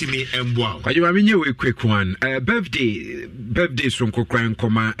intime emboa kwaje ma menye we quick one birthday from kokran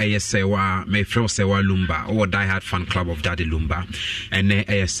koma eyesewa me fro sewa lumba or die hard fan club of Daddy Lumba and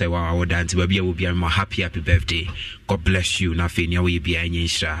eyesewa or dance baby will be more happy birthday. God bless you na fe nya we bia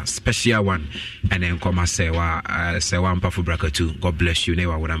nyisha special one and then koma sewa mpa for brakatu. God bless you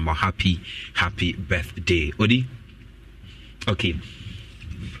newa would more happy birthday odi okay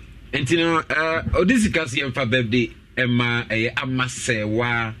entino odisicasi emfa birthday Emma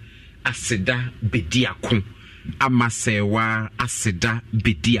amasewa aseda bediako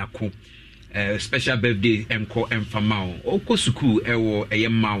special birthday enko emfamao oko school ewo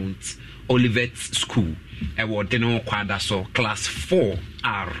Mount Olivet School ewo deno kwada so class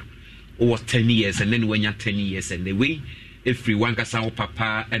 4R was 10 years and then when you're 10 years and the way everyone kasa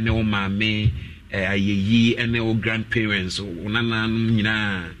papa and no mame ayeyi and no grandparents unana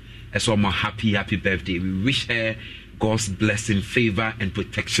nyina so my happy birthday. We wish her God's blessing, favor, and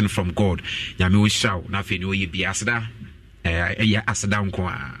protection from God. Yami we shout. Na fe no ye bi asada. Asada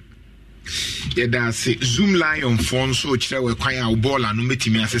nko. Yeah, that's it. Zoom Lion phone so chire we kwan a ball anu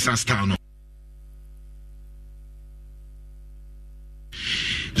metimi asesa star no.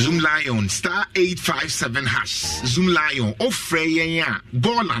 Zoom Lion star 857 hash. Zoom Lion ofre yen a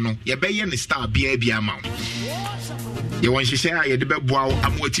ball anu ye be ye ne star bia amount. You want to share your debate bow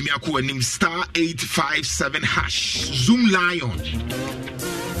amwatimi akọ anim star 857 hash Zoom Lion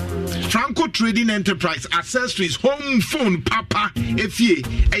Franco Trading Enterprise accessories home phone papa efie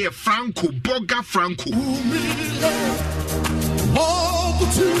Franco Boga Franco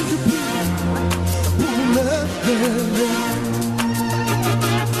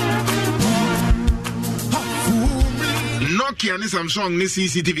Nokia ni Samsung ni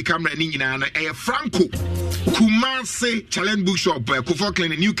CCTV camera ni nyina na Franco Kumase Challenge Bookshop Kufo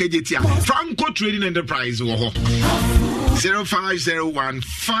Clinic New KJT Franco Trading Enterprise wo ho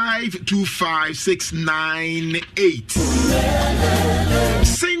 0501525698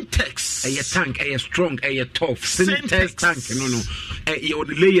 Syntex tank strong tough Syntex tank no your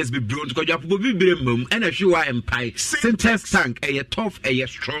layers be blown because you have to be brem and if you are empire Syntex tank tough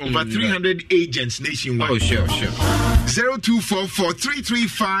strong over 300 agents nationwide. Oh sure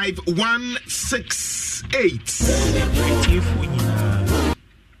 0244335168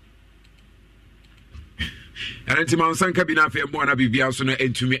 and anti-man sanka bi na fe mo na bibia so no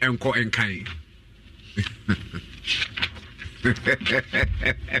entumi enko enkan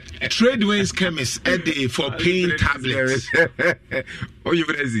Tradewinds Chemist Eddie for pain tablets. Oh, you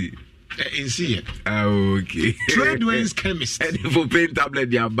crazy? In see it. Okay. Tradewinds Chemist Eddie for pain tablet.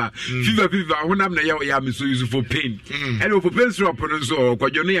 Yamba. Fever. When I'm na yam so use for pain. And for pain syrup so kwa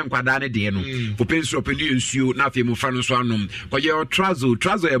joni yam kwadane de no. For pain syrup ni nsuo na fe mo fa no so anom. Kwa your trazo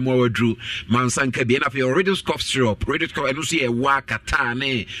e mo wadru. Mansanka bi na fe radio cough syrup. Radio cough eno so e wa kata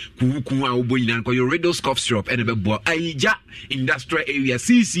ne kuku a obonyina kwa your radio cough syrup ene be bo aija industrial area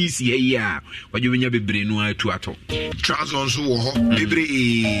CCC area. Kwa joni nya bebre no atu ato. Trazo so wo ho. Bebre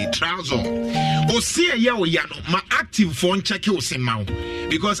trazo Amazon. O see a ya o ya no ma active phone check o se ma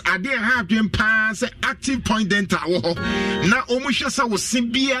because ade ha adwen pa say active point dental wo na o mu hwesa wo se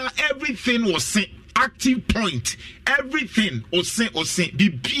bia everything was sent. Active point everything ose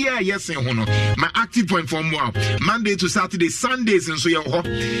bibia yesen ho no my active point for more Monday to Saturday Sundays nso ye ho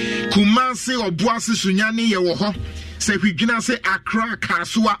Kumasi Obuasi Sunyani ye ho say we gina say Accra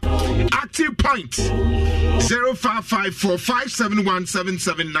Kasua active point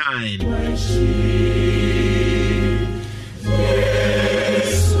 0554571779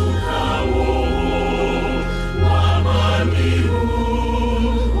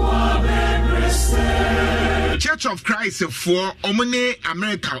 Church of Christ for Omone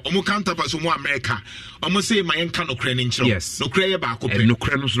America, Omo counterparts Omo America. Omo say my no craning. Yes. No cray back up. No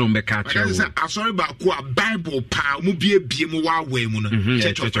cranos no make catch. I sorry about Bible pa mu be mu wa we mu no.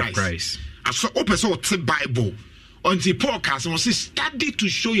 Church of Christ. I saw open so Bible. Until Paul cast and say study to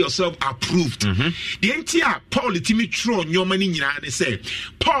show yourself approved. The entire Paul Timmy Tron your money nyina say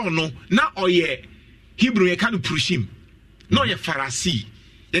Paul no na oye Hebrew you can push him. No ye Pharisee.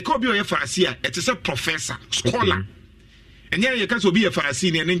 They could be a Pharisee, it is a professor, scholar. And yeah, you can't be a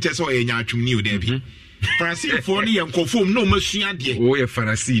Pharisee and then just so a new Debbie. Pharisee for me and conform no machine. We are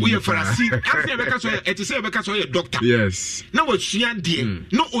Pharisee. We are Pharisee. It is a because a doctor. Yes. No, what's Shian dear,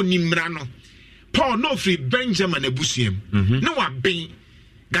 no onimrano. Paul no free Benjamin Ebusium. No one being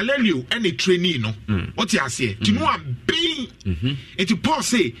Galileo and a trainee. No, what you say? To know I'm being. And to Paul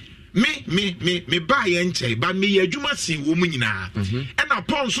say, me buy enche but me adwuma sin wo mu nyina and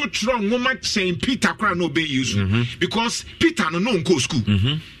upon so strong woman saying Peter kra no be use because Peter no go school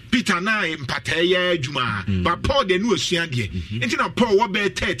Peter na empataya adwuma but Paul de no asua de enti na Paul wo be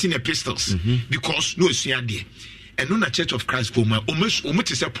 13 epistles because no asua de and no na Church of Christ for my almost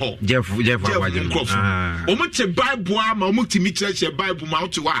say Paul Jeff almost say Bible ma almost me church Bible ma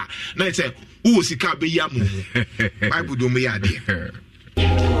to wa na say who sika be yamu Bible do me ya de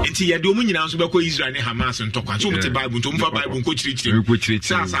Inti ya do mu nyina nso beko Israel ne Hamas ntokwa so mute Bible nto mfa Bible nko chirichiri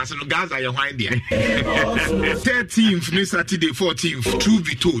sa no Gaza ye hwan dia 13th ni Saturday 14th truth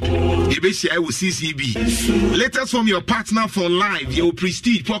be told e be share with CCB latest from your partner for life your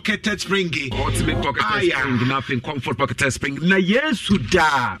prestige pocketed spring ultimate pocketed spring nothing comfort pocketed spring na yesu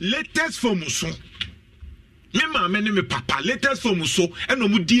da latest from so me ma me ne me papa latest from so eno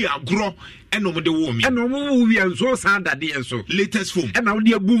mu di agro eno mu de wo mi eno mu wi enso san dade enso latest form eno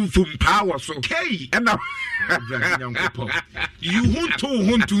de boom fum power so okay eno you want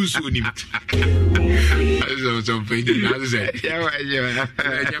to so nim so pedi na say yeah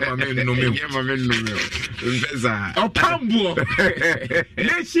ma me no me o pambo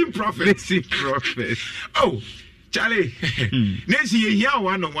nation prophet oh Charlie, Nancy, here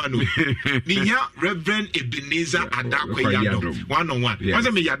one on one. Niya Reverend Ebenezer Adakwe Yado, 1-on-1.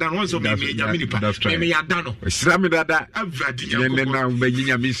 Once me Yadan, once me Yaminipa, me Yadano. Samidada, I've read it. Now,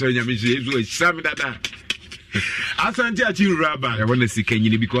 Virginia Miss Samidada. Asante achi raba. I want to see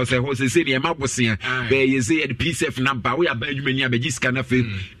Kenya because I was saying I'm up with saying there is a PCF number. We are Benjamin Abejis na fe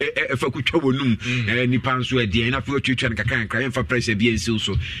kutwa wonum ni panso e de na fe twetwa nkakan kran fa pressure bi ensi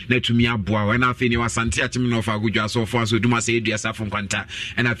so na tumi aboa na fe ni wasante achi no fa godwa so for so duma say dua safo kwanta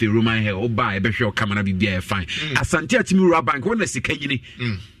na fe Roman here oba e be hwe o camera bi bia e fine. Asante achi raba bank wona see Kenya ni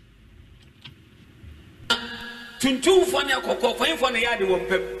tuntu fo ne akokọ fo info ne yade wo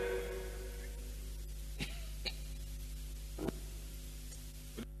mpem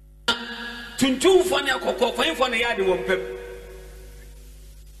tuntu fo ne akokọ fo info ne yade wo mpem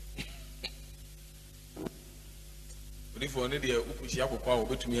odifo ne de ukushi akokọ a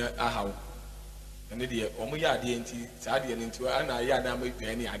obetumi ahawo ne de omo yade enti saa de ne nti ana yade am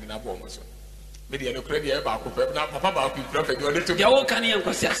epia ne yade na bo omo so me de no credit e ba akopɛ na papa ba ku prophet de ode to ya wo kan ye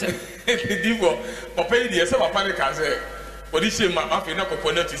nkwasi asem difo papa yi de se papa ne ka se odi she ma afi na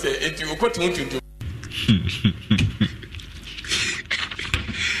kokɔ na ti se enti okotu tuntu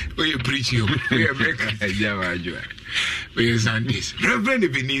we preach you we America we Sundays Reverend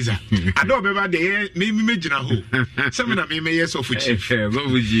Ebenezer ado beba de me gina ho some na me yes of chief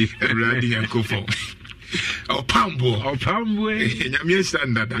Reverend Yankofo o pambo nyame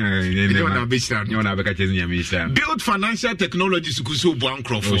standard build financial technology sukuso bo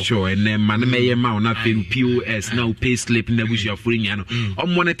ankrofo sure and man me ma na POS now pay slip na busia furinya no o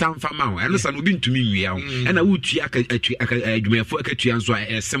monitor mfa ma and so no bi ntumi nwia and na wutua adwumefo akatua nso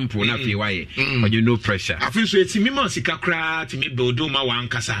a simple na fe waye when you no pressure afi so eti mima sika kra ti me build ma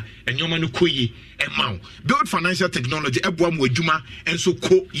wankasa enyoma no koyi e ma build financial technology eboa mo adwuma enso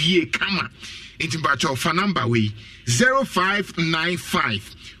ko yie kama Intimbacho for number way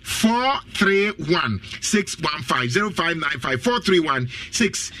 0595 431 615 0595 431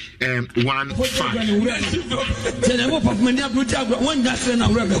 615. Tell them what many of one that's in a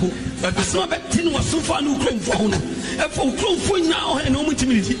rebel. But the small tin was so far no chrome for honor. And for chrome for now and no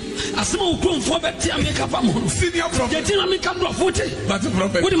community. A small chrome for better make up a month. Senior prophet, make up for 40. But the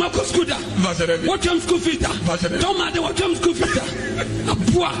prophet, what am I scooter? What comes school filter? Don't matter what comes school filter. A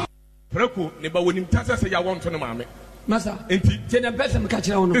poor. Preku, never winning Tassa say I want to know, mammy. Massa, tell the best and catch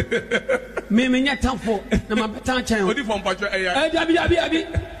on. Me, not time for my better channel. What if one patch?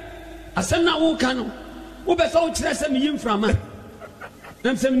 I send now who can. Who best out to send me in from?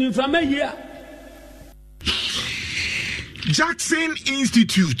 I'm sending you from here. Jackson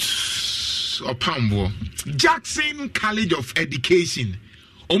Institute of Pambo, Jackson College of Education,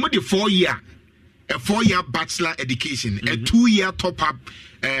 almost a 4-year bachelor education, a 2-year top-up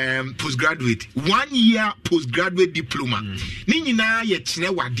postgraduate, 1-year postgraduate diploma. Nina ye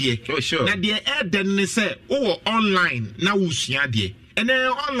chine wadie. Oh sure. Na de den say oh online na wusia de. And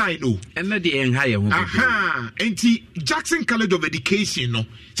online no. And na de en higher. Aha. Enti Jackson College of Education no.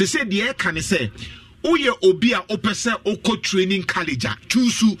 Say de can say Oye obi a opese oko training college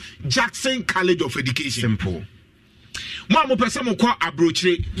choose Jackson College of Education. Simple. Mo pese mo kwa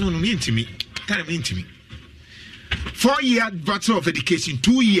abrochire. No intimi. Time intimi. 4-year Bachelor of Education,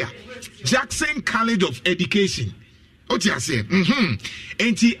 2-year Jackson College of Education. What you say?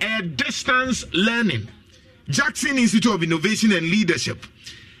 Distance learning. Jackson Institute of Innovation and Leadership.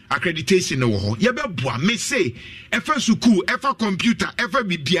 Accreditation no ho. Yebe boa me say efa school, efa computer, efa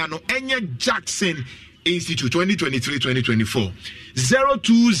bibiano enya Jackson Institute 2023-2024.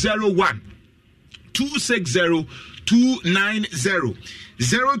 0201 260 290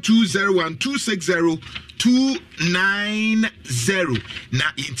 0201 260 290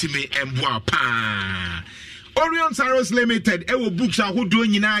 na intime emboa pa Orion Saros Limited ewo books ahodo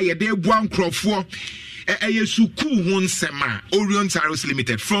nyina ye de boa nkrofo suku won sema Orion Saros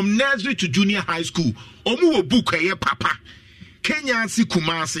Limited from nursery to junior high school omu wo book papa Kenya si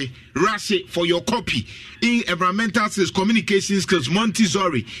Kumasi Rashi for your copy in environmental skills, communication skills,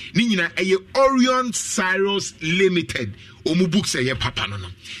 Montessori ni nyina Orion Saros Limited omu books papa no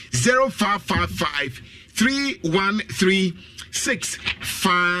 0555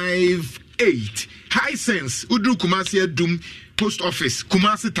 313-658. High Sense Udru Kumasi Dum Post Office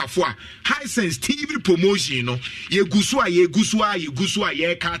Kumasi Tafwa. High Sense TV promotion no ye gusua ye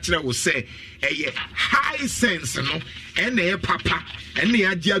katra wo say High Sense no ene papa ene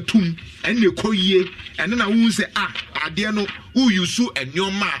adia tum ene koyie ene na wo say ade no wo yusu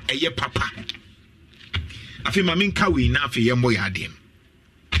enyoma eye papa afi ma minka we na afi ye moy ade no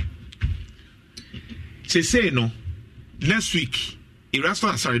say no next week Erasto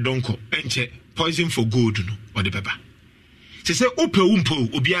Asaridonko enche poison for good no or the pepper. Say ope umpo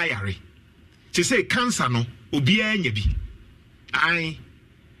obi ayare. Say cancer no obi anya bi. Ai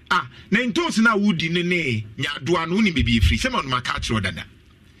na ntos na wudi ne nyadoa no ni bibi free. Say man maka chiro dada.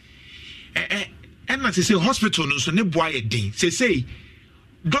 Na say hospital no so ne boa ye din. Say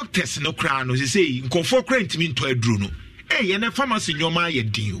doctors no kra no say nkofo kra ntimi nto aduro no. Ye na pharmacy nyoma ye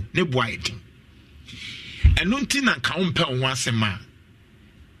din o ne boa ye din. And nunti na ka umpe ho asema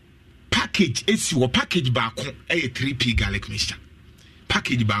package esi wo package ba ko 3p garlic mixture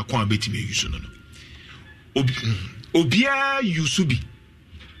package ba ko abetime use no obia use bi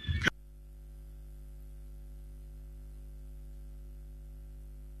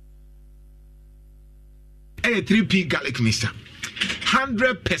 3p garlic mixture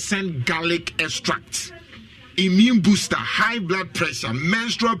 100% garlic extract immune booster high blood pressure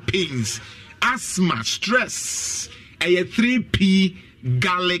menstrual pains asthma, stress, a 3p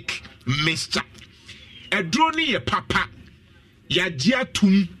garlic mixture. A drone papa, ya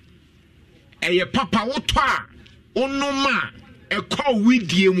jiatum, a papa wotwa, onoma, a call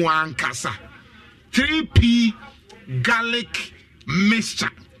with ye kasa. 3p garlic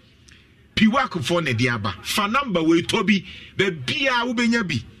mixture. Piwaku for diaba. For number we tobi, the bia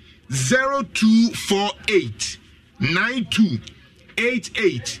ubenyabi 0248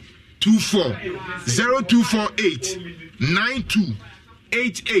 9288 0248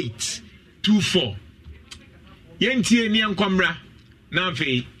 928824. Yentie ni ankwamra na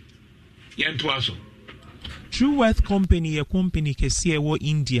fe yento aso. True Wealth Company a company kese wo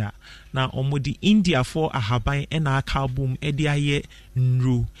India na omodi India for ahaban ena aka boom edi aye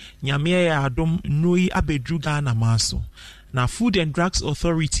nru nyame ya adom nrui abedru Ghana maso na Food and Drugs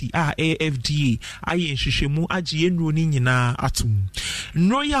Authority AFDA aye nhwehwemu agye nru ni nyina atum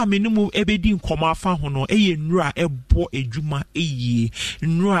nnuro ya menimu ebedi nkoma afa ho no eye nnuro a ebo edwuma eye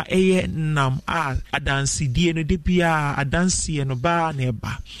nnuro a eye nam a adansidie no de bia adansie no ba na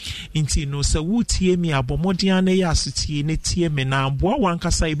eba nti no se wutie mi abomodian na ya asetie ne tie me na aboa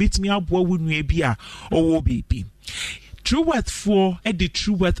wankasa ebetimi aboa wunu bi a owo bibi True Worth for the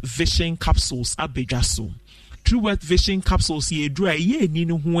True Worth Vision Capsules abejaso True Worth Vision Capsules ye dra ye ni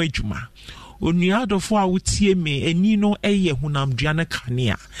no ho adwuma onuadofo a wotie me eni no eye hunamdua na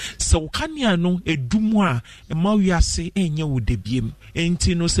kanea se kanea no edumu a ema wiase enye wodebiem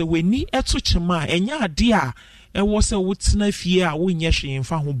enti no se weni eto chema enya ade a ewo se wotena fie a wonye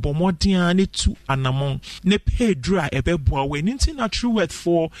hwemfa ho bomoden ne tu anamon ne pedra ebeboa weni nti na True Worth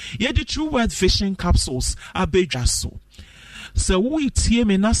for ye the True Worth Vision Capsules abejaso se wo itie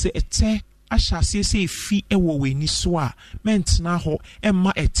me na se ete ashase se fi ewo weni so a mentna ho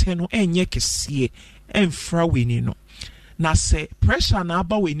emma ete no enye kese emfra weni no na se pressure na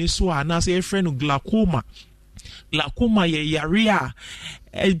aba weni so a na se efre no glaucoma ye yare a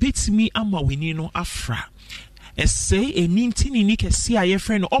ebitimi ama weni no afra ese enintini ni kese a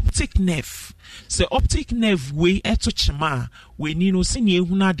yefre no optic nerve se optic nerve we eto chema weni no se ne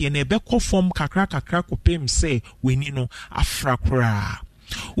ehuna de na ebekọ form kakra kopem se weni no afra kra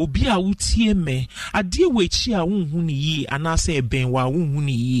obi a wutie me ade wechi a wonhu ne yi anase eben wa wonhu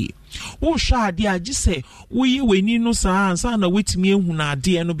ne yi wo hwa ade a gise wo yi weni no saa ansa na wetimi ehu na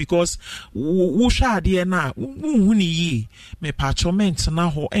ade no because wo hwa ade na wonhu ne yi me patchment na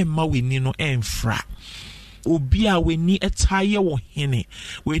ho emma weni no emfra obi a weni etaye wo hene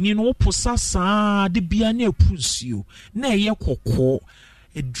weni no posa saa de bia na epunsuo na eye kokko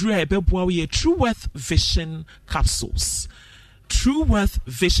edra ebeboa we True Worth Vision Capsules True Worth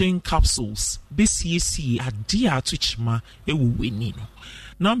Vision Capsules BCC adia to chima ewu weni no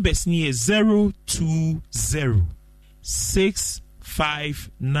numbers ni 020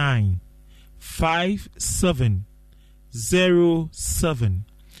 659 5707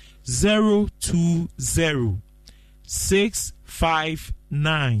 020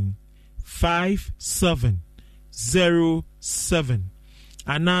 659 5707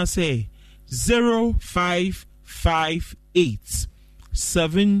 and I say 0558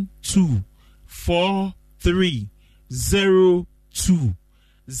 724302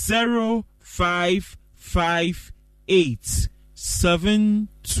 0558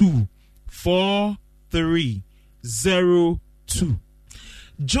 724302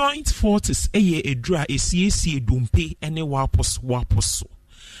 Joint Fortis eye edra esiesie dompe ene waposo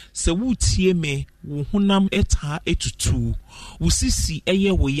se wutie me wo honam eta etutu wusisi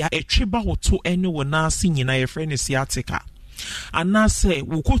eye wo ya etweba hoto ene wo na ase nyina ye frɛ ne sciatica anase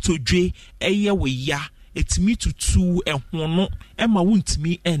wo kotodwe eye wo ya etimi tutu ehono ema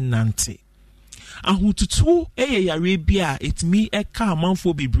wuntimi ennante ahututu eye yare bia etimi eka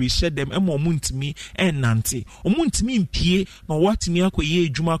amanfo bebre hyedem ema omuntimi ennante omuntimi mpie na watimi akoye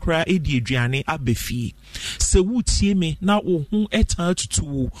adwuma kra edi aduane abefi se wutie me na wo hu eta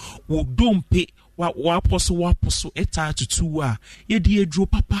tutu wo dompe waposo eta tutu a yedi edro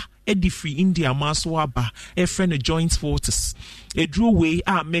papa edi free India maso aba efre Joint Fortis edro we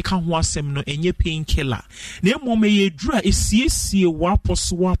a meka ho asem no enye painkiller na emom edro a esiesie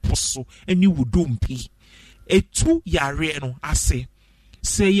waposo eni wudompi etu yare no ase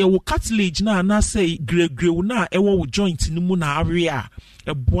se ye wo cartilage na say gregrew na ewo wo joint ni mu na are a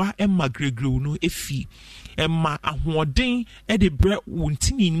eboa emma gregrew no efi emma ahoden e de bre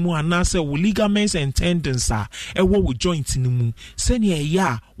wontini mu anase wo ligaments and tendons a ewo wo joint ni mu se ne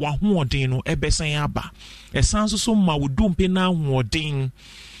ya wa hoden no ebesen aba esanso so ma wo dompe na ahoden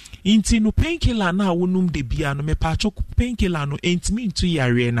inti no painkiller na wonum de bia no me pacho painkiller no entimi ntu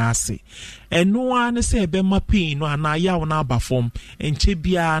yare na ase eno an se ebe ma pain no ana ya wo na aba form enche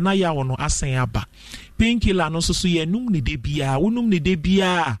bia na ya wo no asen aba painkiller no so ye num ne de bia wonum ne de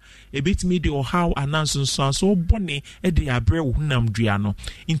bia ebetimi de o how ananso so bone e de abre wo hunam dua no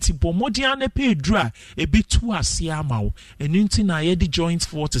inti bomodian na pedra ebetu ase amawo enu inti na ye de Joint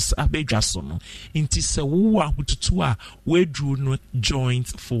Fortis abedwa so no inti se wo ahotutu a wedru no Joint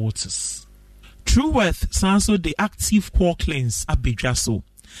Fortis. True Worth sanso the Active Core Cleanse abedwa so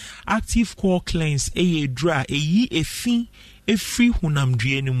Active Core Cleanse eye dra eyi efi efri hunam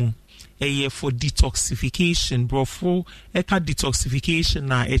dua ni mu eye for detoxification brofo eka detoxification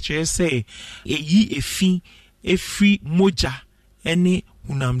na say eyi efi efri moja ene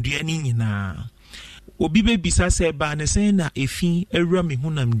hunamdua ni nyina obi be bisa se ba ne sen na efi ewura me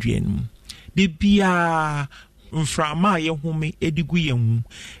hunamdua ni de bia mframa ye home edigu ye hu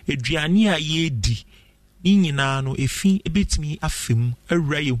aduane a ye di ni nyina no efi ebetimi afem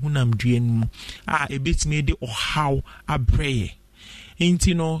ewura ye hunamdua ni a ebetimi de ohaw abreye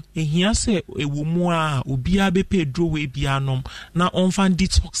enti no ehia se ewo mu a obia bepe dro we bia nom na onfan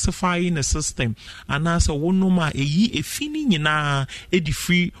detoxify in the system anasa wonom a eyi efini nyina edi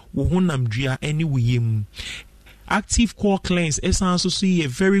free wo honam dua eni weyem. Active core cleanse essence so a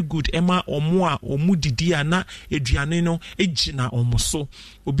very good ema omo a omu didi ana eduane no ejina omo so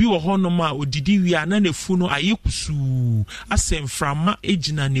obi wo ho no ma odidi wi ana nefu no ayekusu asemframa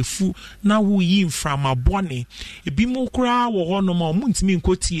ejina nefu na wo yi mframa bone ebi mu kura wo ho no ma omu ntimi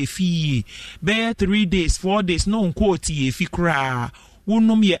nkoti efi be 3 days 4 days no nkoti efi kura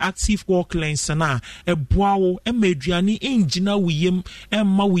wonom ye active core cleanse na eboa wo emaduane engina wiyem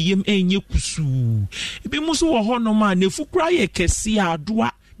emma wiyem enye kusu ebi muso wo ho no ma nefu kura ye kese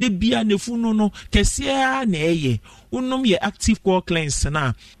adoa de bia nefu no kese na eye wonom ye active core cleanse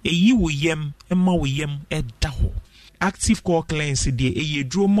na eyi wiyem emma wiyem eda ho. Active core cleanse de eye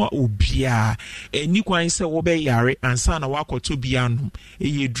droma obia eni kwan se wo be yare ansa na wakoto bia no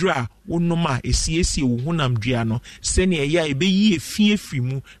eye dra wonoma esiesie wo hunam dua no se ne eya ebeyi efie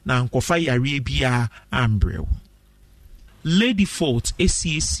frimu na nkofa yare bia ambrew. Lady Fault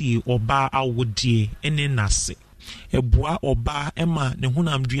esiesie oba awodie ene nase eboa oba ema ne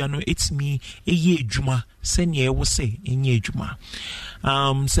hunam dua no etimi eye adwuma se ne ewo se enye adwuma.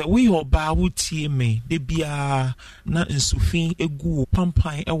 Se we oba wutie me de bia na nsufin egu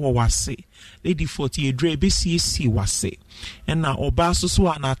pampan ewo wase Lady Fault ye dre besiesie wase ena oba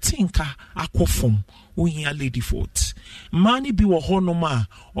so na tinka akofom ohia Lady Fault mani bi wo honom a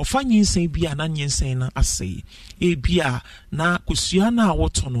ofanyin bia na nyensen na asei e bia na kosua na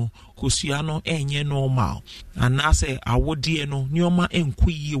awoto no kosua no enye normal anase awodie no nioma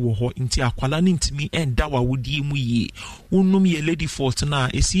enkoyie wo ho nti akwala ne ntimi enda wawodie mu yie wonnom ye Lady Fault na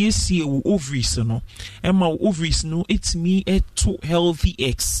esiesie wo ovaries no ema wo ovaries no etimi eto healthy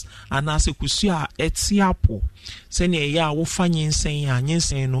eggs anase kosua etiapo sene ya wo fanyensen ya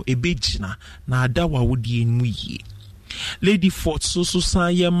nyensen no ebegina na ada wawodie mu yie. Lady Fault so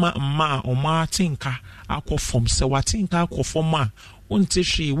san yema ma oma tinka akofom se watinka akofom a unte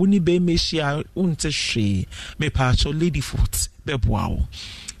hwe woni be mehia unte hwe me paacho Lady Fault beboawo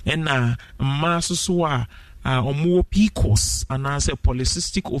ena ma so a omo PCOS anase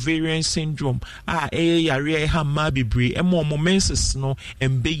polycystic ovarian syndrome yare ha ma bebre omo menses no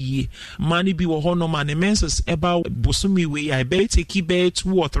embeye mani bi wo ho no ma ne menses eba bosumi we I be take be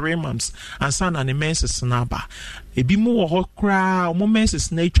 2 or 3 months ansa na ne menses na ba ebi mu wo ho kra omo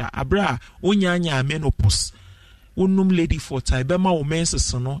menses nature abra onyanya menopause wonum Lady Fault ebema wo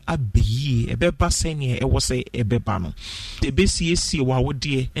menses no abeyi ebeba sene ewo se ebeba no ebesiesie wa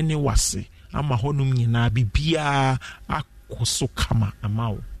wode ene wase ama honum nyina bibia akoso kama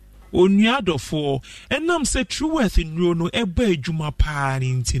amawo onuadofo enam se True Worth nro no eba adwuma paa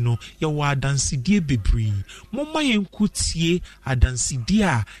nti no ye wo adansidie bebri momma yenkutie adansidie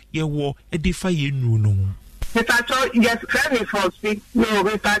a ye wo edifa ye nro no Metacho yes credit for speak no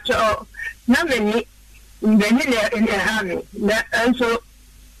metacho na meni ndeni le hami na enso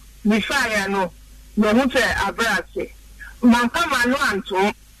bifaya no hu se abrase man kama no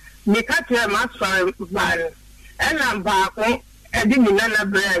anto Nikate masfare ban ena baako edi mi nana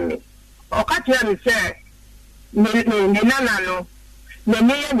bremi okate mi se ni nana no na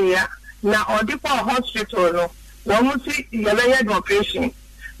miya na odi kwa hospital no wo musi yele operation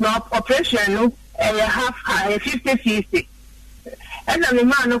na operation no half 50-50 ena mi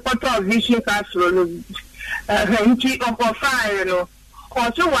ma no kwato vision castle no nti ofofire no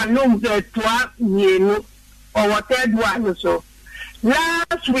oso wanu toa yenu or whatever one so.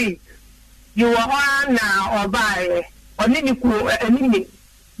 Last week, you were on now or by or any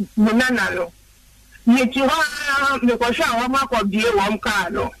Munano. Yet you are because I want be one car.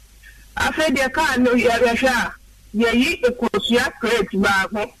 No, I said the car no Yasha. Ye a cosia great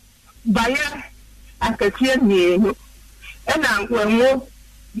bago. Buyer, I can see me. And I'm going to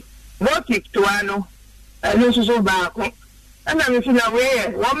vote it to Ano. And this is so back. And I'm in a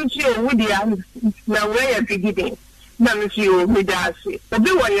way, one year with the now way at beginning. Na mfi o midasi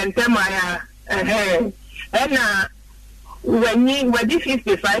obi wo yentema ya na when we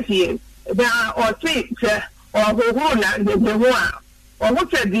 55 years da o ti se o ho na de ho a o ho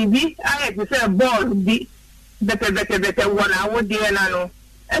se bibi aye ti se ball bi bete wona wo de na no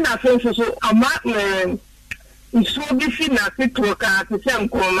na so ama isu bi fi na fitwo ka ti se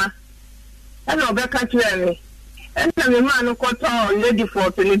nkoma na obeka tire na me ma no koto Lady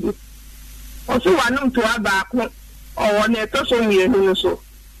Fault ni bi o so wanum to abako o ne to so mienu so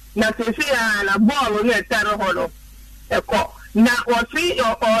na se ya na ball no etaro hono eko na o si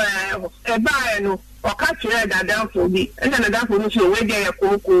eba no o ka kire dadan fo bi na dadan fo no so we de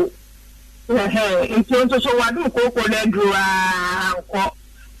ekoko Nti onto so wadu koko le dru anko.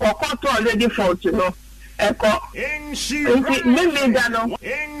 Okoto already fault no. Eko. Nti me da no.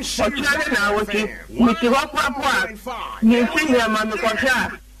 Otuale na wote. Miti hokwa ni finya ma me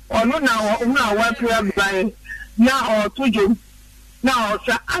kwafia. Onu na wa pia bai. Na otujo. Na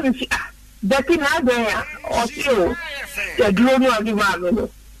osa ansi dati na ada osio. Ya duro ni odi ma no.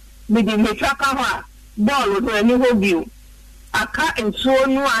 Me di me chaka ho ball no ani ho biu. Aka ensuo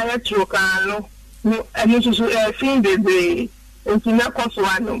no ayetro kan no. No ani susu fin bebe. Nti na koso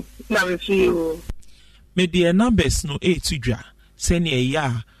ano na me feel. Me the numbers no to dra. Send a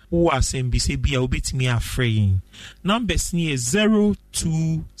ya who are send be say be a bit me afraid. Numbers near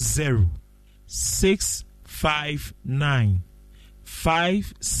 020 659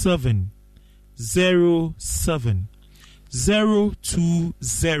 5707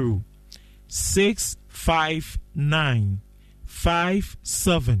 020 659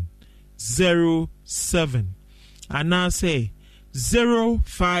 5707 and I say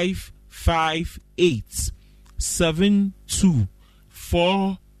 0558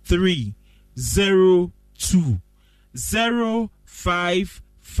 724302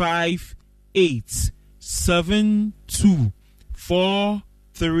 0558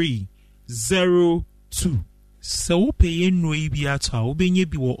 724302. So pay no ibiata obenye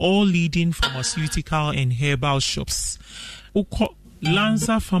bi wo all leading pharmaceutical and herbal shops. Oko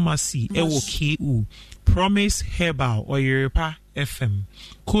Lanza Pharmacy ewo KU, Promise Herbal Oyerepa FM,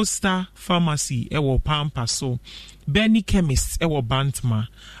 Costa Pharmacy ewo Pampaso, Benny Chemist ewo Bantma,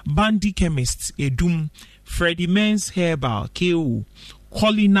 Bandy Chemist Edum, Freddy Men's Herbal KU,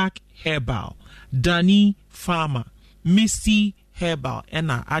 Colinac Herbal, Danny Pharma, Misty Herbal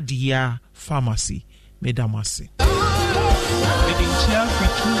ena Adia Pharmacy. Medamasi. Medin chair for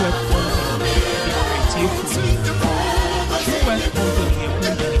True Web Company, the creative True Web Company.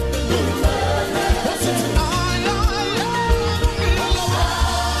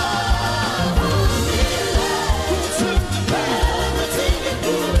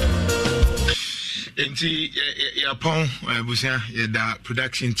 Enti yapon busia the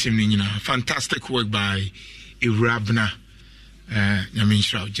production team ni nyina fantastic work by Irabna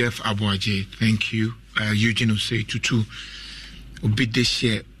Nyaminsha Jeff Abuaje, thank you. Eugene say tutu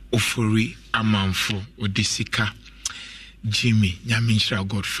obideshe ofori amanfo odisika Jimmy Nyaminsha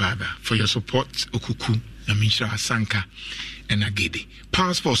Godfather for your support okuku Nyaminsha Asanka and Agede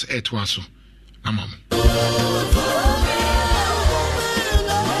passports etwaso amam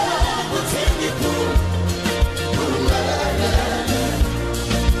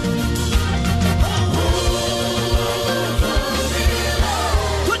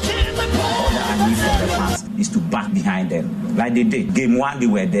is to back behind them like they did. Game 1 they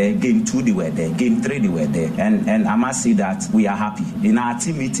were there, game 2 they were there, game 3 they were there, and I must say that we are happy. In our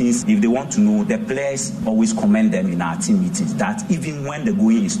team meetings, if they want to know, the players always commend them in our team meetings that even when the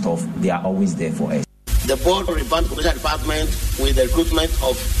going is tough, they are always there for us. The board revamped the commercial department with the recruitment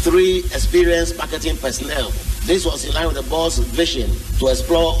of 3 experienced marketing personnel. This was in line with the board's vision to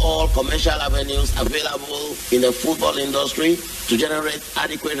explore all commercial avenues available in the football industry to generate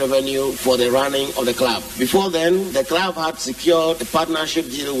adequate revenue for the running of the club. Before then, the club had secured a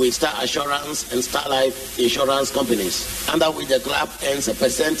partnership deal with Star Assurance and Star Life insurance companies, under which the club earns a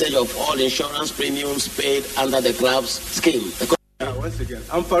percentage of all insurance premiums paid under the club's scheme. Once again,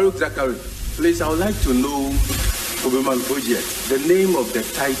 I'm Farouk Zakari. Please, I would like to know Obeman project, the name of the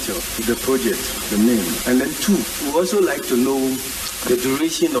title of the project, the name. And then 2, we also like to know the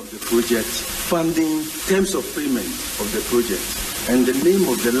duration of the project, funding, terms of payment of the project, and the name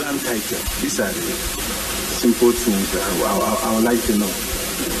of the land title. These are the simple things I would like to know.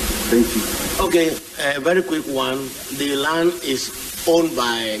 Thank you. Okay, a very quick one. The land is owned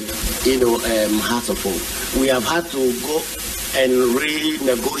by, Heart of Hope. We have had to go and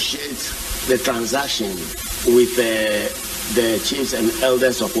renegotiate the transaction with the chiefs and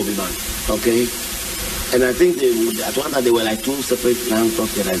elders of Obiman, okay? And I think at one time they were like 2 separate lands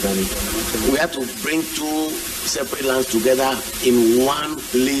together. We had to bring 2 separate lands together in one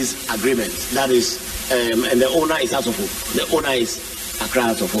lease agreement. That is, and the owner is House of Hope. The owner is Accra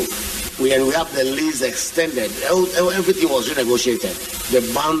House of Hope. We have the lease extended. Everything was renegotiated. The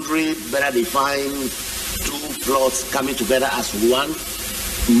boundary better defined, 2 plots coming together as one,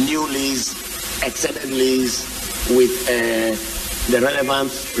 new lease, extended lease with the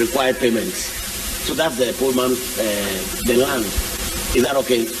relevant required payments. So that's the Pullman, the land. Is that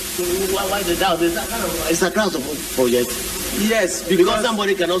okay? Why the doubt? It's a Crowds of Hope project. Yes, because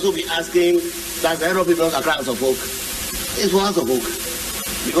somebody can also be asking, does the Aero people are Crowds of Hope? It's for House of Hope.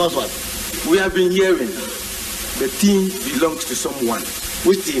 Because what? We have been hearing the team belongs to someone.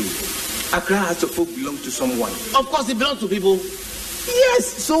 Which team? Accra House of Folk belong to someone? Of course, it belongs to people. Yes,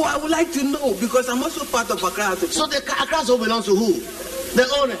 so I would like to know because I'm also part of Accra House of Folk. So the Accra House of Folk belongs to who? The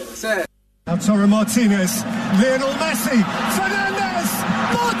owner. Sir. Lautaro Martinez, Lionel Messi, Fernandez,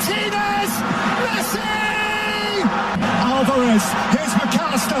 Martinez, Messi! Alvarez, here's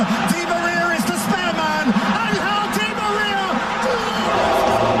McAllister, Di Maria is the spare man, and how Di Maria!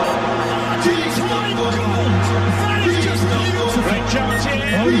 That is just beautiful! Great chance here,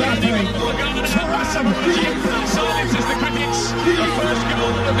 silences the critics. The first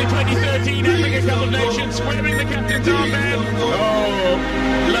goal of the 2013 Africa Cup of Nations, wearing the captain's armband. Oh,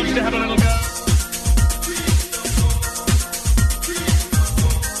 loves to have a little go.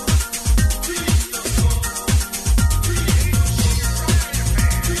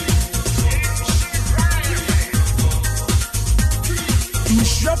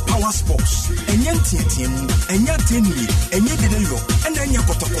 Power Sports, and Yantium, and Yatini, and Yadelo, and then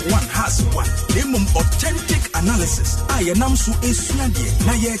Yakotoko one has one. Lemon authentic analysis. I am so a snaggy,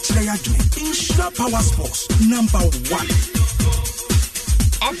 Naya Chayadme. Insure Power Sports, number one.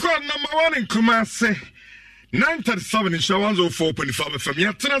 I've got number one in Kumasi, 937 in Shawans 4.5 from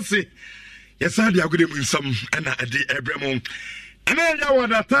Yatanasi. Yes, I had a good evening, some, and I did Abraham. And then you were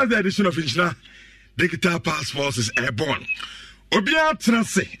the third edition of Inshna Digital Passports is airborne. Obia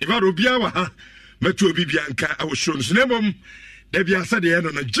Transe, if I Obia Waha, Metro Bibianca, I was shown Sinemum, Debia said the end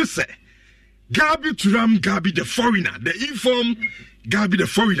on a just say Gabi Turam, Gabi the foreigner, the inform Gabi the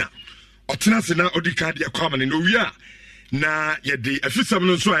foreigner, or Transe now, Odikadia common in Ovia. Na yedi afisam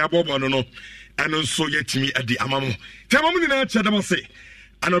no so ayabobo no no and so yetimi at the amamo. Tamam na chadama say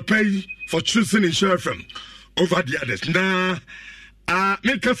pay for choosing insurance firm over the others. Na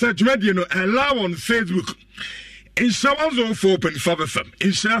make us a media no allow on Facebook. Insha 104.5 FM.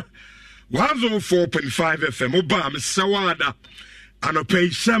 Insha 104.5 FM. Oba me sawada pay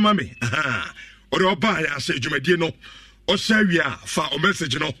shama me. Or oba ya say jumedie no o shawia fa o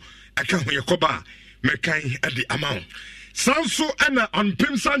message no aka ho yakoba mekan at the amount. Sanso ana on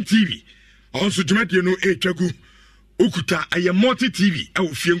Pimsan TV. Also jumedie no etwagu okuta aye multi TV e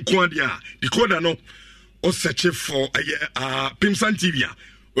wo fie nko ade a decoder no o search for aye Pimsan TV a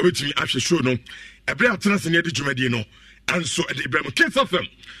obetimi ahwe show no ebre atena se ne de jumedie no anso e de Ibrahim Kesafem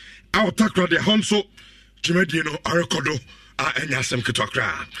a otakra de honso jumedie no arekodo anya asem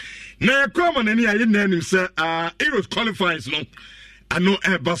ketokra na kwama nani aye nanim se Euros qualifiers no ano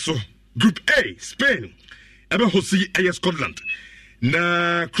e baso Group A Spain ebe hosi aye Scotland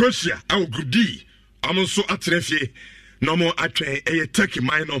na Croatia au Group D amonso atrefie no mo atwen aye Turkey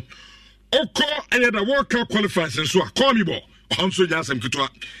minor oko aye da World Cup qualifiers nso akomi bo onso nyasem ketwa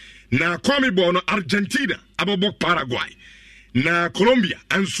na akomi bo no Argentina abobok Paraguay na Colombia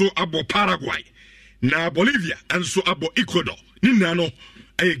anso abo Paraguay na Bolivia anso abo Ecuador ni nano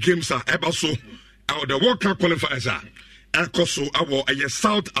aye games a ebaso au the World Cup qualifiers a akoso abo aye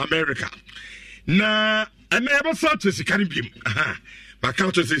South America na and never such as Caribbean. My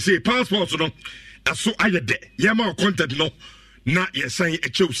country say passports no, so I de Yama content no, not ye saying a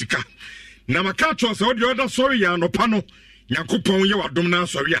chosika. Now my country say the other sorry ya no pano, Yankupon ya domina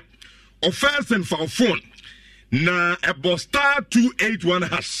sorry. Or first and for phone. Na ebo star 281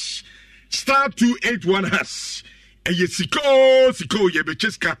 hash. Star 281 hash. And ye siko ye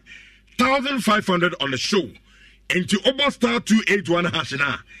becheska 1,500 on the show. Into obo star 281 hash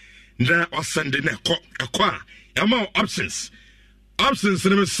na. Na wasende ne kwa ama options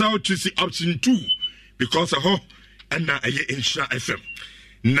ne so to see option 2 because ho and na aye insha FM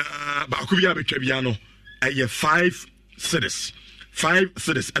na ba ko bia betwa bia no aye 5 cities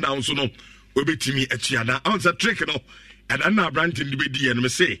and also no obetimi atua na answer trick no and na brand in the bedi no me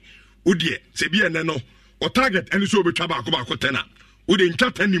say udie se bia ne no o target and so obetwa ba ko tena udi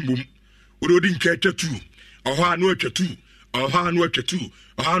nka tanimbum udi nka atwa 2 oho anu atwa 2 oho anu atwa 2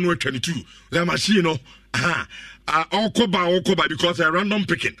 oho 22 the machine no okoba because a random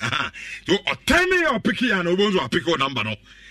picking so 10 or picking and obonzo pick number no